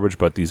list is garbage,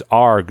 but these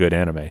are good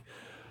anime.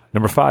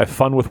 Number 5,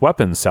 Fun with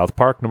Weapons, South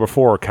Park. Number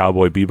 4,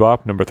 Cowboy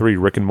Bebop. Number 3,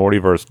 Rick and Morty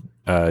vs.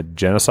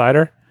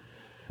 Genocider.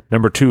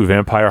 Number 2,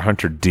 Vampire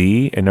Hunter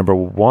D. And number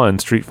 1,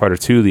 Street Fighter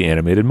 2, the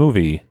animated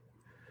movie.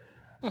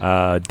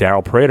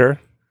 Daryl Prater.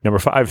 Number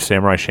 5,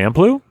 Samurai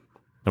Champloo.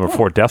 Number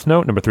 4, Death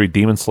Note. Number 3,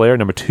 Demon Slayer.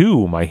 Number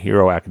 2, My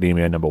Hero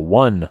Academia. Number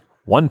 1,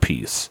 One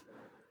Piece.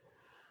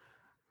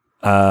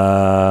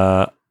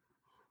 Brian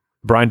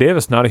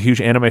Davis, not a huge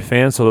anime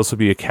fan, so this will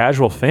be a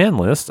casual fan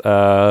list.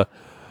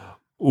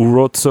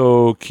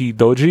 Urotsu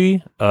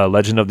Kidoji,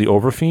 Legend of the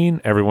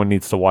Overfiend. Everyone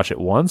needs to watch it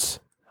once.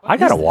 I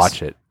gotta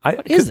watch it.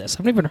 What is this?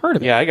 I've never even heard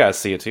of it. yeah, I gotta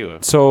see it, too.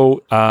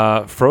 So,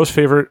 Fro's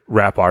favorite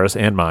rap artist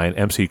and mine,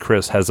 MC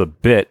Chris, has a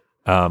bit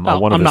on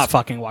one of I'm his, not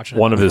fucking watching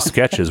it. one of his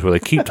sketches where they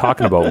keep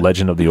talking about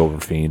Legend of the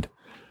Overfiend.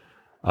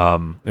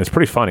 It's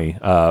pretty funny,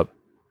 but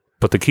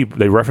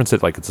they reference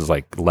it like it's this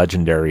like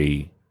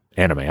legendary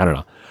anime. I don't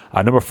know.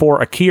 Number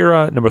 4,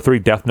 Akira. Number 3,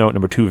 Death Note.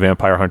 Number 2,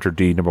 Vampire Hunter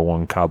D. Number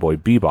 1, Cowboy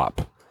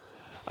Bebop.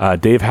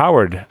 Dave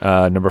Howard.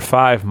 Number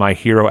 5, My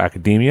Hero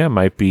Academia.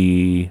 Might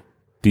be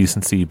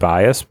decency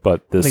bias,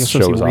 but I think this it's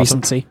show supposed is to be awesome.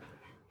 recency.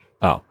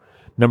 Oh.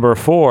 Number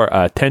 4,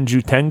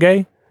 Tenju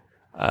Tenge.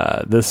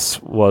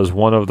 This was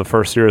one of the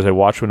first series I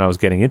watched when I was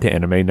getting into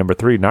anime. Number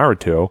 3,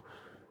 Naruto.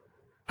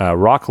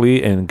 Rock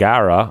Lee and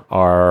Gaara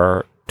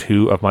are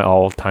 2 of my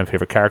all-time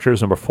favorite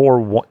characters. Number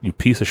 4, you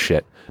piece of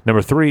shit.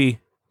 Number 3,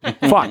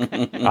 fuck.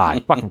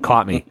 You fucking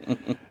caught me.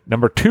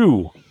 Number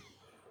 2,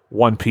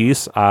 One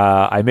Piece.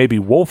 I may be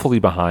woefully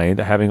behind,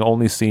 having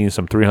only seen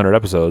some 300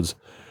 episodes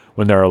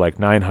when there are like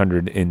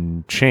 900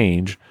 in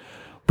change.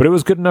 But it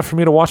was good enough for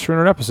me to watch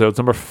 300 episodes.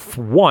 Number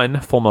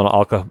 1, Full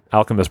Metal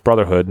Alchemist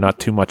Brotherhood. Not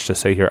too much to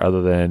say here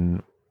other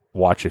than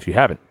watch if you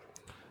haven't.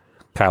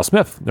 Kyle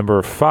Smith.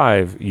 Number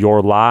 5,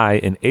 Your Lie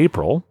in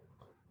April.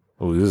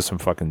 Oh, these are some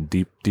fucking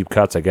deep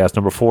cuts, I guess.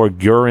 Number 4,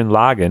 Gurren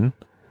Lagann.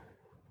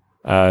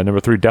 Number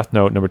 3, Death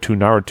Note. Number 2,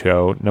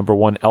 Naruto. Number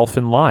 1,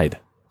 Elfen Lied.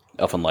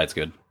 Elfen Light's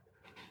good.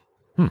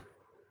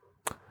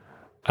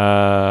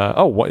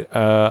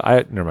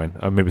 Never mind.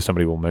 Maybe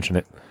somebody will mention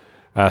it.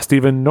 Sergeant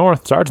Stephen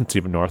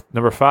North.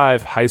 Number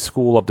 5, High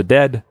School of the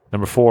Dead.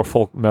 Number 4,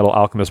 Full Metal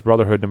Alchemist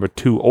Brotherhood. Number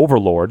 2,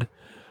 Overlord.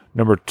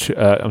 Number 3,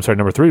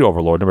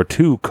 Overlord. Number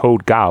 2,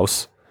 Code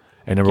Gauss.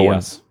 And number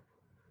 1,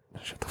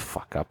 shut the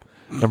fuck up.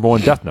 Number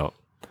 1, Death Note.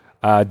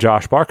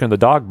 Josh Barkin, The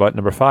Dog Butt.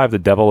 Number 5, The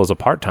Devil is a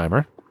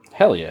Part-Timer.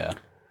 Hell yeah.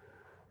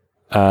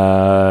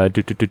 I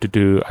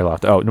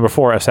lost. Oh, number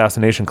 4,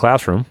 Assassination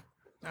Classroom.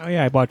 Oh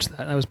yeah, I watched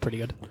that. That was pretty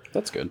good.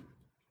 That's good.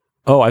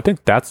 Oh, I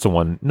think that's the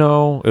one.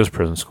 No, it was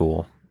Prison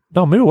School.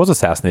 No, maybe it was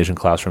Assassination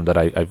Classroom that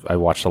I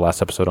watched the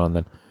last episode on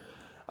then.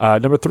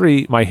 Number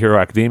 3, My Hero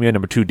Academia.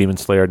 Number 2, Demon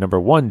Slayer. Number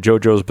 1,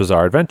 JoJo's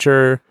Bizarre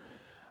Adventure.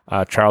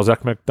 Charles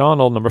F.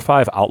 McDonald. Number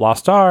 5, Outlaw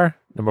Star.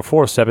 Number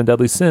 4, Seven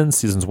Deadly Sins.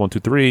 Seasons 1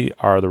 through 3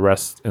 are the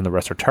rest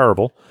are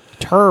terrible.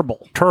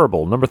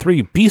 Terrible. Number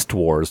 3, Beast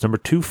Wars. Number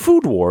 2,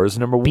 Food Wars.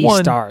 Number 1,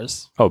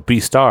 Beastars. Oh,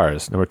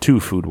 Beastars. Number 2,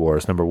 Food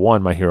Wars. Number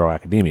 1, My Hero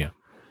Academia.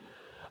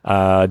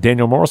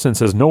 Daniel Morrison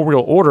says No Real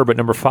Order, but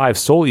number 5,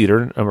 Soul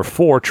Eater. Number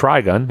 4,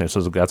 Trigun.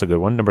 That's a good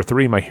one. Number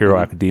 3, My Hero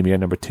Academia.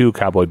 Number 2,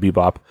 Cowboy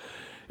Bebop.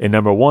 And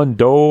number 1,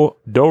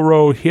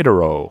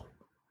 Dorohedoro.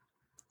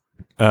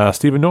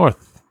 Stephen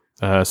North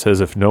says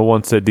if no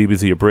one said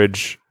DBZ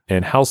Abridge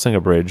and Hellsing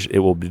Abridge, it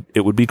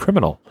would be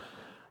criminal.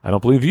 I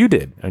don't believe you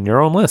did on your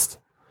own list.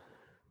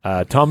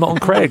 Tom Milton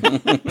Craig.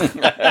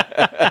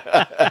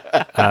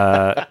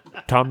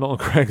 Tom Milton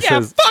Craig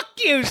says, fuck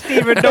you,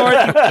 Stephen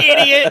North, you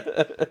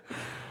idiot.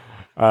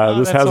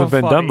 This hasn't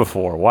been done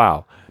before.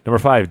 Wow. Number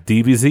 5,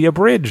 DBZ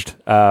Abridged.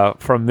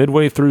 From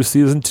midway through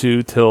season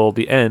 2 till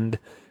the end,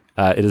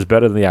 it is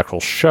better than the actual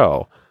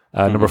show.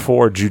 Number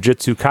 4,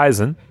 Jujutsu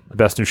Kaisen, the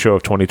best new show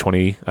of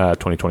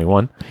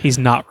 2021. He's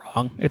not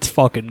wrong. It's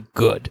fucking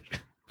good.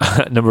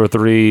 Number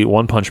 3,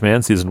 One Punch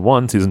Man, season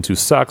 1. Season 2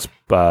 sucks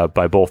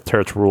by both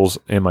Terrence Rules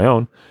and my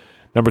own.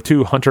 Number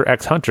 2, Hunter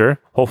x Hunter,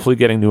 hopefully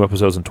getting new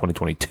episodes in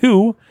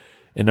 2022.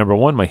 And number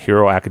 1, My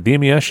Hero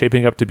Academia,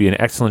 shaping up to be an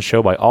excellent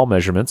show by all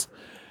measurements.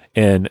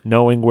 And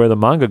knowing where the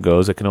manga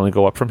goes, it can only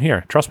go up from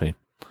here. Trust me.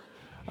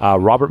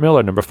 Robert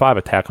Miller, number 5,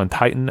 Attack on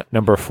Titan.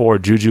 Number 4,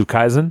 Jujutsu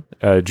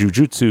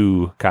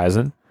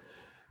Kaisen.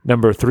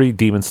 Number 3,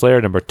 Demon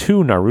Slayer. Number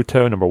 2,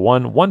 Naruto. Number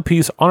 1, One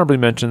Piece. Honorably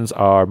mentions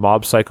are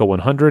Mob Psycho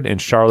 100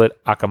 and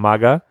Charlotte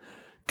Akamaga.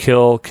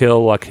 Kill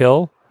La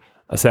Kill.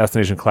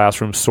 Assassination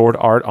Classroom. Sword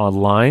Art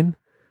Online.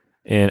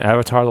 And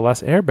Avatar The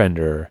Last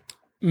Airbender.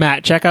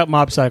 Matt, check out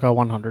Mob Psycho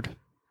 100.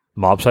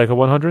 Mob Psycho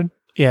 100?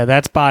 Yeah,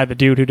 that's by the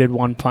dude who did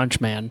One Punch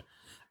Man.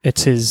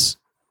 It's his...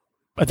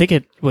 I think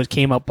it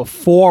came out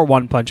before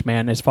One Punch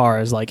Man as far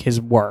as like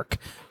his work.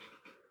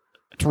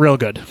 It's real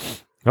good.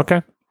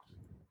 Okay.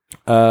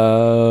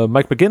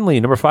 Mike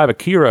McGinley, number 5,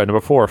 Akira.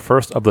 Number 4,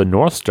 First of the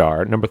North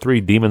Star. Number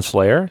 3, Demon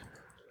Slayer.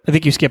 I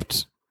think you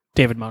skipped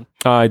David Moon.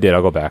 I did.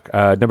 I'll go back.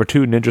 Number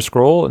 2, Ninja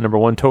Scroll. And number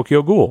 1,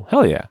 Tokyo Ghoul.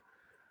 Hell yeah.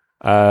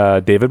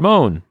 David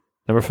Moan.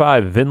 Number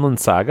 5, Vinland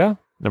Saga.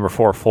 Number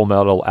 4, Full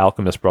Metal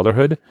Alchemist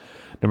Brotherhood.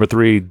 Number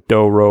 3,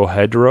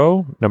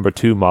 Dorohedoro. Number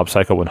 2, Mob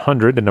Psycho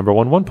 100. And number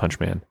 1, One Punch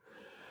Man.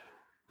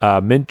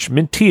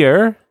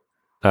 Mintier.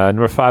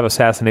 Number 5,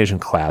 Assassination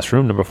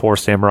Classroom. Number 4,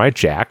 Samurai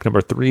Jack. Number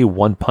 3,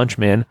 One Punch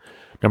Man.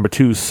 Number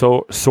 2,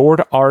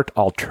 Sword Art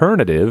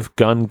Alternative,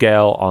 Gun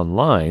Gal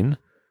Online.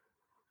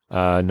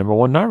 Number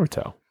 1,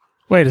 Naruto.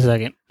 Wait a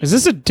second. Is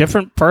this a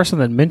different person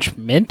than Mitch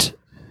Mint?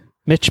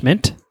 Mitch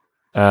Mint?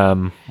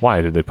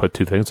 Why did they put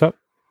 2 things up?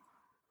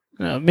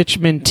 Mitch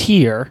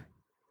Mintier.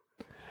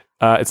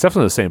 It's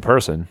definitely the same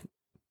person.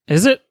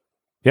 Is it?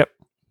 Yep.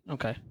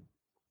 Okay.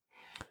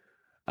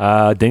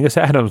 Dingus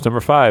Adams, number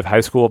 5,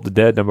 High School of the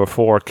Dead. Number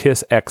 4,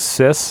 Kiss X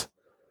Sis.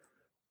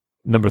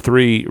 Number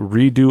 3,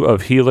 Redo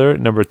of Healer.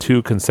 Number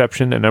 2,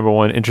 Conception. And number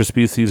 1,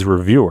 Interspecies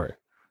Reviewer.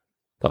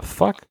 The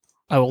fuck?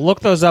 I will look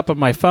those up on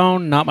my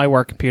phone, not my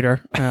work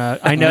computer.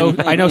 I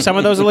know some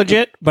of those are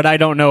legit, but I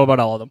don't know about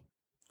all of them.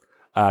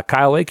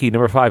 Kyle Lakey,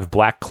 number 5,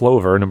 Black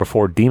Clover. Number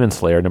 4, Demon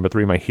Slayer. Number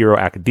 3, My Hero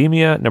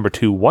Academia. Number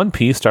 2, One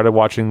Piece. Started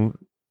watching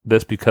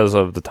this because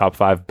of the Top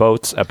 5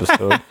 Boats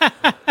episode.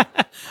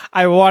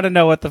 I want to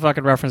know what the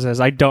fucking reference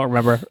is. I don't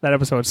remember. That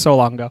episode was so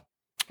long ago.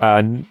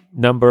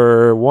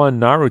 Number 1,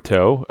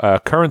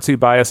 Naruto. Currency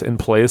bias in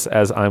place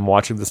as I'm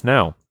watching this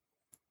now.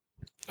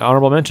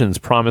 Honorable mentions,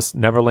 Promised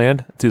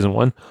Neverland, Season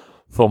 1.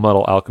 Full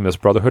Metal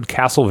Alchemist Brotherhood.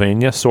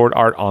 Castlevania. Sword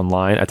Art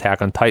Online.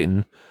 Attack on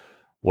Titan.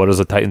 What is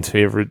a Titan's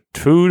favorite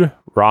food?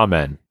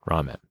 Ramen.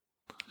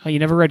 Oh, you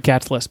never read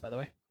Cat's List, by the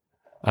way.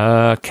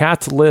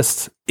 Cat's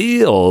List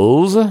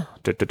is... Let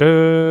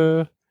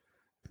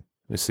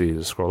me see,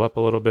 just scroll up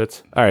a little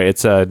bit. All right,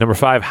 it's number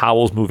 5,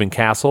 Howl's Moving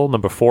Castle.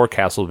 Number 4,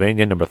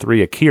 Castlevania. Number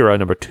 3, Akira.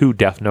 Number 2,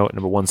 Death Note.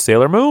 Number 1,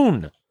 Sailor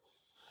Moon.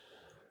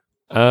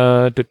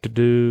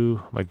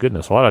 My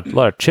goodness, a lot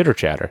of chitter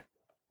chatter.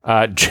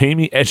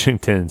 Jamie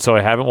Edgington. So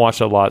I haven't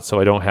watched a lot, so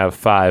I don't have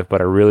 5,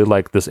 but I really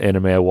like this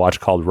anime I watched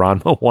called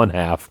Ranma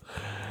 1/2.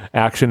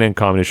 Action and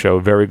comedy show.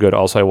 Very good.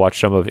 Also, I watched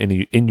some of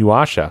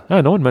Inuyasha.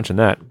 Oh, no one mentioned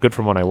that. Good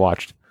from what I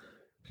watched.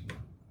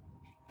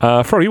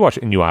 Fro, you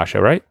watched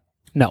Inuyasha, right?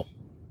 No.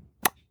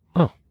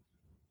 Oh.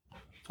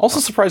 Also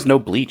surprised no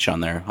Bleach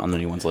on there on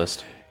anyone's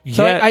list.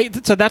 So Yeah.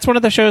 so that's one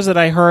of the shows that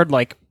I heard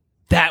like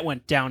that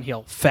went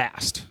downhill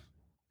fast.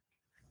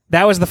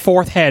 That was the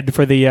 4th head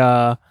for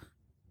the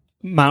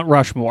Mount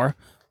Rushmore,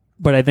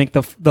 but I think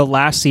the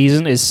last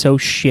season is so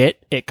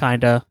shit it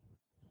kind of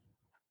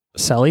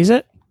sellies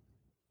it.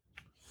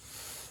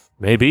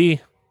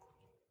 Maybe.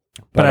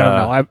 But I don't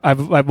know.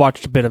 I've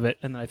watched a bit of it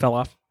and then I fell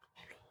off.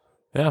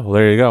 Yeah, well,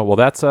 there you go. Well,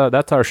 that's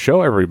our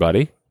show,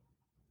 everybody.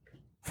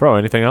 Fro,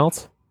 anything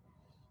else?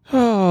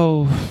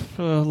 Oh,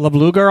 La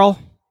Blue Girl.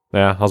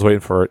 Yeah, I was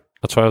waiting for it.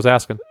 That's why I was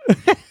asking.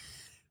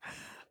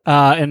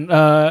 And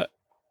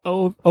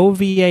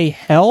OVA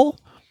Hell?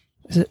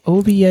 Is it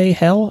OVA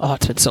Hell? Oh,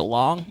 it's been so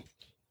long.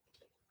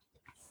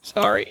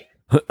 Sorry.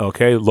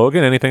 Okay,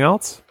 Logan, anything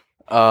else?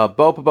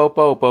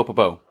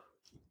 Bo.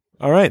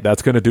 All right,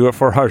 that's going to do it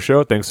for our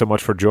show. Thanks so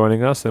much for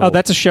joining us. And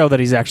That's a show that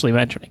he's actually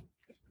mentioning.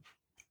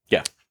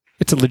 Yeah.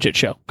 It's a legit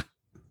show.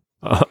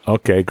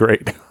 okay,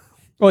 great.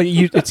 Well,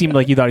 it seemed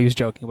like you thought he was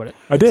joking, but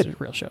I did. It's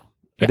a real show.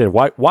 I did.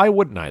 Why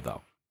wouldn't I,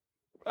 though?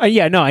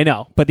 Yeah, no, I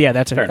know. But yeah,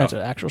 that's Fair an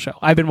actual show.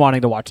 I've been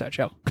wanting to watch that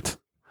show.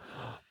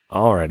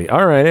 Alrighty.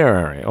 All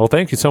right. Well,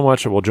 thank you so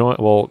much.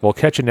 We'll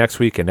catch you next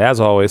week, and as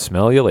always,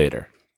 smell you later.